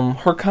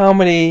 Her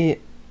comedy,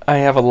 I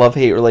have a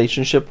love-hate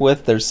relationship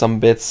with. There's some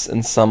bits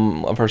and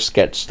some of her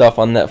sketch stuff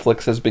on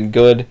Netflix has been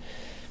good,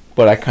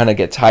 but I kind of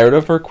get tired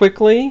of her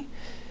quickly.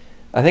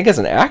 I think as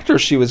an actor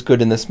she was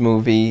good in this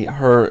movie.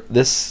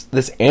 This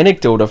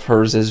anecdote of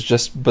hers is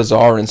just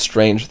bizarre and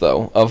strange,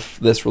 though, of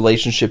this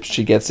relationship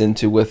she gets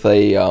into with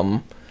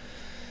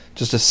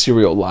just a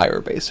serial liar,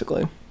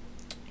 basically.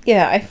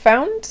 Yeah, I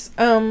found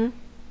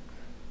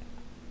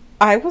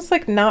I was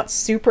like not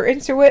super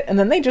into it, and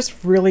then they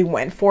just really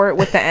went for it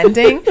with the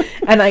ending,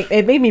 and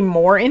it made me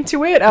more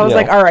into it. I was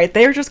like, all right,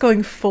 they're just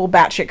going full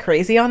batshit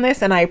crazy on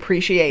this, and I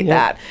appreciate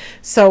that.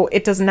 So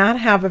it does not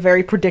have a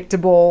very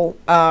predictable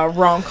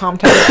rom-com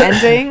type of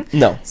ending.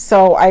 No.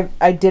 So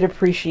I did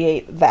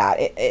appreciate that.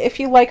 If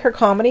you like her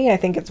comedy, I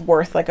think it's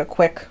worth like a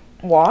quick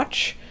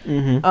watch.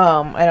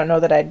 I don't know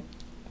that I'd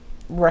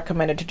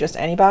recommend it to just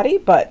anybody,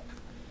 but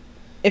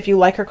if you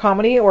like her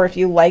comedy, or if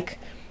you like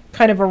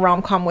kind of a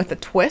rom-com with a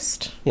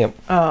twist,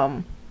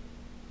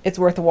 it's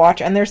worth a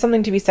watch. And there's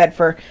something to be said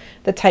for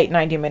the tight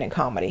 90-minute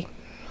comedy.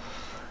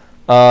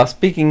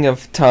 Speaking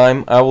of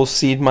time, I will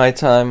cede my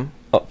time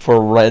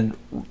for red,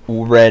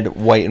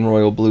 white, and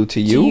royal blue to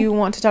you. Do you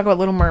want to talk about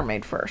Little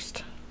Mermaid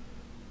first?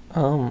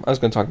 I was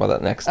going to talk about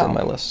that next on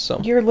my list.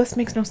 So your list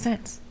makes no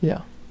sense.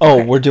 Yeah. Oh,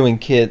 okay. We're doing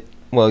kid.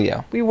 Well,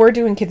 yeah. We were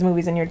doing kids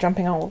movies, and you're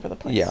jumping all over the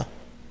place. Yeah.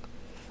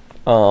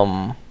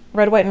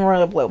 Red, white, and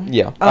royal blue.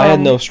 Yeah, I had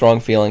no strong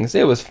feelings.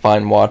 It was a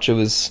fine watch. It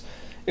was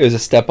a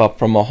step up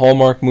from a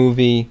Hallmark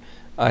movie.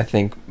 I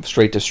think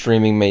straight to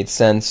streaming made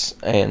sense,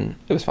 and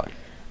it was fine.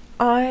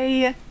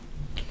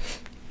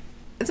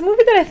 It's a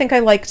movie that I think I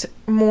liked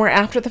more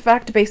after the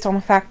fact, based on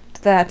the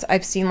fact that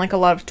I've seen like a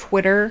lot of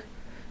Twitter,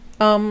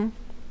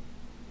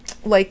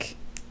 like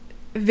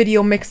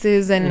video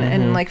mixes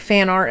and like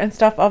fan art and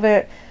stuff of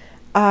it.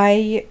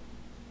 I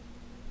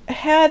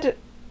had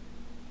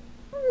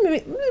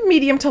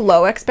medium to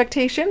low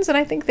expectations, and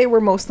I think they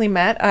were mostly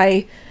met.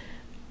 I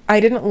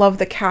didn't love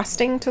the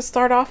casting to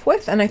start off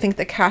with, and I think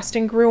the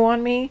casting grew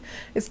on me.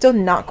 It's still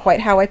not quite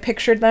how I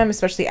pictured them,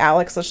 especially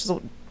Alex. Let's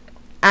just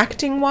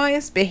acting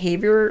wise,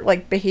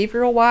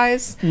 behavioral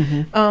wise.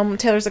 Taylor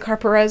Zakhar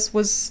Perez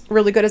was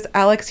really good as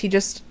Alex. He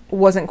just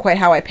wasn't quite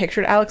how I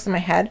pictured Alex in my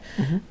head.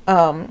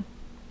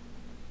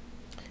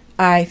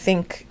 I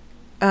think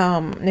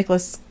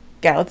Nicholas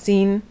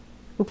Galitzine,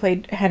 who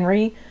played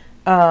Henry,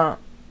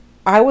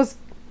 I was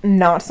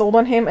not sold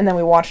on him, and then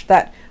we watched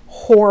that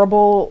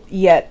horrible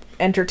yet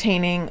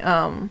entertaining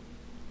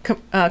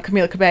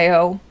Camila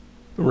Cabello,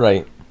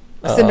 right?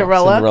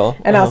 Cinderella.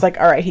 And I was like,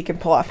 all right, he can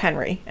pull off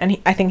Henry, and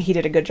I think he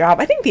did a good job.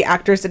 I think the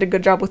actors did a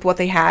good job with what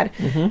they had.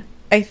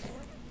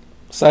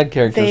 Side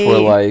characters were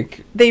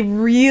like, they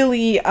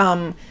really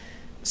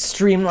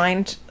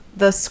streamlined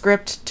the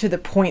script to the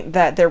point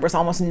that there was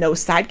almost no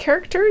side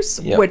characters,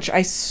 which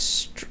I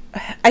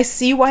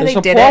see why they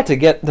did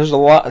it. There's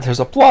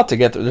a plot to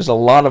get through. There's a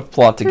lot of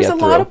plot to get through.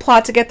 There's a lot of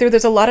plot to get through.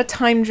 There's a lot of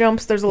time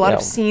jumps. There's a lot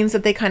of scenes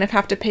that they kind of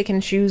have to pick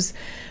and choose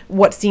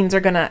what scenes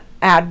are going to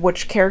add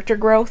which character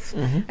growth.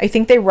 I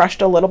think they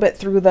rushed a little bit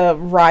through the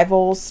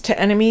rivals to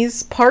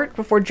enemies part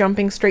before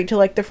jumping straight to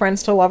like the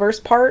friends to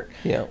lovers part.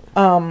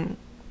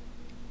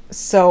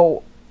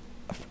 So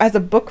as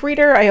a book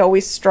reader, I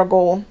always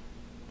struggle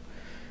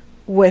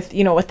with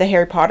the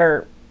Harry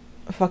Potter,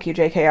 fuck you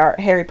JKR,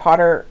 Harry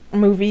Potter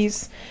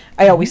movies.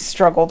 I always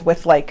struggled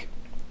with like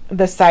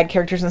the side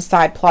characters and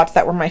side plots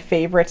that were my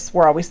favorites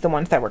were always the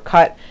ones that were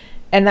cut.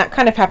 And that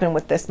kind of happened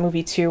with this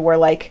movie too, where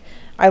like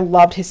I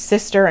loved his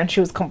sister and she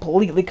was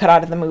completely cut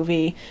out of the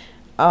movie.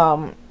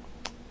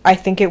 I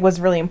think it was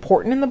really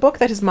important in the book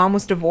that his mom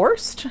was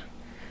divorced,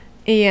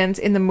 and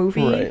in the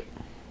movie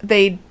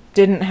they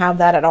didn't have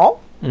that at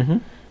all.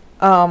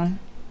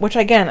 Which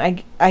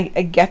again, I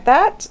get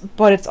that,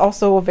 but it's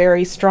also a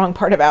very strong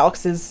part of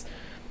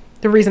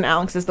the reason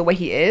Alex is the way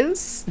he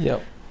is.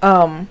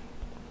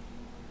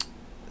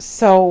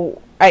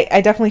 So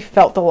I definitely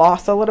felt the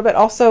loss a little bit.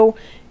 Also,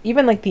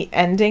 even like the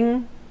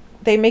ending,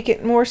 they make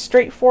it more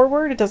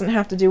straightforward. It doesn't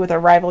have to do with a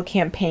rival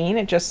campaign.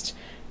 It just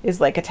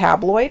is like a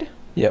tabloid.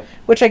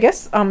 Which I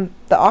guess the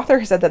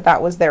author said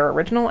that was their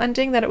original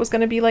ending, that it was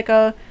going to be like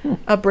a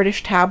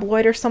British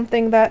tabloid or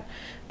something that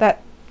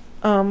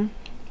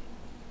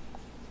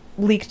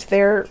leaked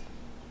their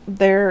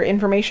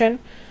information.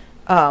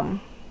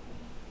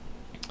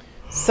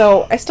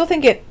 So I still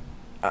think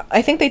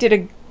I think they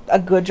did a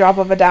good job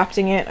of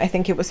adapting it. I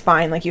think it was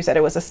fine. Like you said,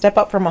 it was a step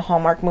up from a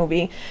Hallmark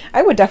movie.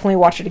 I would definitely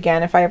watch it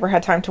again if I ever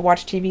had time to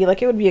watch TV.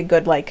 Like, it would be a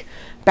good, like,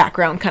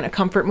 background kind of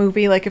comfort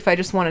movie. Like, if I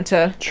just wanted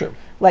to, Sure.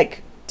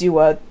 like,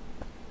 do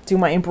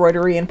my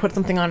embroidery and put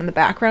something on in the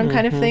background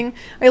kind of thing.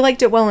 I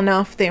liked it well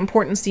enough. The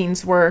important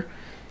scenes were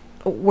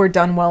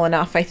done well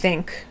enough, I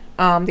think.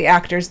 The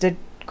actors did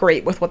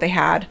great with what they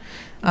had.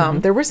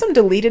 There were some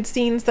deleted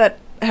scenes that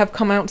have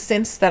come out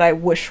since that I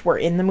wish were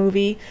in the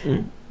movie.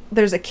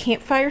 There's a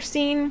campfire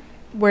scene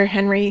where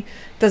Henry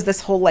does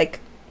this whole, like,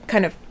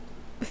 kind of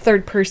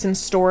third-person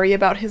story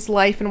about his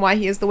life and why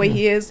he is the way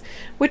he is,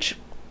 which,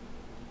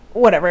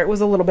 whatever, it was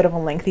a little bit of a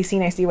lengthy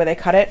scene. I see where they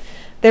cut it.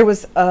 There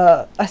was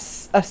a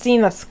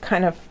scene that's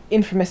kind of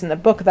infamous in the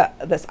book,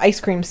 that this ice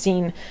cream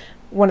scene,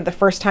 one of the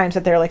first times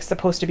that they're, like,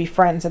 supposed to be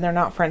friends and they're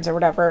not friends or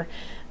whatever.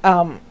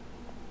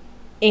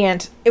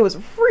 And it was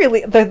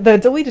really, the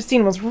deleted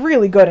scene was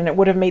really good, and it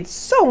would have made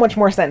so much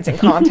more sense in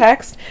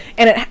context.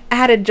 And it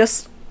added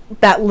just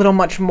that little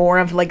much more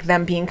of, like,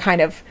 them being kind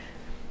of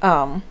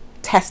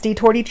testy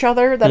toward each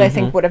other that I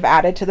think would have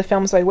added to the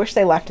film. So I wish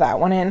they left that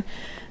one in.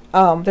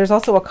 There's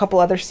also a couple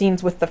other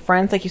scenes with the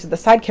friends. Like you said, the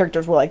side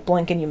characters were like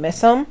blink and you miss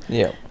them.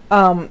 Yeah.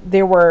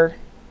 There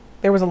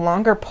was a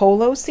longer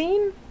polo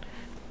scene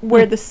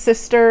where the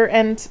sister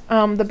and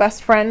the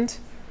best friend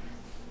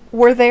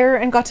were there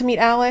and got to meet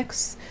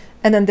Alex.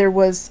 And then there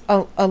was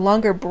a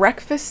longer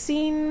breakfast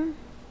scene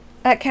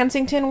at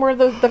Kensington where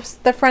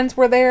the friends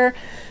were there.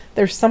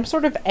 There's some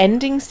sort of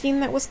ending scene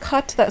that was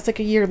cut that's like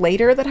a year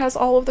later that has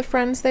all of the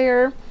friends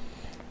there.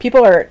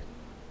 People are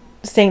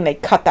saying they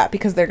cut that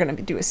because they're going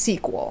to do a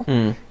sequel.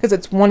 Because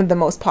it's one of the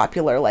most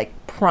popular, like,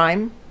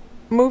 Prime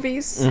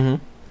movies.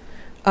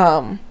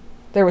 There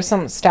was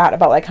some stat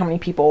about, like, how many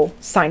people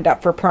signed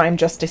up for Prime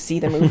just to see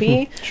the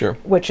movie. Sure.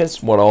 Which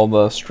is what all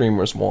the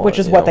streamers want. Which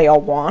is what they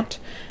all want.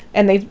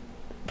 And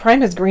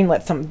Prime has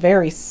greenlit some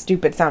very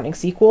stupid sounding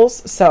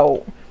sequels,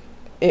 so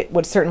it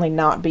would certainly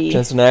not be.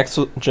 Jensen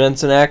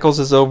Ackles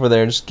is over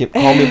there. Just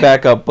call me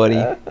back up,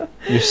 buddy.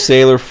 Your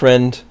sailor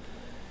friend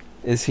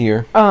is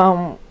here.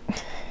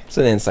 It's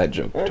an inside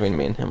joke between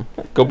me and him.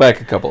 Go back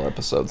a couple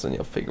episodes and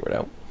you'll figure it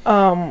out.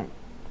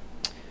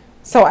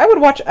 So I would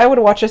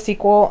watch a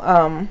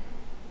sequel.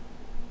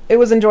 It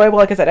was enjoyable.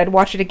 Like I said, I'd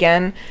watch it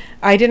again.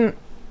 I didn't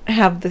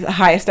have the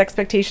highest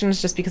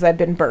expectations just because I've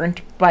been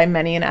burnt by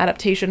many an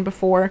adaptation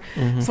before.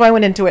 So I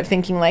went into it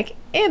thinking, like,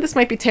 this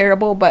might be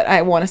terrible, but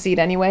I want to see it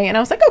anyway. And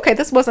I was like, okay,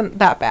 this wasn't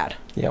that bad.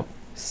 Yep.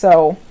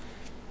 So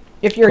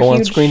if you're go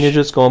on Screen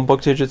Digits, go on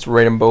Book Digits,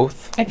 rate them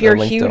both. If you're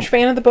a huge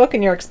fan of the book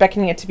and you're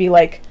expecting it to be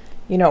like,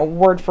 you know,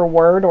 word for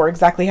word or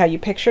exactly how you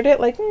pictured it,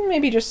 like,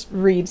 maybe just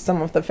read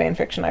some of the fan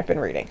fiction I've been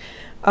reading.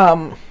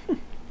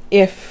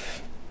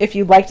 If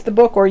you liked the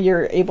book or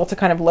you're able to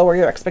kind of lower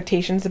your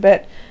expectations a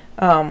bit,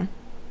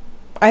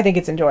 I think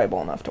it's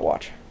enjoyable enough to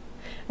watch.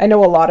 I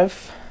know a lot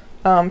of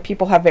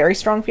people have very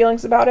strong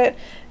feelings about it,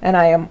 and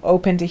I am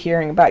open to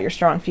hearing about your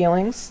strong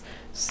feelings.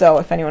 So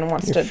if anyone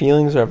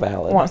feelings are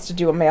valid. Wants to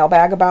do a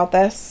mailbag about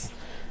this,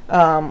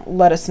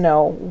 let us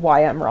know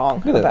why I'm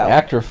wrong. Look at that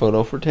actor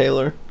photo for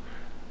Taylor.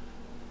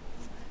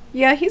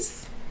 Yeah,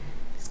 he's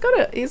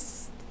got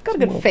a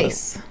good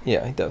face.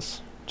 Yeah, he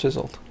does.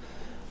 Chiseled.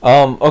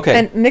 Okay.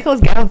 And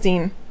Nicholas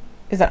Galitzine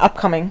is an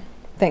upcoming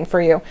thing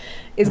for you.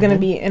 Is going to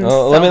be in.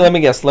 Let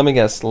me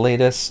guess.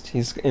 Latest,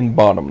 he's in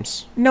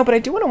Bottoms. No, but I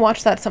do want to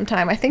watch that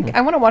sometime. I think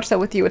I want to watch that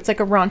with you. It's like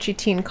a raunchy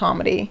teen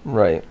comedy.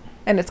 Right.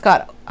 And it's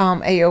got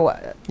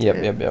Ayo.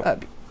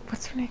 Yep.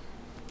 What's her name?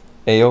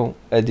 Ayo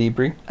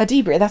Adibri.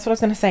 Adibri. That's what I was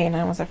going to say, and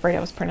I was afraid I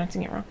was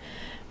pronouncing it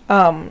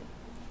wrong.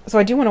 So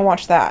I do want to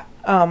watch that.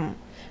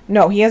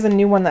 No, he has a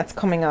new one that's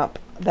coming up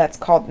that's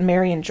called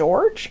Mary and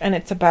George, and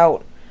it's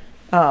about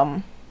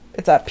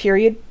it's a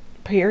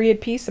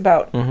period piece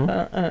about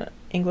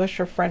English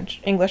or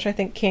French, I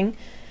think, king.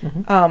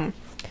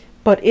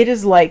 But it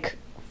is like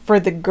for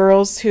the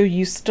girls who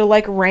used to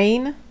like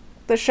Rain,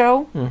 the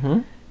show,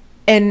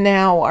 and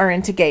now are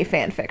into gay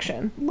fan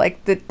fiction.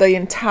 Like the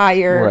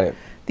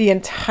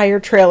entire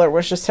trailer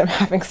was just him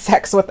having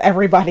sex with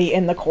everybody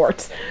in the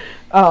court.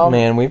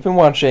 Man, we've been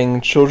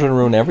watching Children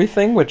Ruin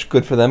Everything, which,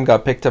 good for them,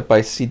 got picked up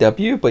by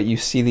CW, but you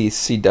see these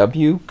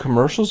CW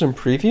commercials and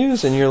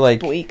previews, and you're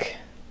like, bleak.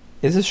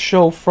 Is this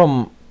show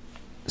from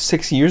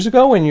 6 years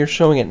ago, and you're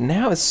showing it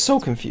now? It's so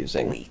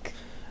confusing. Bleak.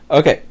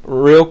 Okay,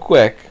 real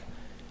quick,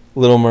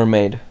 Little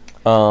Mermaid,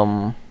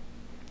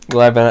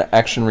 live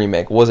action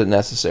remake. Was it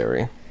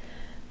necessary?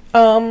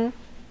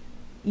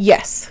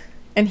 Yes,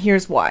 and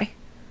here's why.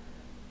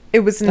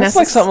 It was That's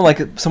like something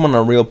like someone on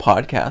a real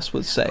podcast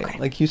would say. Okay.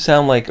 Like, you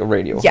sound like a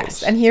radio host.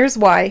 Yes, and here's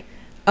why.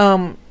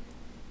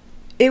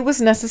 It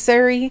was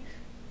necessary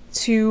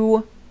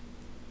to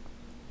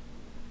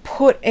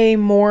put a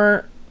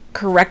more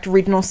correct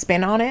regional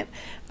spin on it.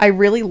 I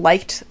really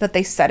liked that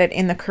they set it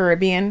in the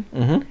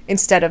Caribbean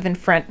instead of in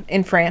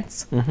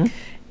France.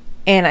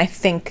 And I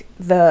think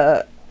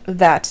that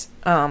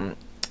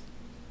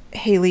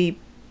Haley,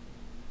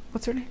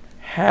 what's her name?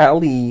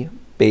 Halle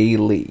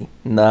Bailey,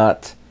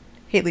 not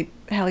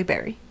Halle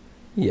Berry.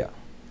 Yeah.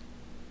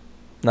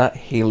 Not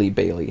Haley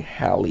Bailey.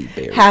 Halle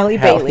Bailey. Halle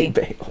Bailey.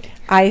 Bailey.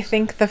 I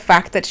think the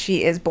fact that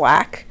she is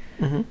black,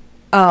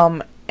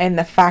 Mm-hmm. and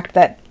the fact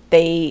that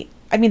they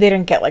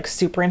didn't get like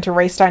super into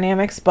race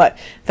dynamics, but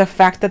the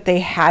fact that they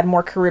had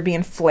more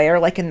Caribbean flair,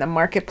 like in the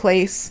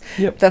marketplace,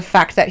 Yep. the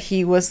fact that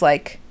he was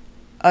like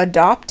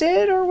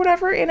adopted or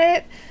whatever in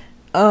it,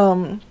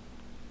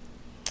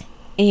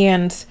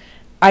 and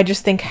I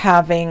just think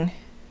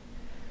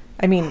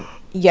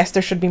yes,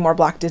 there should be more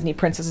black Disney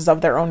princesses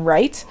of their own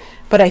right,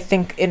 but I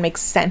think it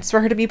makes sense for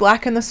her to be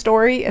black in the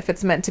story if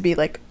it's meant to be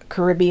like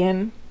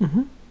Caribbean,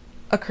 Mm-hmm.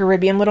 a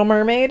Caribbean Little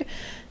Mermaid,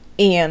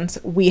 and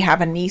we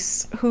have a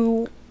niece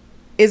who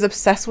is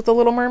obsessed with the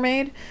Little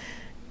Mermaid,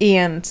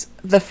 and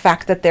the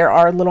fact that there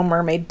are Little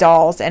Mermaid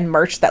dolls and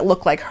merch that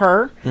look like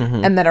her,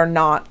 Mm-hmm. and that are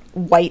not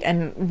white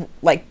and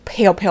like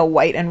pale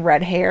white and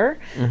red hair,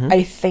 Mm-hmm.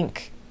 I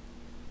think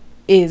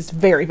is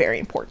very, very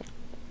important.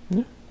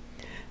 Yeah.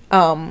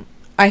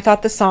 I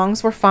thought the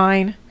songs were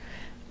fine.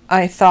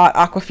 I thought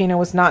Aquafina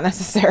was not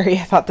necessary.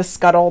 I thought the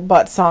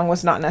Scuttlebutt song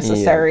was not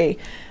necessary.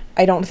 Yeah.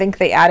 I don't think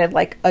they added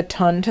like a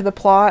ton to the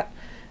plot,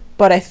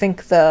 but I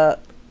think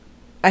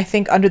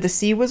Under the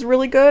Sea was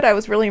really good. I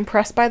was really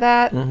impressed by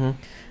that.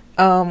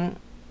 Mm-hmm.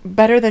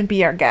 Better than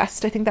Be Our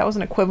Guest. I think that was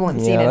an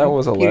equivalent scene in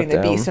Beauty and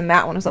the Beast, and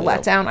that one was a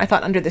letdown. I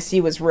thought Under the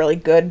Sea was really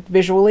good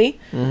visually.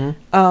 Mm-hmm.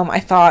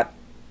 I thought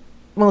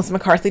Melissa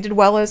McCarthy did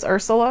well as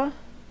Ursula.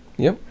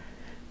 Yep.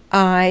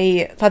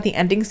 I thought the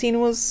ending scene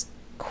was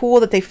cool,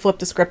 that they flipped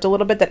the script a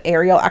little bit, that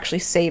Ariel actually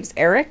saves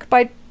Eric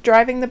by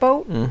driving the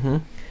boat. Mm-hmm.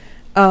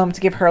 To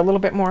give her a little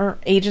bit more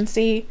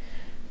agency.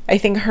 I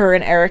think her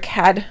and Eric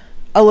had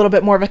a little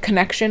bit more of a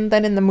connection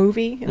than in the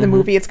movie. In the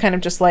movie, it's kind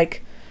of just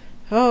like,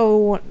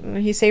 oh,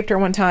 he saved her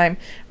one time.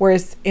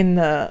 Whereas in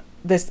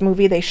this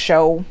movie, they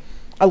show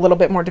a little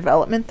bit more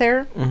development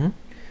there.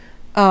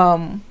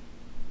 Mm-hmm.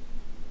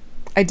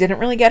 I didn't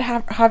really get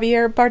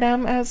Javier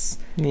Bardem as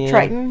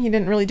Triton. He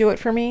didn't really do it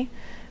for me.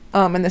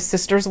 And the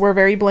sisters were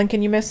very blink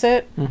and you miss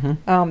it.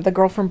 Mm-hmm. The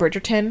girl from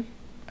Bridgerton,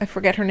 I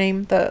forget her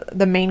name,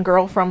 the main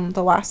girl from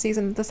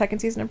the second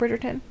season of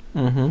Bridgerton.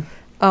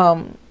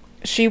 Mm-hmm.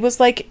 She was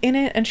like in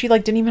it, and she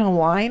like didn't even have a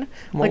line.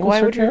 Like,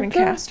 why would you even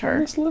cast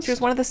her? She was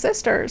one of the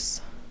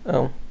sisters.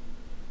 Oh.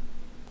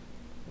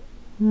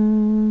 I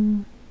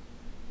don't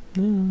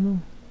know.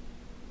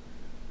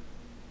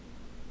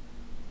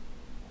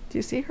 Do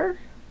you see her?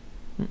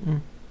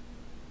 Mm-mm.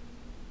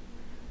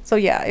 So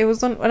yeah, it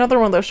was another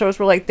one of those shows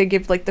where like they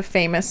give like the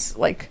famous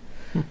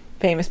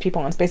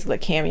people, and it's basically a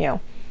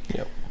cameo.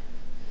 Yep.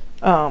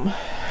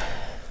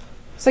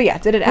 So yeah,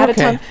 did it add a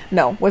ton?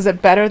 No. Was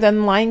it better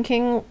than Lion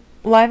King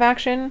live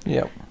action?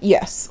 Yep.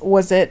 Yes.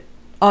 Was it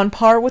on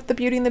par with the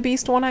Beauty and the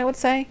Beast one, I would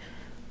say?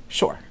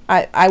 Sure.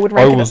 I would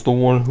rank it. I was the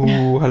one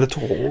who had it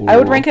all. I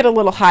would rank it a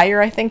little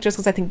higher, I think, just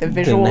because I think the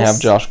visuals... Didn't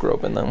have Josh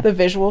Groban, though. The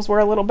visuals were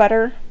a little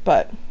better,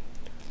 but...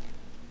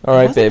 All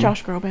right, babe.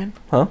 Josh Groban.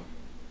 Huh?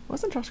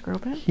 Wasn't Josh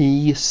Groban?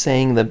 He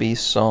sang the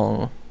Beast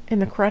song. In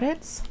the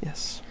credits?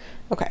 Yes.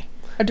 Okay.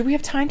 Do we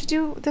have time to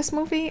do this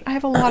movie? I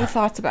have a lot of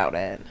thoughts about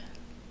it.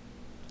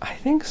 I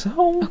think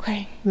so.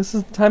 Okay. This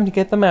is the time to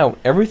get them out.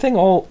 Everything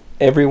all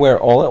everywhere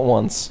all at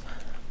once.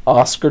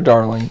 Oscar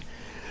darling.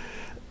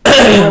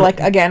 We're like,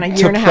 again, a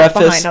year and a half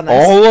behind on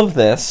this. All of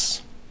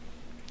this,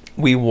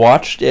 we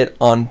watched it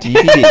on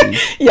DVD.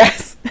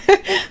 Yes.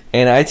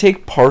 And I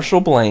take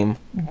partial blame,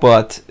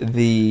 but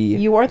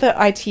You are the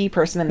IT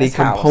person in this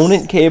house. The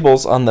component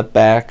cables on the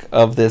back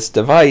of this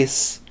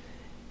device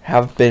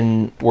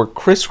were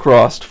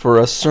crisscrossed for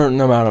a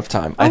certain amount of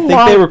time. I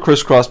think they were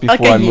crisscrossed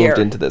before I moved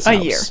into this house.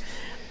 A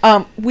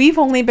year. We've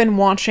only been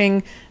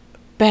watching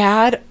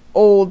bad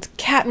old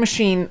Cat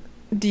Machine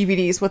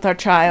DVDs with our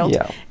child,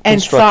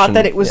 and thought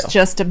that it was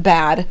just a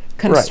bad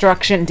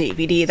construction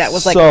DVD that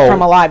was like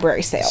from a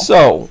library sale.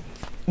 So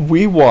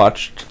we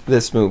watched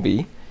this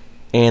movie,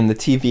 and the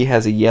TV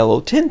has a yellow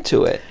tint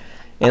to it,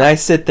 and I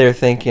sit there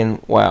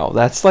thinking, wow,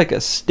 that's like a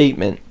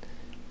statement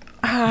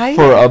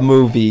for a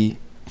movie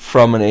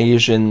from an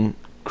Asian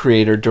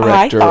creator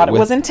director. I thought it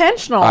was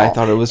intentional. I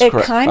thought it was correct.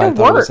 It kind of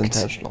worked.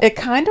 It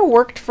kind of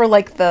worked for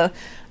like the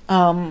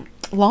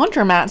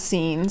laundromat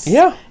scenes.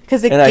 Yeah.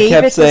 Because it and gave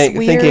I kept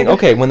thinking,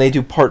 okay, when they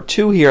do part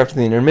 2 here after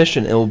the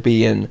intermission, it'll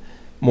be in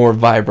more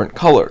vibrant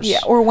colors. Yeah,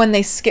 or when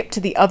they skip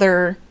to the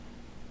other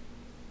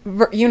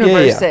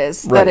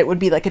universes, that it would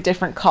be like a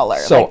different color.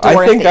 So like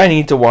I think I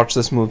need to watch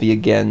this movie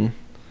again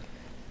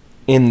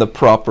in the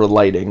proper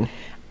lighting.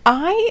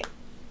 I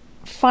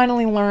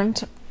finally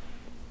learned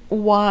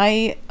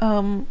why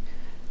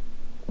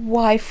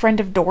Friend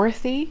of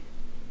Dorothy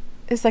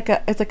is like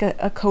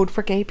a code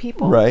for gay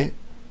people. Right.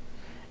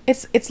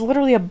 It's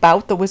literally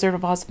about the Wizard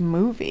of Oz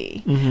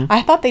movie. Mm-hmm.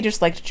 I thought they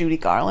just liked Judy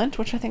Garland,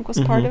 which I think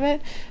was part of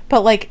it.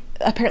 But like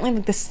apparently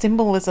like the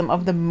symbolism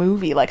of the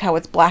movie, like how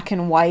it's black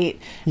and white,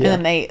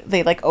 and then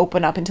they like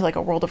open up into like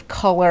a world of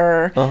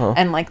color,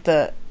 and like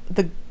the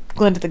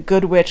Glinda the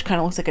Good Witch kind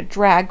of looks like a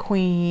drag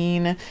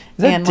queen. Is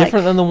that and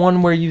different than the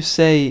one where you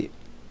say,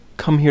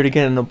 "Come here to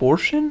get an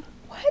abortion"?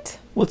 What?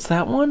 What's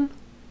that one?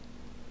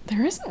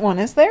 There isn't one,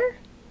 is there?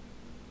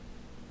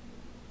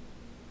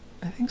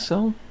 I think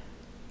so.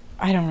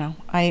 I don't know.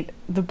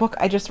 The book,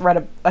 I just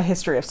read a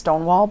history of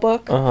Stonewall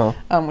book,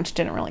 which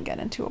didn't really get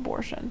into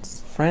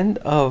abortions. Friend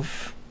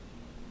of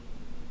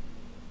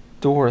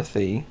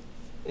Dorothy,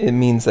 it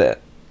means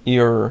that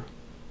you're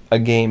a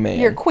gay man.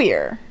 You're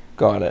queer.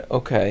 Got it.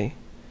 Okay.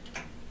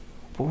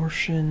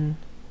 Abortion.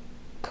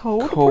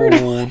 Code.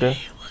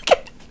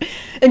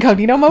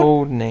 Incognito mode.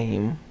 Code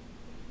name.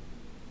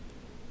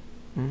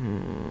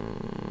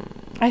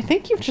 I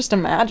think you've just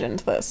imagined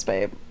this,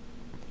 babe.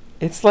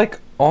 It's like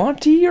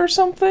Auntie or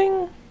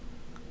something?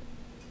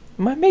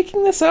 Am I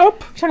making this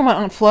up? You're talking about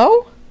Aunt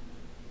Flo?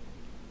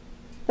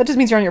 That just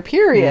means you're on your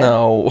period.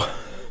 No.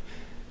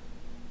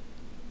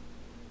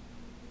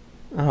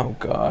 Oh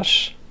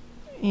gosh.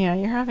 Yeah,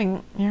 you're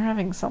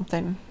having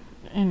something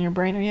in your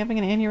brain. Are you having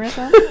an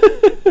aneurysm?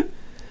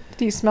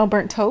 Do you smell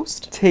burnt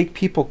toast? Take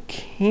people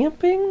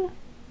camping?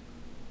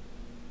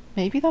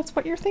 Maybe that's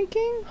what you're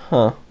thinking?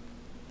 Huh.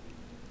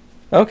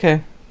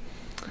 Okay.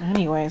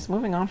 Anyways,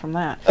 moving on from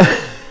that.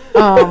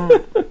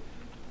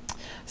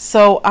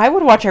 So I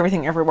would watch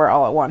Everything Everywhere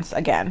All at Once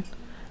again.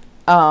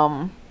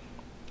 I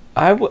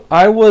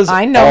was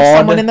I know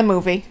someone in the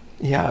movie.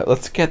 Yeah,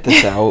 let's get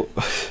this out.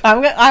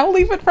 I'll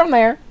leave it from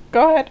there.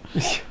 Go ahead.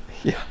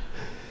 Yeah.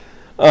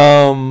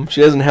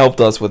 She hasn't helped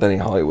us with any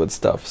Hollywood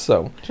stuff,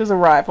 so. She's a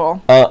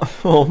rival.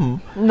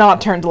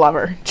 Not turned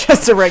lover.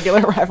 Just a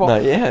regular rival.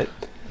 Not yet.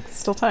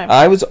 Still time.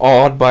 I was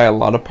awed by a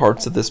lot of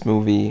parts of this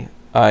movie.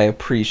 I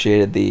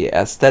appreciated the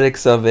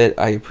aesthetics of it.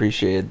 I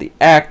appreciated the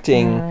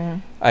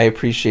acting. I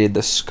appreciated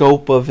the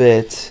scope of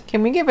it.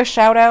 Can we give a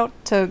shout out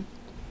to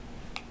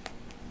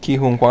Ki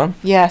Hoon Kwan?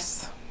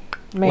 Yes.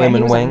 Man,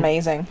 he was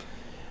amazing.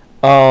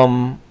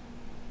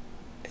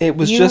 It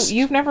was just...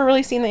 You've never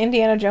really seen the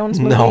Indiana Jones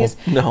movies?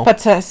 No. But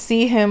to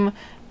see him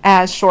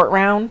as Short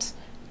Round,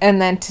 and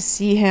then to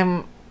see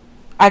him...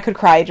 I could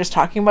cry just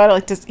talking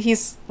about it.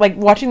 He's, like,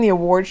 watching the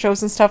award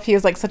shows and stuff, he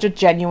is, like, such a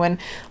genuine,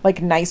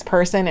 like, nice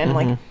person, and,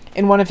 like,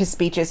 in one of his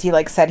speeches, he,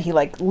 like, said he,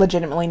 like,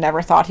 legitimately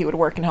never thought he would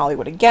work in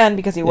Hollywood again,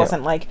 because he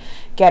wasn't, like,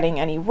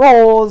 getting any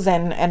roles,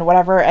 and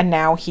whatever, and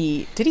now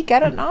did he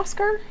get an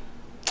Oscar?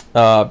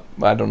 I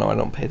don't know. I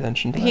don't pay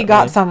attention to that. He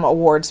got some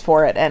awards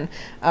for it, and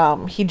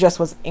he just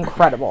was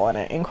incredible in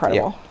it.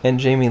 Incredible. Yeah. And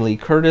Jamie Lee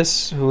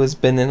Curtis, who has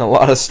been in a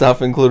lot of stuff,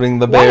 including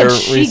The Bear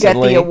recently. Why did she get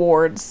the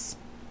awards?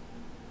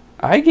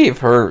 I gave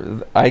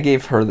her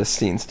the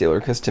scene stealer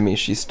because to me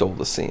she stole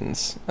the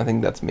scenes. I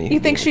think that's me. You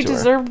think she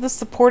deserved the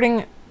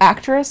supporting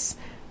actress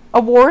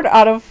award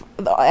out of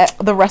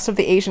the rest of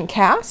the Asian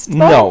cast? Though?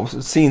 No,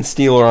 scene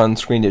stealer on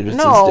screen is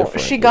different. No,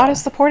 she got a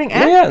supporting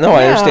actress. Yeah,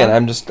 I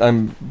understand.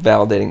 I'm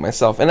validating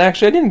myself. And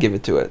actually, I didn't give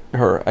it to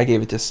her. I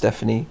gave it to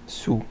Stephanie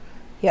Su.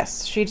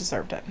 Yes, she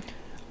deserved it.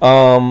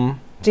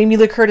 Jamie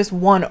Lee Curtis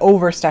won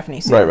over Stephanie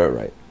Su.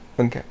 Right.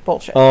 Okay.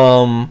 Bullshit.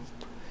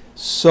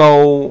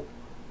 So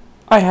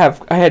I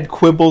had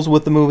quibbles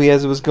with the movie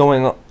as it was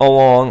going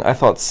along. I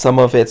thought some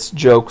of its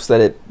jokes that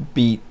it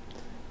beat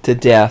to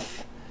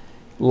death,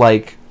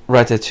 like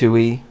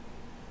Ratatouille.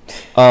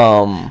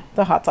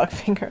 The hot dog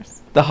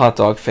fingers.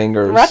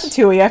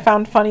 Ratatouille I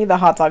found funny. The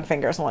hot dog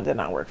fingers one did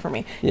not work for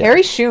me. Yeah.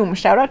 Harry Shum,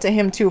 shout out to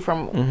him too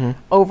from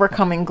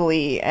Overcoming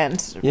Glee,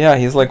 and yeah,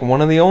 he's like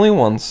one of the only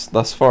ones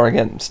thus far.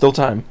 Again, still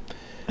time.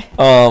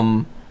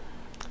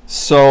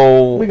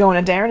 So we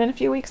going to Darren in a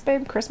few weeks,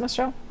 babe? Christmas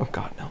show? Oh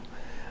God, no.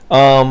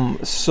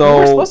 So you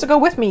were supposed to go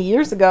with me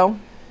years ago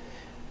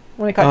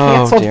when it got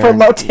canceled for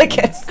low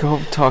tickets. Go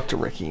talk to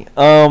Ricky.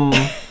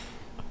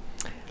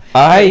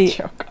 I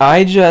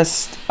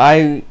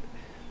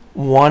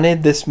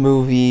wanted this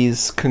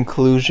movie's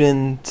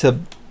conclusion to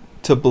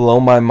blow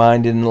my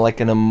mind in like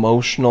an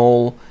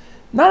emotional,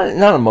 not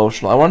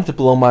emotional. I wanted to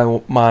blow my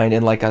mind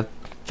in like a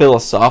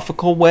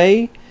philosophical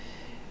way,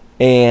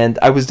 and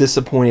I was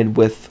disappointed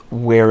with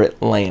where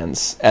it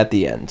lands at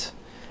the end.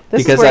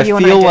 Because I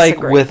feel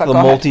like with the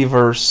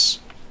multiverse,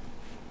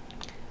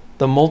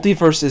 the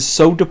multiverse is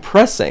so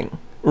depressing,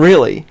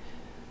 really.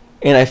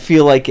 And I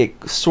feel like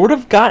it sort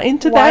of got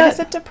into that. Why does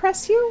it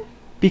depress you?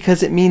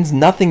 Because it means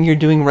nothing you're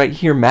doing right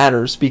here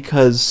matters,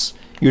 because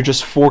you're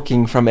just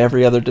forking from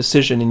every other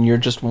decision and you're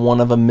just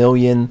one of a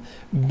million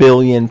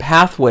billion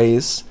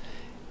pathways,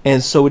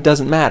 and so it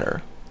doesn't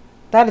matter.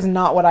 That is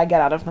not what I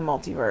get out of the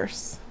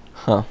multiverse.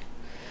 Huh.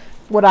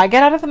 What I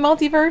get out of the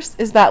multiverse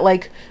is that,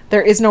 like,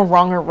 there is no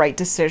wrong or right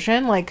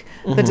decision. Like,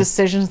 the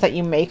decisions that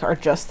you make are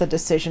just the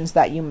decisions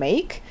that you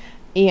make.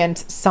 And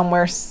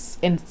somewhere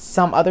in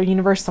some other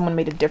universe, someone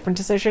made a different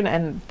decision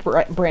and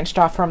branched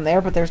off from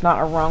there, but there's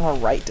not a wrong or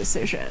right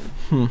decision.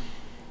 We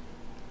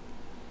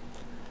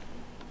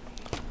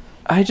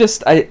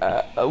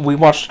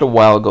watched it a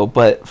while ago,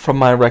 but from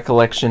my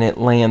recollection, it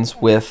lands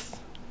with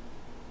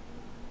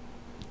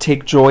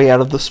take joy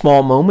out of the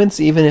small moments,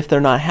 even if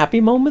they're not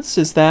happy moments.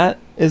 Is that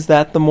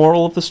the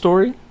moral of the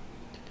story?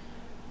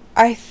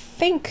 I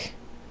think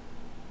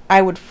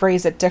I would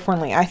phrase it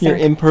differently. I think your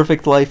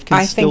imperfect life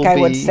can still be... I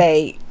would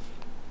say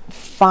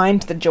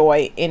find the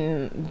joy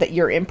in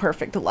your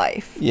imperfect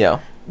life.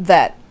 Yeah.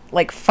 That,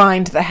 like,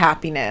 find the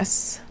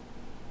happiness.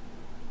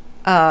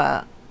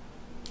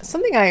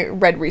 something I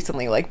read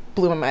recently like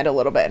blew my mind a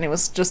little bit, and it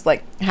was just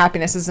like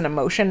happiness is an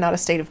emotion, not a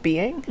state of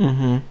being.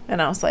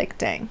 And I was like,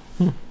 dang.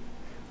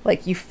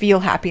 Like, you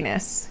feel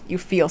happiness, you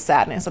feel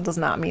sadness. It does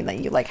not mean that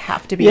you like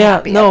have to be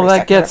happy. No,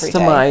 that gets to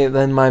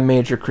my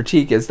major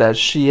critique is that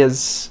she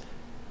has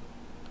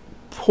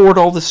poured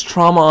all this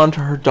trauma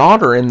onto her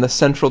daughter in the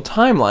central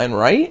timeline,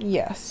 right?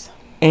 Yes.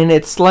 And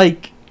it's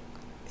like,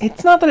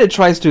 it's not that it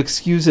tries to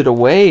excuse it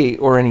away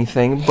or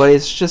anything, but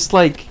it's just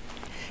like,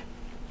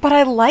 but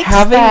I like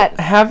that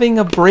having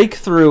a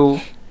breakthrough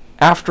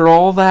after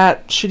all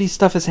that shitty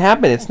stuff has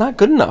happened. It's not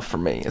good enough for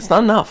me. It's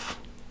not enough.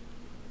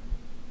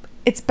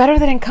 It's better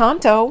than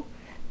Encanto.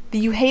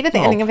 You hated the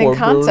ending of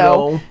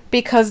Encanto Bruno.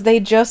 because they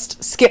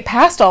just skipped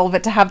past all of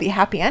it to have the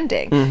happy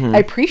ending. I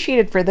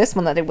appreciated for this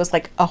one that it was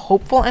like a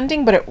hopeful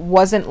ending, but it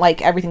wasn't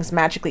like everything's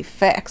magically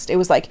fixed. It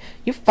was like,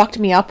 you fucked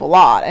me up a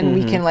lot, and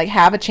we can like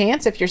have a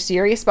chance if you're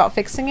serious about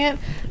fixing it.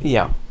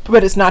 Yeah.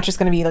 But it's not just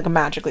going to be like a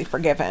magically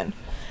forgiven.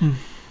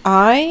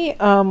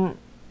 I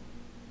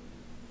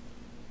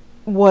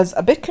was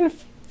a bit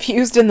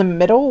confused in the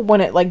middle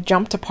when it like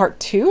jumped to part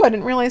 2. I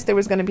didn't realize there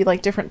was going to be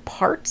like different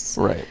parts.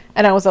 Right.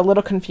 And I was a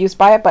little confused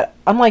by it, but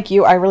unlike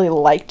you, I really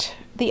liked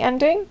the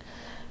ending.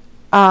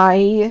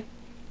 I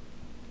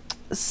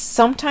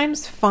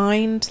sometimes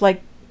find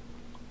like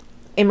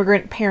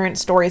immigrant parent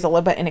stories a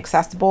little bit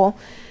inaccessible,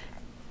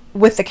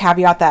 with the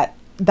caveat that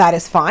that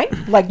is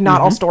fine. Like,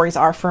 not all stories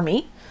are for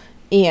me,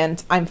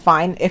 and I'm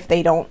fine if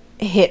they don't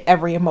hit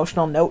every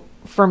emotional note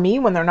for me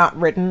when they're not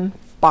written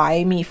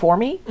by me for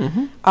me.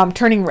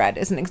 Turning Red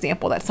is an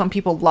example that some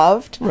people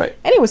loved, right,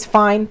 and it was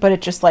fine, but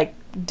it just like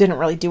didn't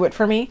really do it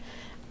for me.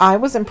 I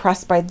was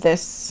impressed by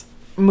this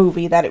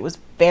movie that it was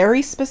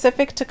very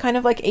specific to kind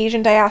of like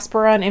Asian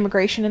diaspora and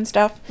immigration and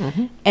stuff,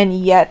 and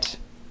yet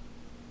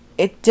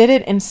it did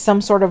it in some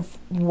sort of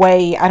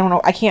way. I don't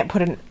know, I can't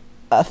put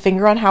a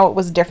finger on how it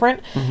was different,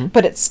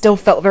 but it still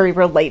felt very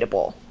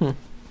relatable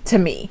to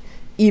me,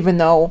 even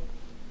though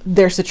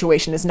their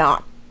situation does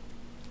not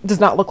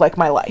look like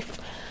my life.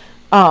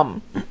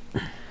 I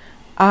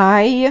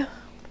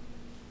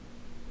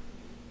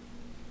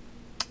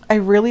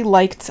really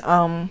liked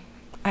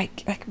why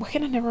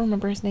can I never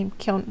remember his name?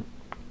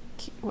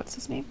 What's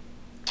his name?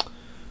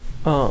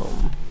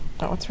 Oh,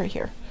 it's right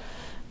here.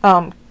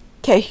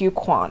 Ke-Huy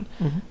Quan.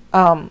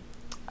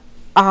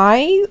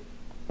 I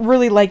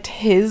really liked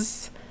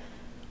his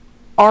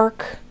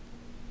arc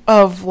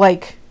of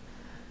like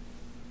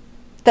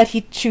that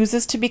he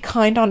chooses to be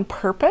kind on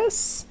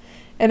purpose,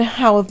 and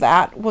how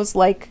that was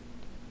like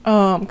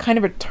kind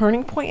of a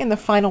turning point in the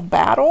final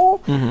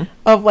battle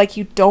of like,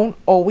 you don't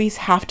always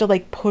have to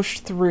like push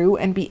through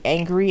and be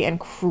angry and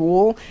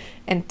cruel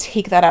and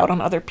take that out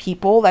on other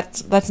people.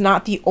 That's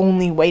not the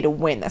only way to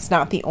win. That's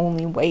not the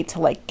only way to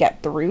like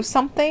get through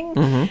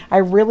something. I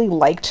really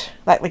liked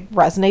that, like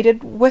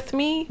resonated with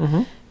me.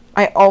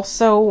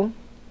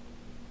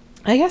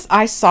 I guess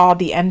I saw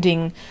the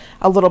ending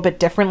a little bit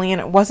differently, and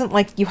it wasn't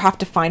like you have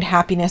to find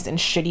happiness in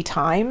shitty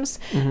times,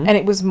 and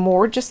it was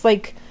more just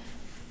like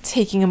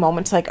taking a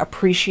moment to like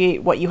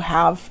appreciate what you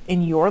have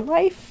in your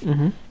life,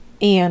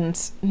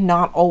 and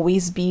not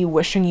always be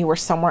wishing you were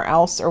somewhere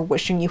else or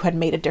wishing you had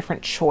made a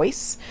different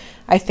choice.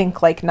 I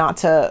think, like, not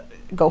to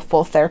go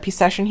full therapy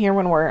session here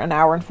when we're an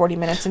hour and 40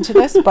 minutes into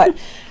this, but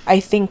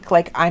I think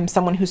like I'm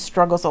someone who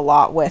struggles a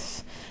lot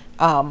with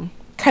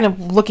kind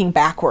of looking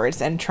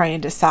backwards and trying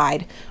to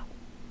decide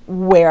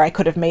where I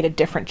could have made a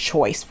different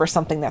choice for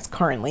something that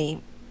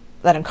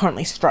I'm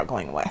currently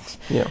struggling with.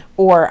 Yeah.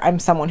 Or I'm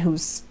someone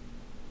who's,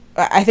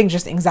 I think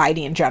just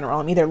anxiety in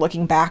general. I'm either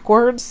looking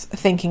backwards,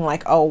 thinking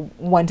like, oh,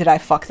 when did I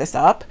fuck this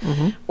up?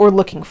 Or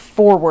looking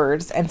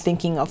forwards and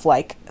thinking of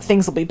like,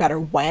 things will be better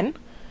when.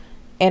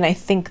 And I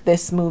think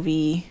this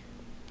movie,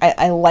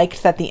 I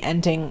liked that the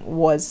ending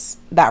was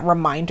that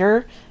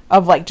reminder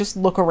of like, just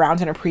look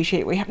around and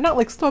appreciate what you have. Not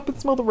like stop and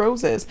smell the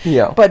roses.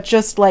 Yeah. But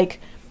just like,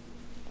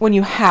 when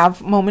you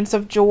have moments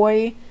of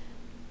joy,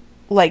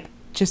 like,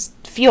 just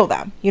feel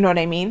them. You know what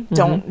I mean?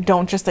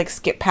 Don't just like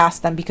skip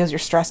past them because you're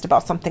stressed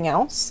about something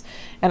else.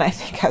 And I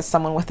think as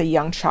someone with a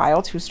young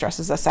child who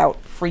stresses us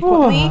out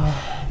frequently,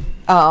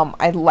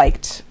 I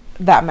liked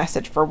that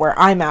message for where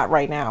I'm at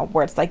right now,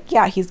 where it's like,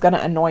 yeah, he's gonna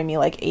annoy me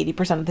like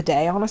 80% of the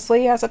day,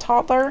 honestly, as a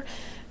toddler,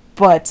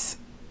 but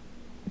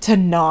to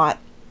not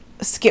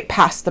skip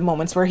past the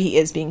moments where he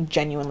is being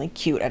genuinely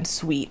cute and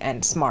sweet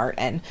and smart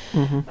and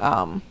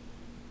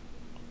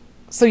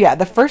so yeah,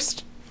 the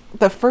first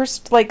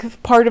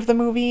like part of the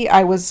movie,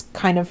 I was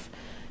kind of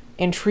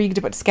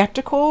intrigued but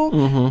skeptical.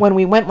 When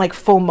we went like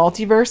full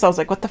multiverse, I was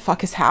like, what the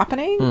fuck is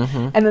happening?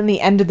 And then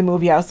the end of the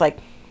movie, I was like,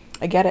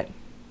 I get it,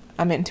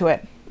 I'm into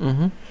it.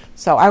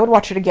 So I would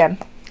watch it again.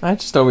 I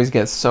just always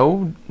get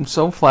so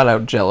flat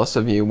out jealous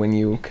of you when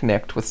you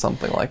connect with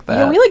something like that.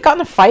 Yeah, we like got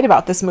in a fight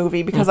about this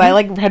movie because I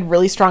like had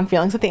really strong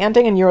feelings at the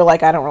ending, and you were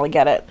like, I don't really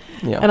get it.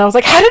 Yeah. And I was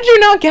like, how did you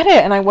not get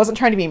it? And I wasn't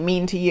trying to be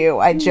mean to you.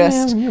 I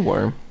just you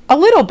were. A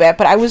little bit,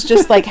 but I was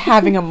just like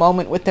having a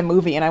moment with the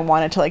movie, and I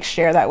wanted to like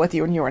share that with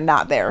you, and you were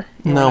not there.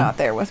 You were not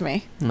there with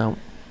me. No.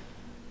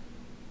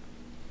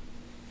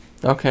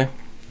 Okay.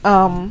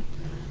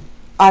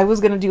 I was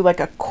gonna do like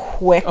a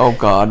quick. Oh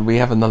God, we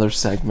have another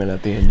segment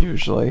at the end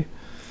usually.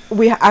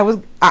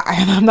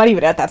 I'm not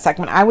even at that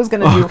segment. I was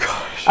gonna do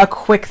a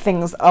quick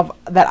things of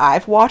that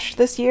I've watched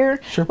this year.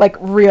 Sure. Like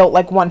real,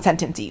 like one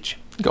sentence each.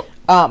 Go.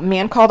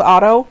 Man Called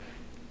Otto.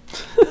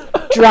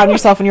 Drown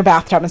yourself in your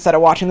bathtub instead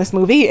of watching this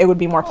movie. It would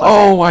be more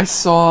pleasant. Oh, I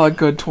saw a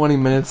good 20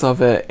 minutes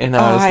of it, and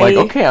I was like,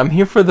 okay, I'm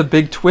here for the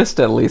big twist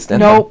at least.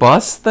 And the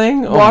bus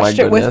thing? Oh my goodness. Watched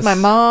it with my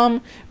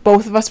mom.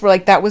 Both of us were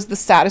like, that was the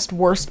saddest,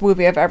 worst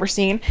movie I've ever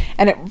seen.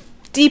 And it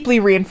deeply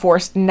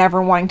reinforced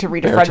never wanting to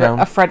read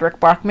a Frederick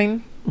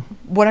Bachman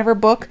whatever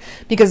book,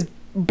 because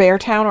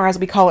Beartown, or as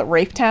we call it,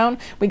 Rape Town,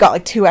 we got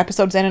like 2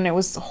 episodes in and it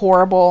was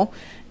horrible.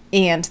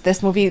 And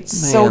this movie, it's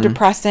so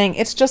depressing.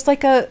 It's just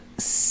like a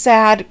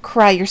sad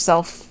cry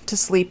yourself to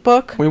sleep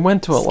book. We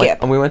went to a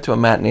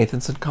Matt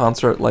Nathanson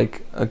concert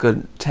like a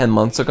good 10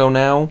 months ago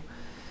now,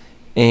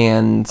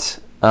 and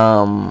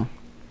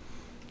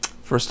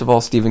first of all,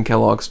 Stephen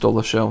Kellogg stole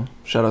the show.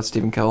 Shout out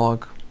Stephen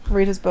Kellogg.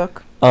 Read his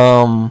book.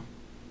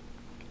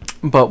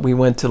 But we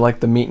went to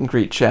like the meet and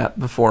greet chat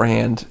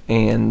beforehand,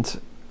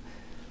 and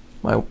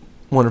my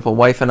wonderful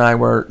wife and I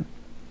were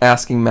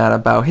asking Matt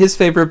about his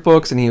favorite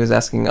books, and he was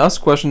asking us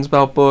questions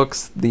about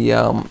books. The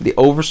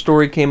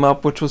Overstory came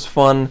up, which was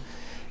fun,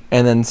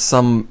 and then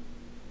some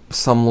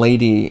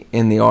lady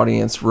in the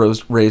audience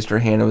raised her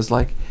hand and was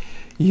like,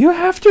 "You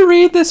have to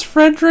read this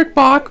Frederick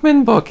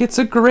Bachman book. It's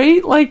a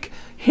great like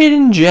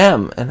hidden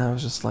gem." And I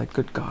was just like,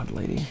 "Good God,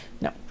 lady."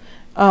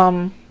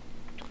 No.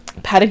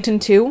 Paddington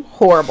 2,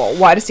 horrible.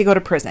 Why does he go to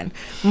prison?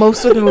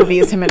 Most of the movie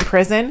is him in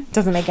prison.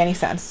 Doesn't make any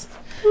sense.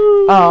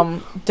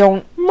 Don't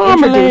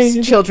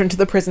introduce children to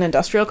the prison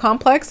industrial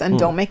complex, and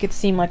don't make it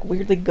seem like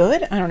weirdly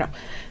good. I don't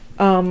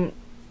know.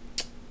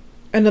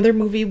 Another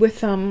movie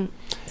with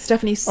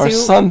Stephanie Sue. Our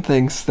son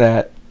thinks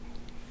that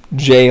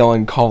jail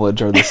and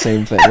college are the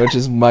same thing, which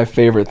is my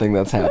favorite thing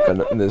that's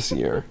happened this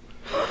year.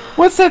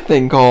 What's that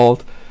thing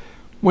called?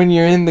 When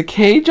you're in the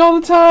cage all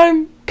the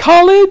time?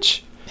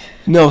 College?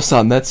 No,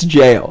 son, that's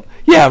jail.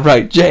 Yeah,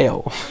 right,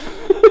 jail.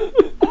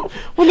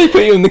 When they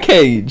put you in the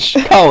cage.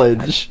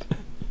 College.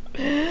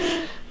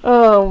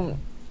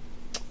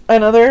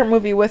 Another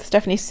movie with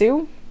Stephanie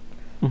Sue.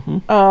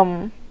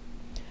 Mm-hmm.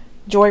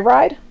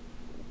 Joyride.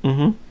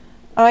 Mm-hmm.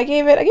 I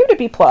gave it a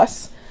B+.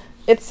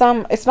 It's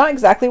not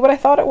exactly what I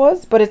thought it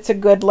was, but it's a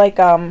good like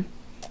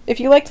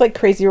if you liked like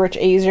Crazy Rich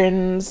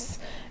Asians,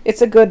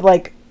 it's a good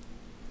like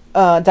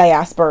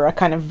diaspora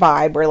kind of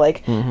vibe where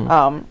like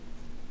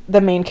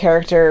the main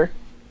character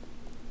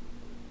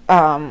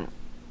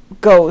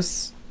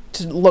goes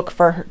to look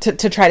for her,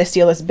 to try to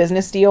steal this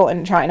business deal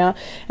in China,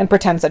 and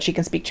pretends that she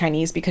can speak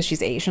Chinese because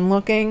she's Asian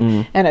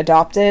looking and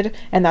adopted,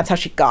 and that's how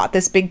she got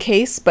this big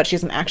case, but she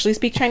doesn't actually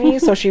speak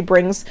Chinese. So she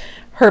brings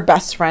her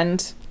best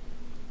friend,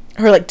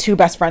 her like 2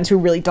 best friends who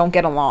really don't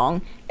get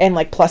along, and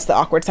like plus the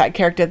awkward side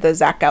character, the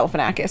Zach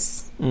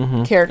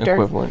Galifianakis character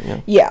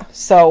equivalent. Yeah.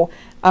 So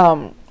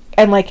and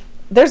like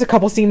there's a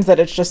couple scenes that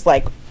it's just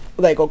like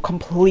they go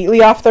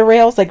completely off the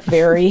rails, like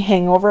very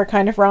Hangover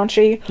kind of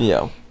raunchy.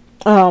 Yeah.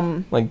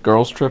 Like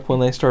Girls Trip when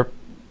they start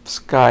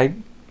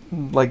skywriting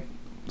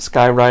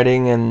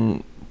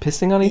and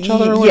pissing on each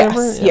other or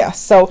whatever. Yes.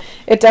 So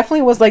it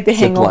definitely was like the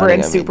Hangover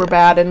and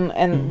Superbad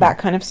and that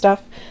kind of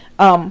stuff.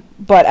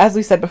 But as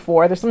we said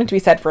before, there's something to be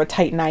said for a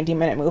tight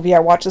 90-minute movie. I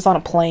watched this on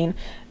a plane,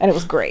 and it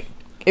was great.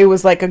 It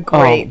was like a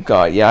great... Oh,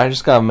 God, yeah, I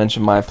just gotta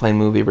mention my plane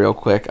movie real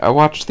quick. I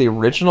watched the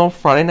original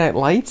Friday Night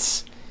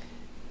Lights,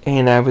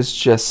 and I was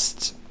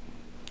just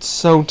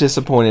so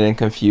disappointed and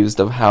confused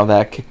of how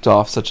that kicked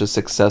off such a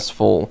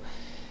successful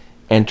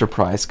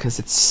enterprise, because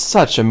it's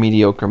such a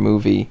mediocre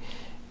movie,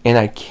 and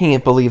I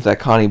can't believe that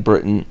Connie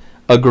Britton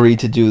agreed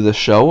to do the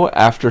show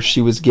after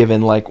she was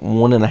given like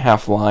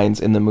 1.5 lines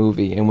in the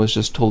movie and was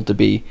just told to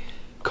be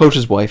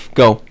Coach's wife.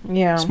 Go.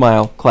 Yeah.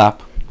 Smile.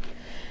 Clap.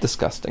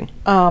 Disgusting.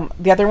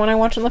 The other one I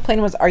watched on the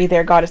plane was Are You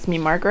There, God? It's Me,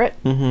 Margaret.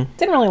 Didn't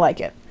really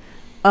like it.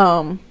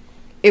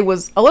 It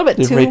was a little bit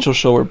Did Rachel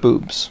show her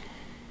boobs?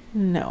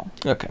 No.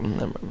 Okay,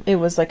 never mind. It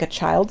was like a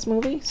child's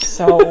movie,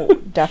 so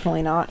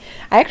definitely not.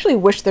 I actually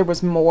wish there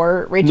was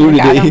more Rachel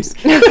McAdams.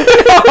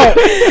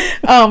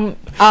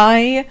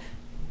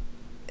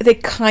 They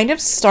kind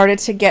of started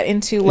to get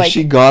into like... Is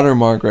she God or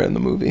Margaret in the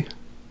movie?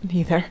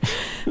 Neither.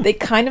 They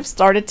kind of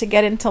started to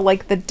get into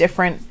like the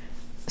different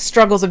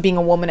struggles of being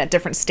a woman at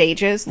different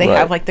stages. They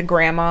have like the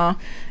grandma,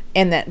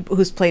 and that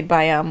who's played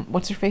by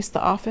what's her face,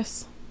 The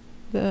Office,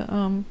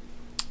 the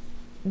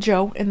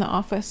Joe in The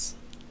Office.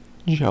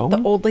 Joe?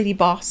 The old lady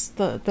boss.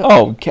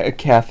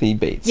 Kathy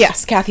Bates.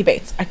 Yes, Kathy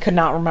Bates. I could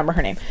not remember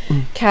her name.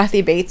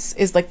 Kathy Bates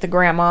is like the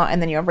grandma,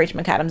 and then you have Rachel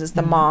McAdams as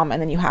the mom,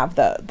 and then you have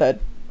the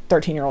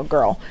 13-year-old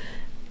girl.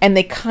 And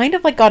they kind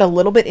of like got a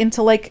little bit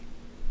into like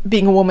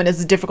being a woman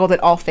is difficult at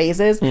all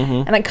phases.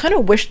 And I kind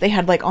of wish they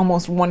had like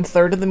almost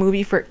 1/3 of the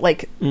movie for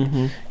like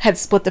had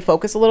split the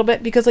focus a little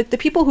bit, because like the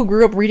people who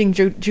grew up reading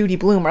Judy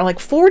Blume are like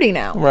 40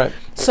 now. Right.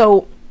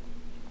 So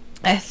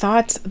I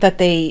thought that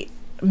they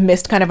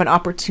missed kind of an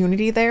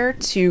opportunity there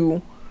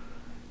to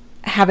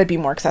have it be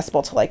more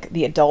accessible to like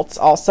the adults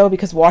also,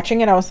 because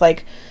watching it I was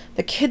like,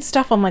 the kids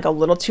stuff I'm like a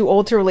little too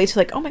old to relate to,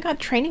 like, oh my god,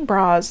 training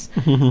bras.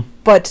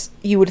 But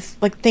you would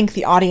like think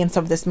the audience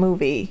of this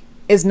movie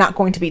is not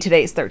going to be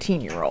today's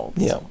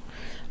 13-year-olds. Yeah.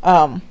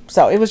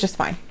 So it was just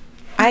fine.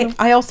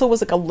 I also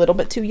was like a little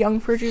bit too young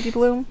for Judy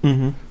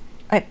Blume.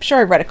 I'm sure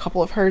I read a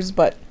couple of hers,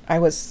 but it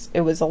was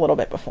a little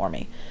bit before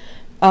me.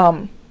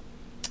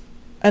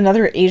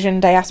 Another Asian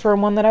diaspora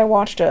one that I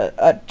watched,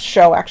 a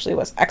show actually,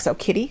 was Exo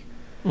Kitty,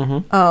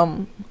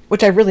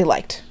 which I really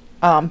liked.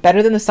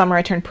 Better Than the Summer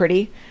I Turned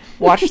Pretty.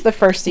 Watched the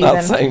first season.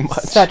 Not saying much.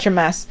 Such a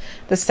mess.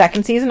 The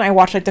second season, I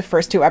watched like the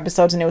first 2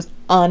 episodes, and it was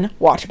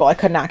unwatchable. I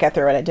could not get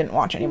through it. I didn't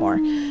watch anymore.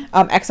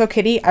 Exo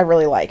Kitty, I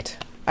really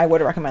liked. I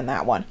would recommend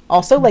that one.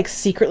 Also, like,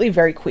 secretly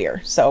very queer,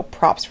 so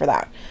props for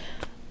that.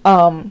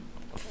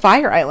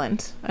 Fire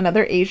Island,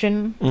 another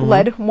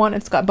Asian-led one.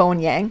 It's got Bowen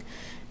Yang,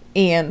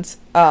 and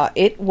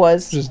it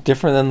was just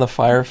different than the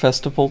Fire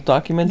Festival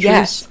documentaries.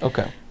 Yes.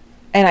 Okay.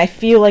 And I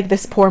feel like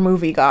this poor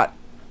movie got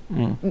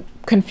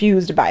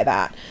confused by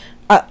that.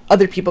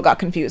 Other people got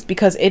confused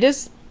because it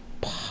is.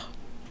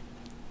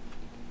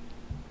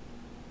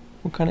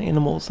 What kind of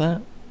animal is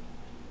that?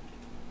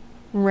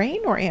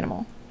 Rain or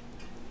animal?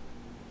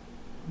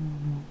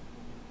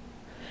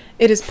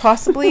 It is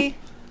possibly.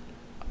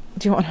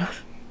 Do you want to?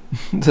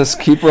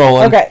 Just keep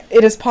rolling. Okay,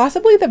 it is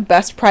possibly the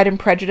best Pride and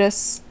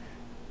Prejudice,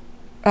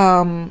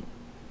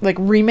 like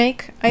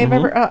remake I have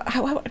ever.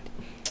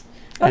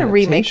 Not a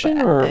remake,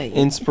 but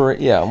or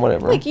yeah,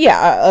 whatever. Like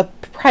a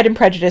Pride and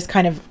Prejudice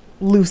kind of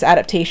loose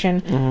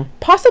adaptation.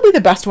 Possibly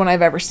the best one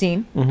I've ever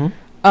seen.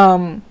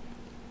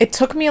 It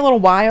took me a little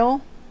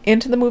while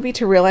into the movie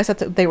to realize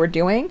that's what they were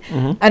doing,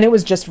 and it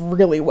was just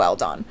really well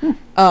done.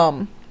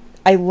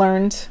 I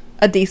learned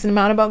a decent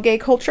amount about gay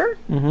culture,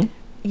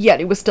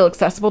 yet it was still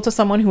accessible to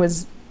someone who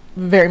is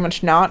very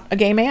much not a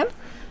gay man.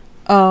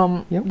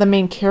 The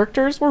main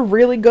characters were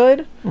really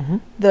good.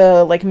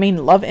 The like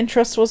main love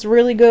interest was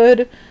really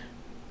good.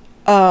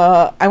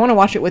 I want to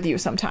watch it with you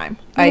sometime.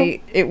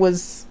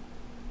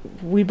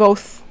 We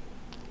both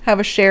have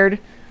a shared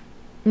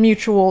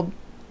mutual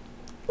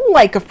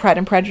like of Pride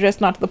and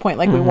Prejudice, not to the point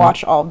like we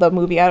watch all the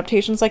movie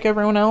adaptations like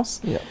everyone else.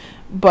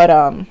 But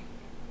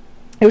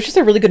it was just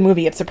a really good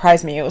movie. It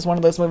surprised me. It was one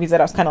of those movies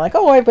that I was kind of like,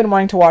 oh, I've been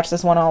wanting to watch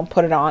this one, I'll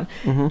put it on.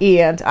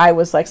 And I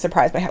was like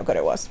surprised by how good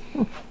it was.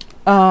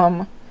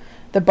 The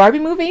Barbie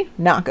movie,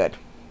 not good.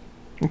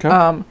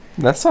 Okay.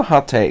 That's a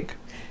hot take.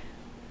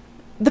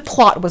 The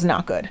plot was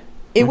not good.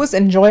 It was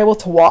enjoyable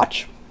to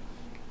watch.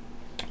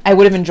 I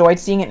would have enjoyed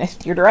seeing it in a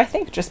theater, I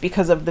think, just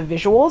because of the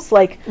visuals.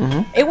 Like,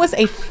 it was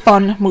a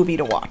fun movie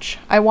to watch.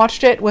 I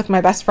watched it with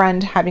my best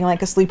friend, having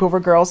like a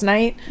sleepover girls'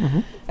 night,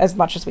 as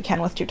much as we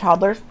can with 2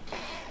 toddlers.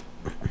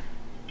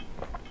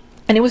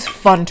 And it was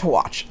fun to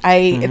watch.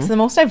 It's the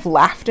most I've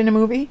laughed in a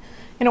movie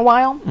in a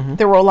while.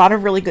 There were a lot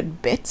of really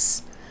good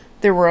bits.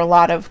 There were a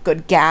lot of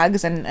good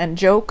gags and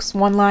jokes,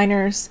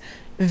 one-liners.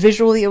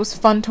 Visually, it was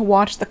fun to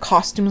watch. The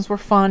costumes were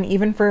fun,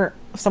 even for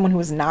someone who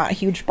was not a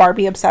huge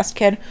Barbie-obsessed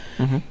kid.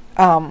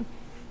 But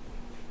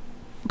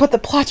the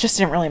plot just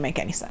didn't really make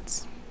any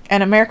sense.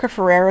 And America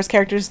Ferrera's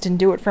characters didn't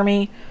do it for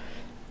me.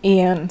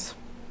 And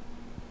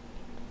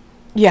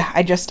yeah,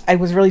 I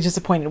was really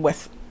disappointed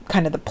with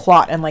kind of the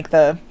plot and like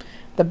the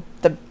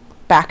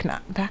back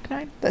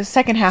nine? The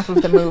second half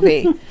of the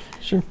movie.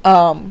 Sure.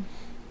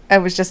 I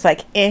was just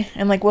like, eh.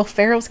 And like Will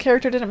Ferrell's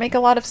character didn't make a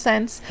lot of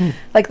sense.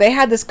 Like they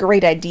had this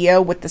great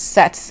idea with the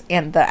sets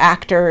and the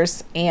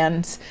actors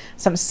and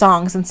some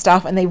songs and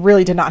stuff, and they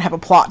really did not have a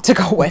plot to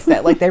go with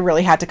it. Like they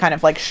really had to kind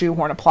of like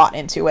shoehorn a plot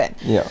into it.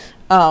 Yeah.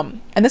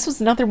 And this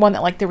was another one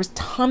that like there was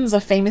tons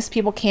of famous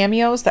people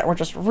cameos that were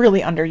just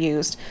really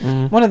underused.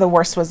 One of the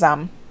worst was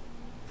My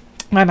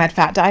Mad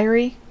Fat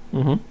Diary.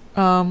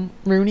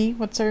 Rooney,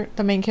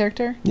 the main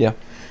character? Yeah.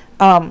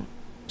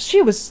 She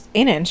was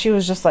in it and she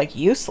was just like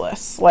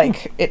useless.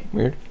 Like it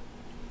weird.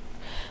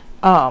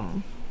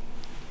 No,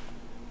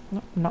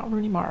 not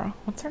Rooney Mara.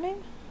 What's her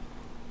name?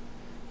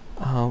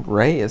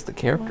 Ray is the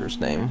character's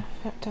name.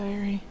 Fat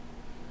Diary.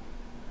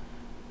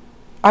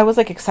 I was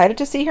like excited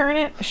to see her in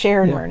it.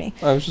 Sharon Rooney.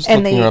 I was just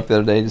looking her up the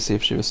other day to see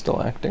if she was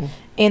still acting.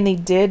 And they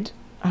did.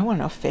 I want to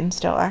know if Finn's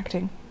still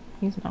acting.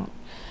 He's not.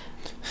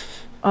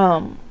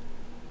 I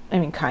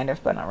mean, kind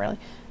of, but not really.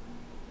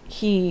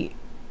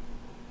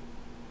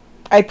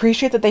 I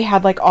appreciate that they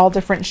had like all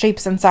different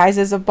shapes and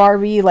sizes of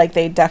Barbie. Like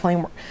they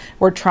definitely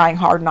were trying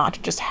hard not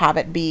to just have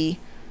it be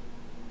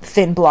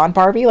thin blonde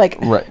Barbie.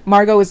 Like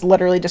Margot is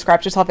literally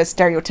describes herself as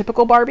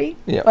stereotypical Barbie.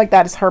 Yeah. Like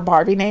that is her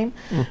Barbie name.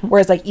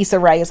 Whereas like Issa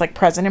Rae is like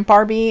President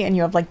Barbie, and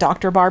you have like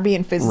Dr. Barbie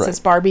and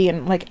Physicist Barbie,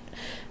 and like,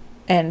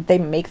 and they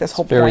make this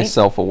whole very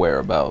self-aware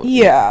about.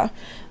 Yeah.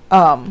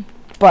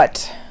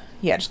 But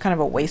yeah, just kind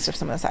of a waste of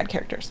some of the side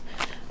characters.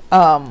 Do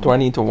I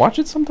need to watch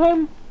it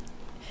sometime?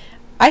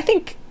 I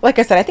think, like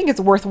I said, I think it's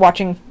worth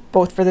watching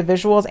both for the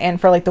visuals and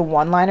for like the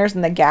one-liners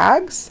and the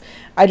gags.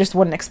 I just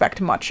wouldn't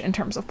expect much in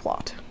terms of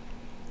plot.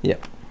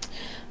 Yep.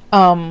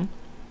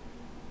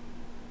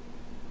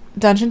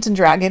 Dungeons and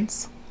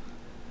Dragons.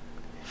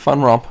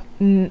 Fun romp.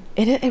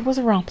 It was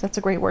a romp. That's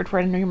a great word for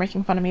it. I know you're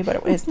making fun of me, but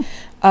it was.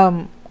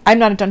 I'm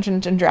not a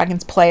Dungeons and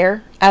Dragons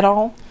player at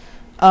all,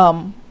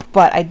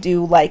 but I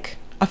do like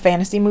a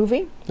fantasy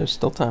movie. There's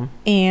still time.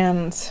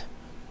 And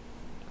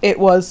it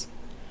was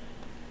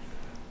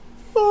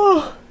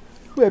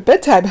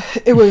bedtime.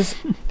 It was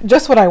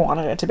just what I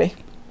wanted it to be.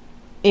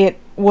 It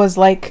was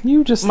like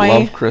you just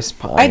love Chris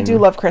Pine. I do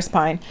love Chris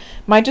Pine.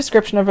 My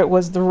description of it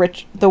was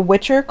The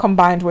Witcher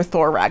combined with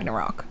Thor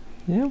Ragnarok.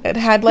 Yeah, it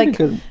had like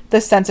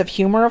the sense of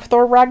humor of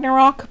Thor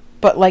Ragnarok,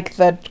 but like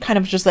the kind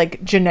of just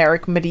like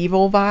generic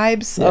medieval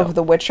vibes of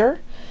The Witcher.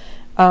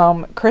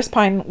 Chris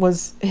Pine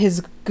was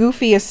his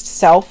goofiest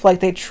self. Like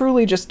they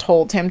truly just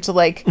told him to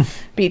like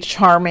be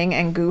charming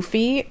and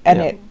goofy, and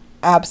it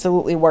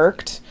absolutely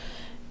worked.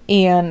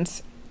 And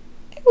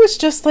it was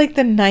just like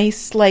the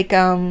nice like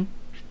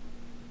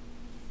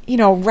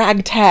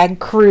ragtag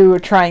crew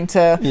trying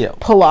to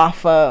pull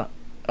off a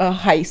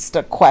heist,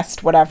 a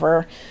quest,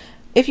 whatever.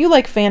 If you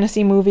like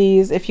fantasy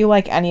movies, if you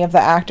like any of the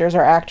actors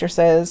or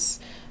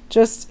actresses,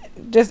 just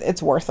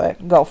it's worth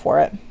it. Go for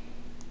it.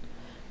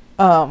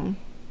 I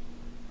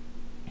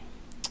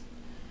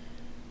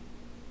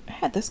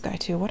had this guy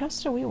too. What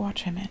else did we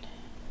watch him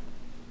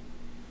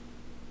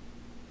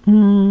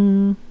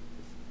in?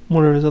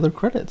 What are his other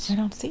credits? I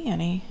don't see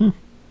any.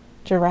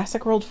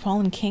 Jurassic World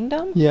Fallen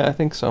Kingdom? Yeah, I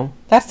think so.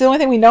 That's the only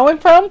thing we know him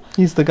from?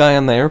 He's the guy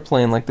on the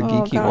airplane, like the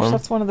geeky one.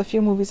 That's one of the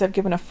few movies I've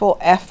given a full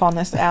F on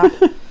this app.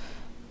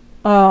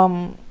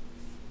 The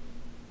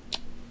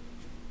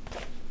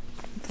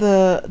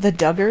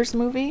Duggars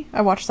movie,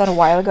 I watched that a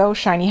while ago.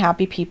 Shiny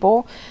Happy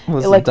People. It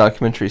was a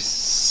documentary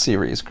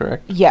series,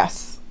 correct?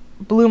 Yes.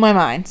 Blew my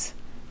mind.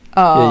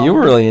 Yeah, you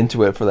were really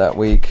into it for that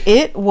week.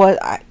 It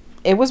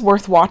was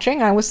worth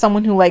watching. I was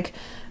someone who like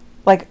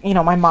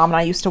my mom and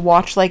I used to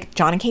watch like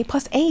John and Kate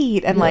Plus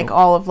 8 and like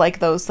all of like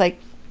those like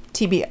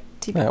TBS.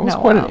 Yeah, it was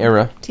quite an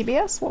era.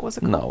 TBS? What was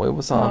it called? No, it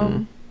was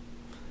on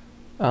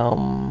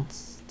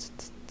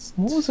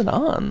what was it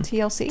on?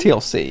 TLC?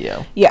 TLC,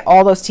 yeah. Yeah,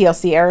 all those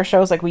TLC era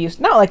shows, like we used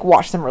to not like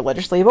watch them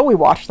religiously, but we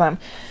watched them.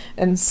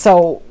 And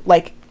so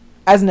like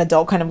as an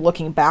adult kind of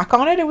looking back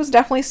on it, it was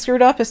definitely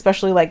screwed up,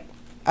 especially like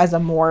as a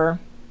more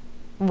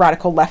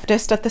radical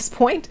leftist at this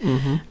point.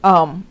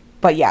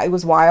 But yeah, it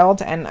was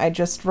wild, and I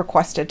just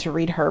requested to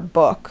read her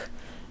book.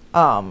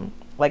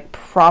 Like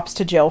props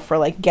to Jill for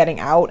like getting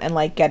out and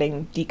like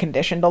getting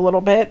deconditioned a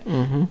little bit.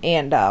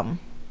 And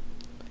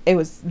it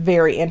was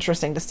very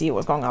interesting to see what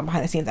was going on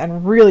behind the scenes,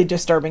 and really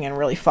disturbing and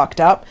really fucked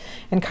up,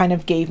 and kind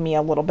of gave me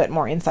a little bit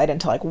more insight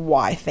into like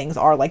why things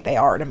are like they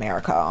are in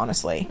America,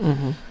 honestly.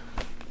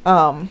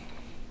 The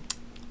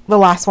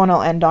last one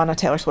I'll end on a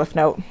Taylor Swift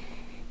note.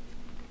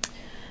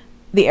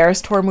 The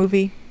Eras Tour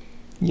movie.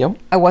 Yep.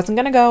 I wasn't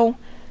gonna go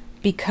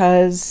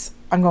because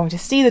I'm going to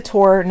see the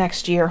tour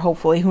next year,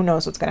 hopefully. Who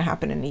knows what's going to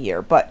happen in a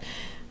year, but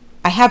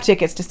I have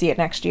tickets to see it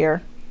next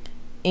year.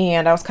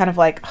 And I was kind of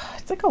like,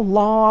 it's like a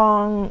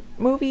long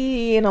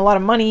movie and a lot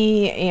of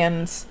money,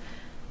 and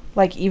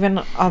like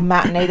even a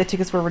matinee, the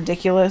tickets were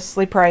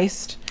ridiculously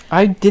priced.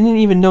 I didn't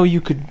even know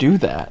you could do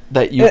that.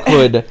 That you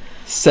could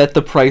set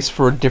the price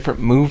for a different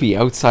movie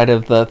outside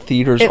of the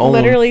theater's own. It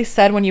literally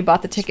said when you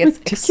bought the tickets,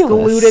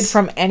 excluded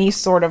from any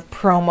sort of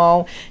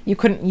promo. You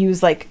couldn't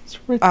use like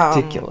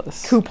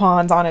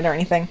coupons on it or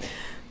anything.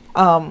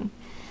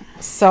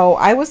 So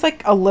I was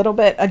like a little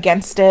bit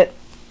against it.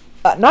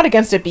 Not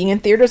against it being in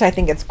theaters. I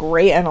think it's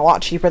great and a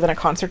lot cheaper than a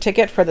concert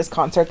ticket for this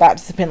concert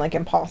that's been like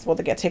impossible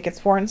to get tickets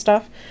for and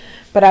stuff.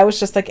 But I was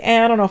just like,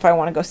 I don't know if I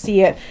want to go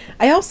see it.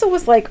 I also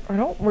was like, I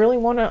don't really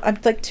want to. I'm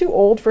like too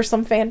old for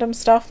some fandom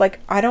stuff. Like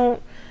I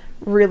don't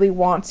really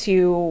want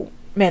to.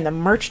 Man, the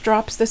merch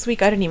drops this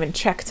week. I didn't even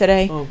check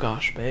today. Oh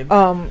gosh, babe.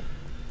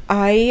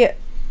 I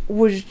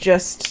was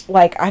just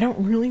like, I don't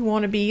really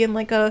want to be in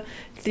like a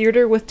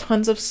theater with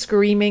tons of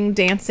screaming,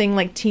 dancing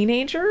like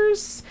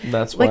teenagers.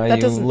 That's why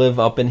you live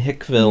up in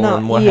Hickville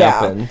and what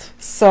happened.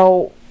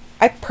 So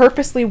I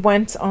purposely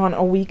went on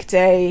a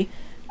weekday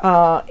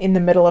in the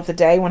middle of the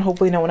day when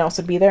hopefully no one else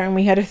would be there, and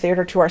we had a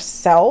theater to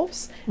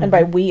ourselves. And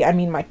by we, I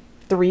mean my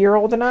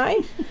 3-year-old and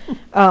I.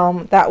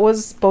 That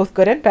was both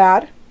good and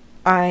bad.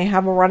 I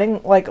have a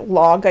running like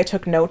log. I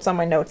took notes on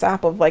my notes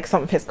app of like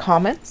some of his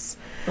comments,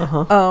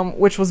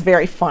 which was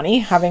very funny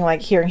having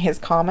like hearing his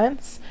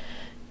comments.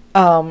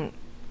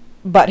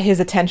 But his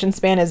attention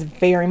span is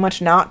very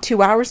much not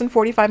 2 hours and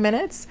 45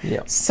 minutes.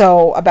 Yeah.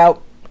 So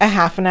about a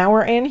half an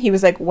hour in, he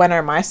was like, when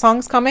are my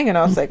songs coming? And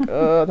I was like,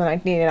 the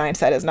 1989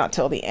 set is not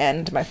till the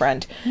end, my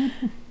friend.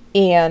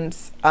 And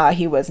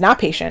he was not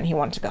patient. He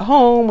wanted to go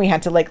home. We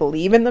had to like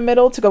leave in the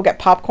middle to go get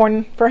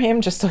popcorn for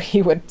him just so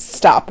he would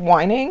stop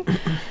whining.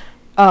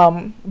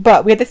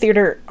 But we had the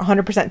theater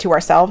 100% to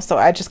ourselves, so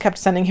I just kept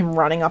sending him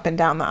running up and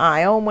down the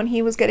aisle when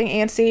he was getting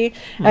antsy,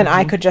 and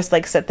I could just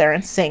like sit there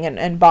and sing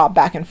and bob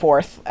back and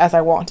forth as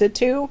I wanted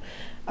to.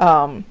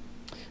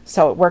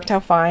 So it worked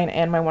out fine,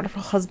 and my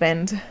wonderful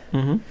husband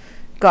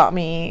got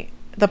me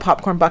the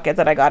popcorn bucket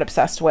that I got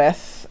obsessed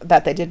with,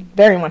 that they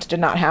very much did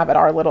not have at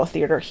our little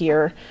theater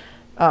here.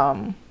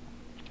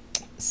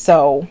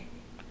 So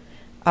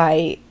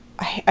I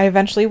I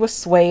eventually was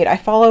swayed. I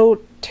follow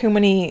too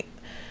many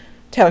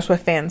Taylor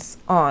Swift fans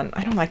on,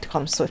 I don't like to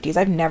call them Swifties.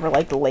 I've never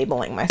liked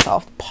labeling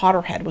myself.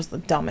 Potterhead was the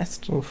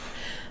dumbest. Oof.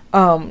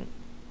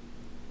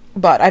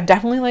 But I've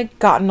definitely like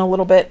gotten a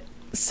little bit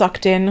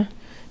sucked in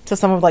to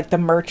some of like the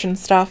merch and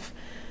stuff.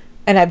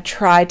 And I've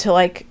tried to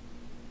like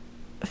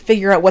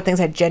figure out what things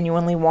I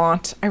genuinely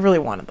want. I really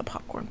wanted the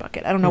popcorn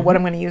bucket. I don't know what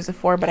I'm going to use it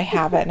for, but I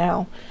have it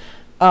now.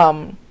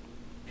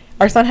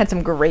 Our son had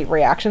some great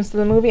reactions to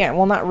the movie. I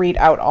will not read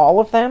out all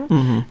of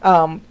them.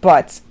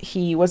 But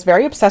he was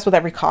very obsessed with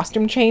every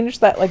costume change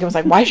that, like, it was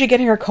like, why is she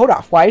getting her coat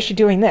off? Why is she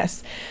doing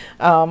this?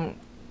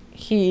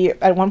 He,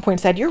 at one point,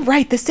 said, "You're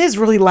right, this is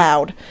really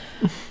loud."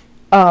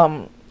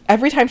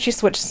 Every time she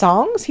switched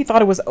songs, he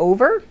thought it was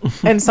over.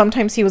 And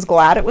sometimes he was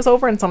glad it was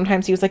over. And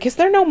sometimes he was like, is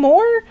there no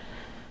more?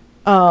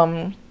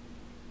 All,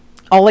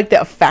 like,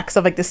 the effects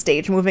of, like, the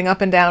stage moving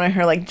up and down and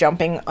her, like,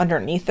 jumping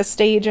underneath the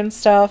stage and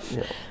stuff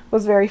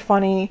was very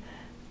funny.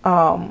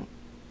 And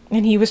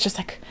he was just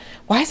like,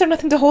 why is there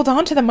nothing to hold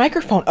on to the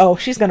microphone? Oh,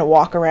 she's going to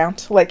walk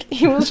around. Like,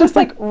 he was just,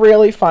 like,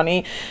 really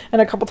funny. And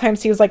a couple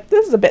times he was like,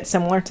 this is a bit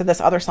similar to this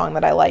other song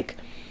that I like.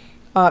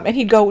 And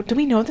he'd go, do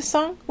we know this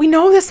song? We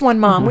know this one,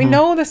 Mom. We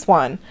know this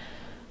one.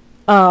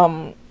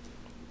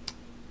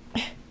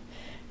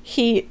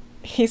 He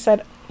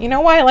said, you know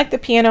why I like the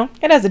piano?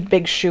 It has a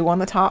big shoe on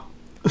the top.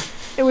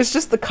 It was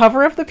just the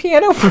cover of the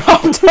piano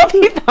propped up.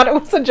 He thought it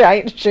was a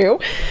giant shoe.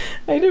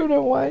 I don't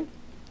know why.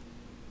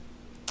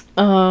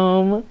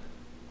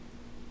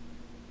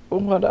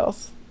 What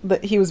else?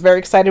 He was very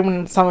excited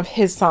when some of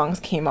his songs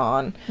came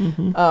on.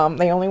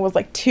 They only was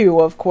like 2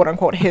 of quote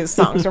unquote his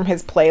songs from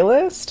his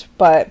playlist,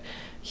 but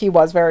he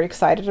was very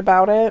excited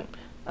about it.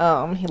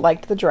 He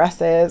liked the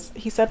dresses.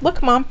 He said,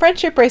 look, Mom,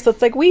 friendship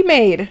bracelets like we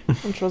made,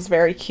 which was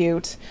very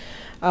cute.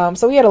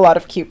 So we had a lot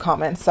of cute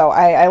comments. So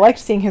I liked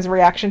seeing his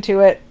reaction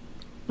to it.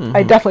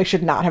 I definitely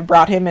should not have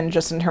brought him in,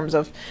 just in terms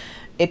of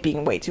it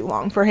being way too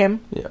long for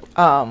him.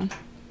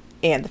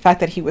 And the fact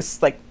that he was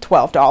like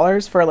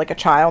 $12 for like a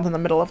child in the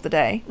middle of the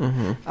day.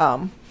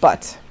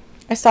 But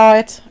I saw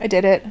it. I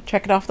did it.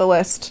 Check it off the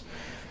list.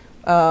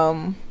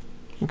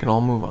 We can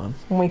all move on.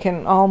 We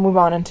can all move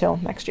on until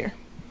next year.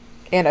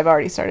 And I've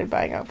already started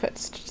buying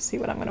outfits to see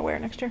what I'm going to wear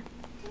next year.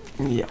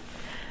 Yeah.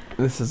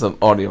 This is an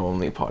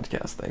audio-only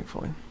podcast,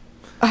 thankfully.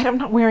 I'm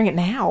not wearing it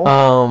now.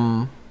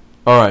 All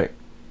right.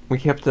 We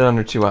kept it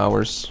under 2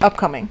 hours.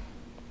 Upcoming.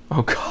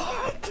 Oh,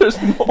 God.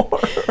 There's more.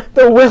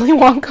 The Willy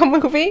Wonka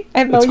movie.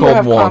 I know you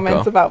have Wonka.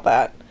 Comments about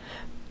that.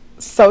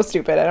 So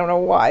stupid. I don't know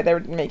why they're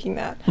making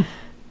that.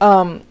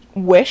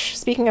 Wish.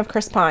 Speaking of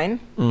Chris Pine.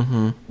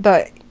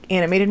 The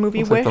animated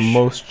movie It's Wish. like the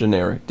most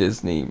generic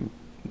Disney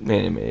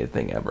animated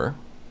thing ever.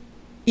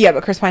 Yeah,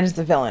 but Chris Pine is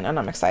the villain, and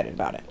I'm excited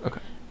about it. Okay.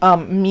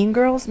 Mean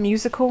Girls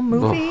musical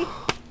movie.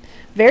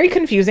 Very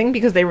confusing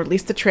because they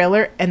released the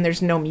trailer and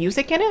there's no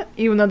music in it,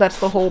 even though that's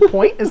the whole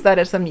point, is that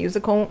it's a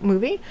musical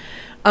movie.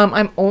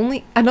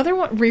 Another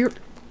weird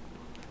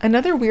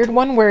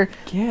one where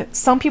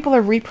some people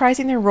are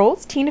reprising their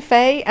roles. Tina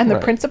Fey and the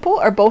principal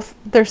are both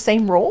their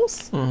same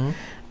roles.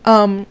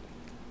 I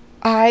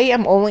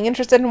am only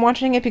interested in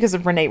watching it because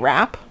of Renee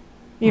Rapp.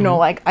 You know,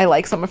 like, I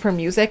like some of her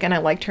music and I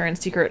liked her in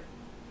Secret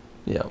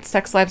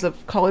Sex Lives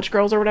of College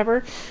Girls or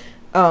whatever.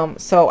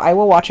 So I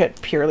will watch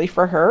it purely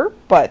for her,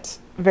 but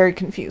very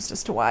confused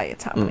as to why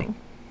it's happening.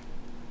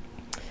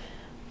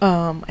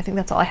 I think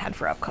that's all I had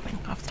for upcoming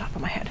off the top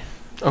of my head.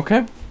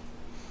 Okay.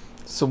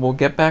 So we'll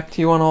get back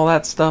to you on all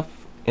that stuff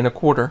in a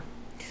quarter.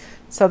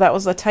 So that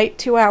was a tight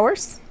 2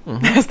 hours,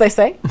 as they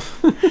say.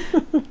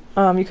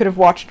 You could have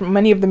watched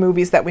many of the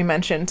movies that we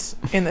mentioned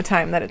in the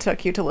time that it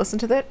took you to listen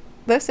to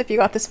this if you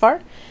got this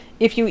far.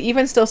 If you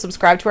even still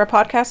subscribe to our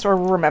podcast or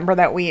remember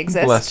that we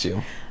exist. Bless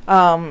you.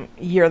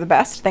 You're the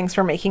best. Thanks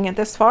for making it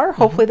this far.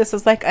 Hopefully this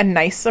is like a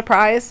nice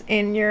surprise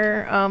in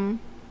your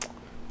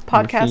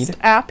podcast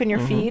app, in your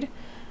feed.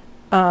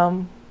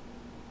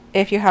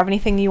 If you have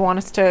anything you want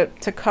us to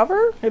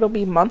cover, it'll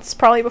be months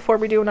probably before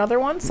we do another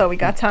one, so we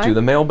got time. Do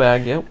the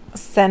mailbag, yep.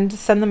 Send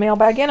the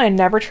mailbag in. I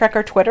never check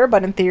our Twitter,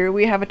 but in theory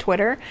we have a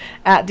Twitter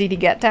at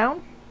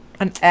DDGetDown.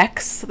 An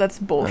X, that's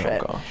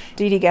bullshit. Oh, gosh.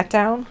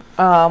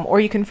 DDGetDown.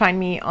 Or you can find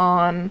me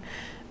on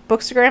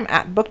Bookstagram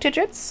at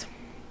BookDigits.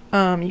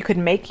 You could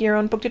make your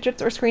own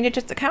BookDigits or Screen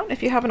Digits account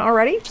if you haven't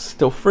already.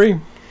 Still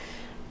free.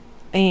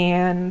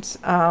 And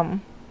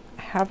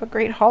have a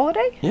great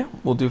holiday. Yeah,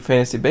 we'll do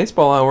Fantasy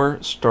Baseball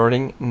Hour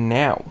starting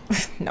now.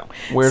 No.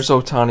 Where's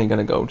Otani going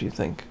to go, do you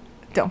think?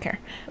 Don't care.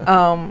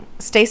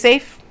 Stay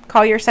safe.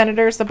 Call your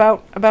senators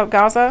about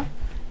Gaza.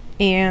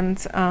 And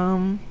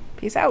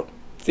peace out.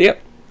 See ya.